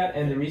about that,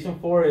 and the reason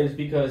for it is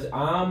because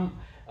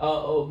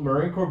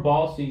Marine Corps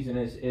ball season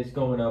is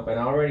going up, and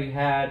I already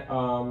had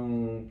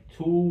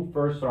 2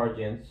 first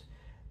sergeants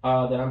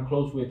that I'm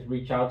close with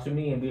reach out to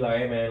me and be like,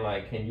 hey man,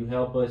 like, can you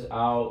help us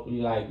out?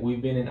 Like,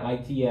 we've been in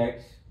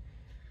ITX.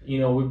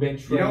 We've been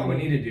training. You know what we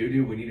need to do,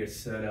 dude? We need to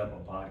set up a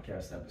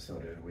podcast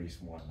episode at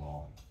least one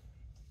ball.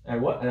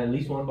 And what? And at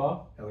least one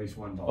ball? At least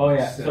one ball. Oh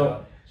yeah.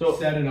 So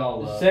set it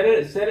all up. Set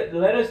it.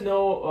 Let us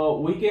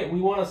know. We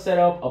want to set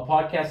up a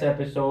podcast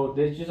episode.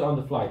 That's just on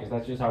the fly because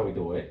that's just how we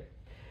do it.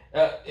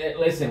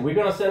 Listen, we're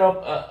gonna set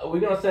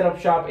up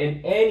shop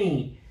in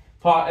any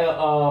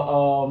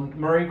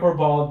Marine Corps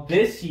ball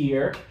this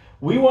year.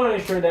 We want to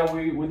ensure that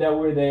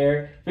we're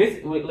there.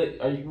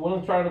 Are you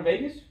willing to try to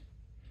Vegas?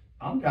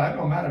 It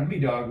don't matter to me,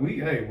 dog.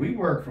 We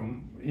work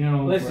from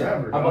listen,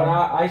 forever. But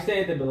I stay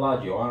at the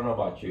Bellagio. I don't know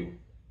about you.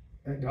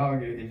 Hey,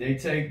 dog, do they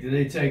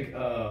take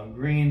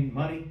green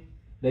money?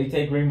 They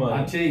take green money.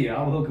 I'll tell you,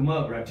 I'll hook them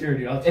up right here,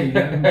 dude. I'll tell you,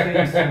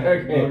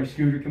 motor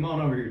scooter, come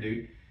on over here,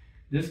 dude.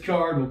 This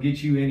card will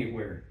get you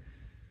anywhere.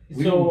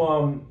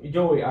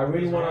 Joey, I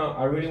really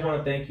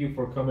wanna thank you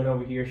for coming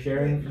over here,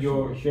 sharing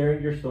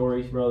your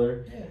stories,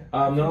 brother. Yeah.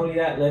 Not only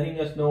that, letting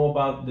us know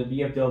about the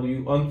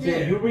VFW.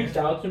 Until you reached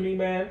out to me,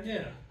 man.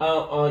 Yeah.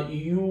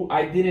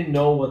 I didn't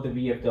know what the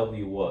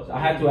VFW was. I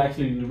had to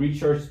actually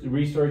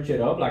research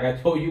it up, like I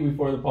told you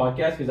before the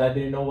podcast, because I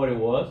didn't know what it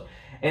was.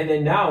 And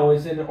then now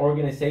it's an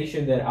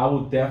organization that I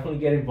would definitely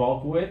get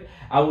involved with.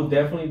 I would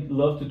definitely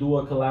love to do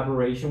a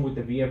collaboration with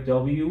the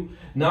VFW,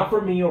 not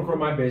for me or for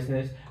my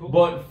business,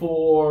 but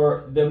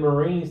for the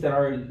Marines that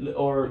are,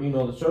 or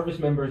the service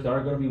members that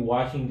are going to be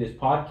watching this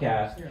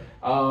podcast,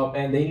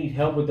 and they need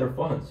help with their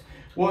funds.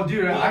 Well,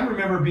 dude, I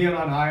remember being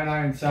on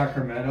I&I in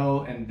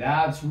Sacramento, and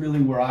that's really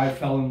where I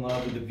fell in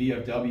love with the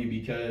VFW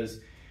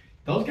because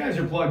those guys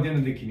are plugged into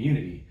the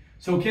community.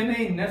 So can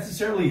they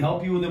necessarily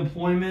help you with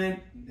employment?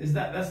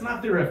 That's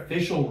not their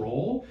official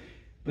role,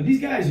 but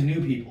these guys are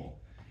new people.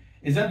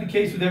 Is that the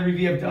case with every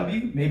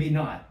VFW? Maybe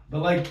not.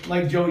 But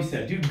like Joey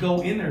said, dude,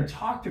 go in there,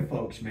 talk to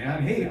folks,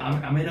 man. Hey,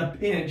 I'm in a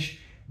pinch.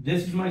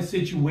 This is my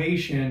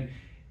situation.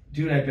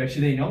 Dude, I bet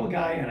you they know a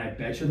guy, and I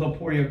bet you they'll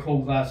pour you a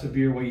cold glass of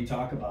beer while you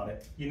talk about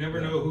it. You never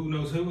know who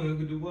knows who and who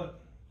can do what.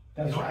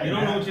 That's right. You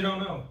don't know what you don't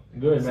know.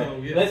 Good, man. So,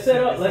 yeah, let's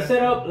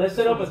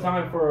set up a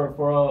time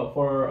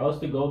for us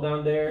to go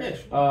down there. Yeah,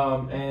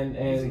 sure.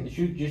 And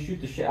shoot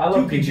the shit.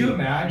 Dude, could you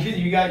imagine?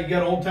 You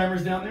got old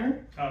timers down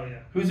there? Oh yeah.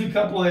 Who's a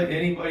couple of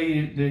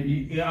anybody that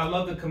you? Yeah, I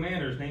love the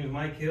commander. His name is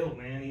Mike Hill,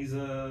 man. He's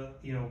a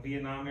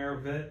Vietnam era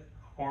vet,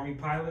 Army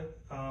pilot.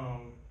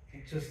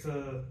 Just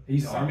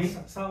he's Army?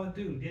 Solid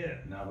dude, yeah.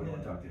 No, we don't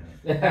want to talk to him.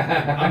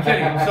 I'm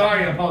kidding. I'm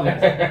sorry. I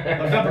apologize.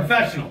 I was not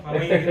professional. I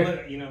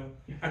mean,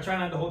 I try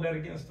not to hold that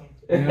against him.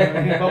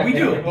 But we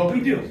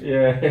do.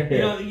 Yeah.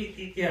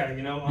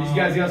 These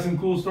guys got some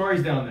cool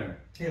stories down there.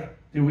 Yeah.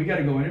 Dude, we got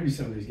to go interview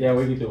some of these guys. Yeah,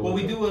 we can do it. Well,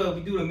 we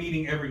do a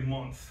meeting every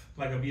month,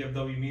 like a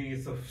VFW meeting.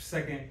 It's the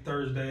second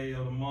Thursday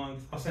of the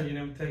month. I'll send you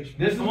an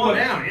invitation. Come on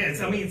down. Yeah,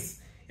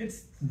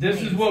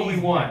 This is what we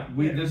want.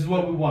 This is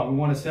what we want. We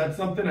want to set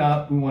something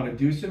up. We want to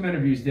do some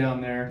interviews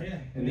down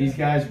there. And these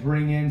guys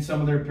bring in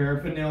some of their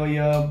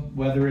paraphernalia,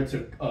 whether it's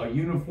a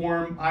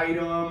uniform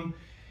item,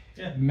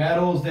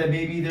 medals that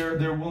maybe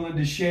they're willing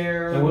to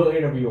share. And we'll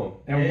interview them.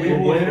 And we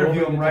will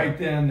interview them right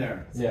then and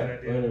there.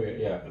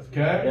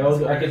 Okay? Because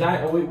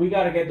we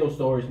got to get those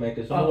stories, man.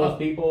 Because some of those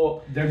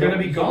people, they're going to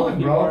be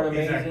gone, bro. Are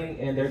amazing,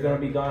 and they're going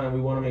to be gone, and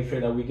we want to make sure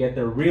that we get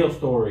their real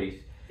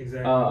stories.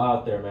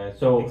 Out there, man.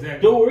 So,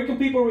 Joe, where can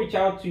people reach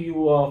out to you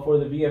for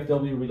the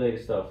VFW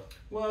related stuff?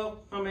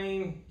 Well, I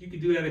mean, you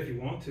can do that if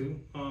you want to.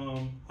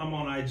 I'm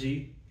on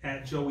IG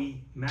at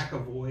Joey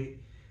MacAvoy.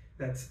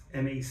 That's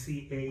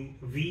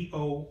MacAvoy,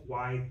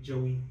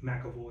 Joey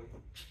MacAvoy.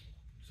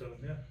 So,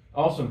 yeah.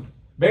 Awesome.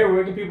 Barry,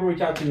 where can people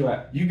reach out to you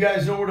at? You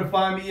guys know where to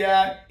find me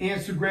at.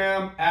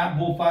 Instagram, at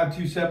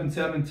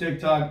Bull5277.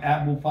 TikTok,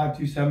 at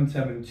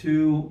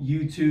Bull52772.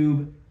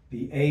 YouTube,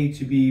 the A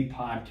to B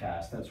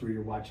podcast. That's where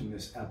you're watching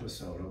this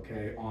episode,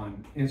 okay?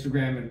 On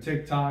Instagram and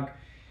TikTok.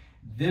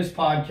 This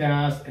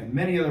podcast and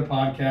many other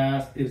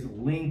podcasts is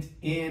linked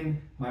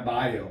in my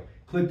bio.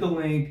 Click the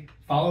link,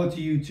 follow it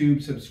to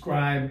YouTube,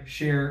 subscribe,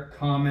 share,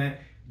 comment.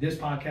 This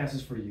podcast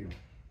is for you.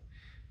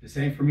 This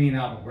ain't for me and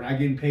Alvin. We're not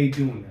getting paid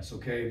doing this,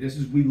 okay?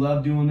 We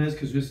love doing this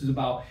because this is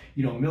about,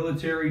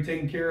 military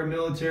taking care of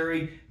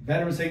military,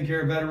 veterans taking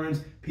care of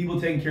veterans, people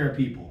taking care of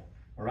people,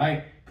 all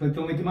right? Click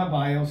the link in my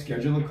bio,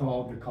 schedule a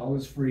call. The call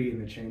is free,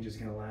 and the change is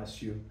going to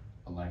last you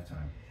a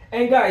lifetime.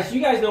 And guys, you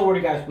guys know where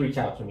to reach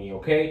out to me,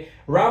 okay?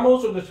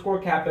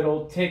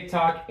 Ramos_Capital,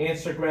 TikTok,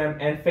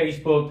 Instagram, and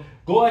Facebook.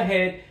 Go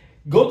ahead,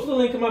 Go to the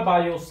link in my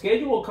bio,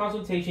 schedule a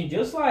consultation,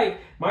 just like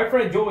my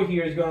friend Joey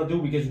here is gonna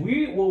do. Because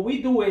what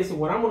we do is,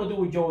 what I'm gonna do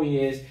with Joey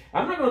is,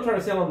 I'm not gonna try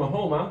to sell him a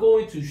home. I'm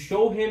going to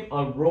show him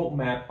a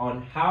roadmap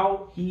on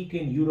how he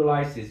can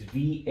utilize his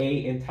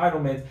VA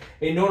entitlements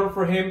in order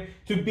for him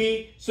to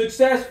be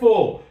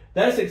successful.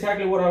 That's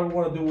exactly what I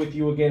want to do with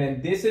you again,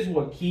 and this is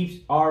what keeps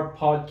our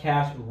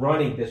podcast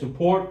running, the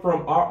support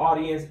from our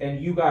audience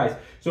and you guys.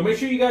 So make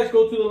sure you guys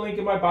go to the link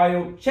in my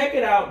bio, check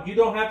it out. You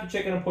don't have to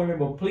check an appointment,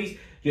 but please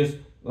just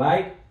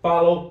like,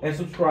 follow, and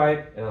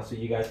subscribe, and I'll see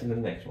you guys in the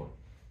next one.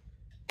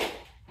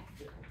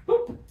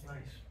 Boop.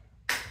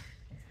 Nice.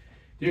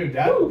 Dude,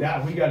 that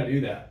we got to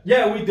do that.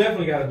 Yeah, we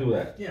definitely got to do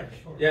that. Yeah,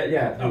 for sure.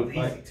 Yeah, Oh, dude. easy,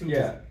 Like, too yeah.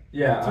 easy.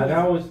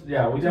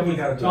 Yeah, we definitely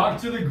got to Talk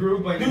to the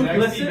group like Dude, the next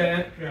listen.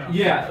 event.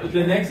 Yeah,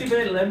 the next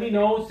event, let me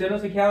know, send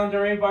us a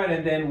calendar invite,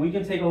 and then we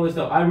can take a list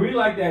of. I really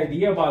like the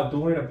idea about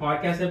doing a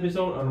podcast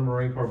episode on a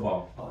Marine Corps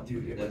ball. Oh,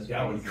 dude, That's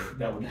that would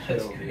That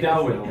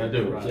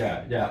would,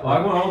 yeah. Well,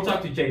 I'm gonna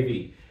talk to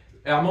JV.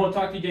 I'm gonna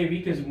talk to JV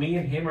because me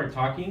and him are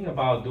talking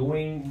about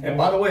doing. And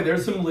by the way,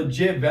 there's some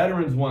legit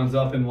veterans ones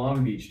up in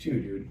Long Beach too,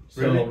 dude.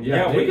 So Really?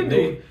 Yeah, we can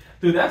do.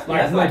 Dude, that's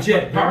like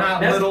legit. They're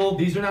not little.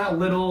 These are not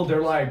little.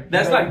 They're like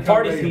That's like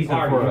party season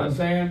party, for you know us.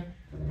 what I'm saying?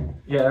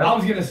 Yeah, I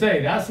was gonna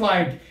say that's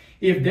like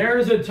if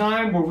there's a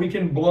time where we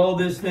can blow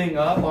this thing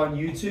up on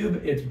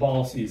YouTube, it's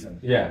ball season.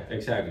 yeah,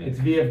 exactly. It's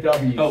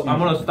VFW. Oh, season. I'm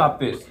gonna stop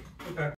this. Okay.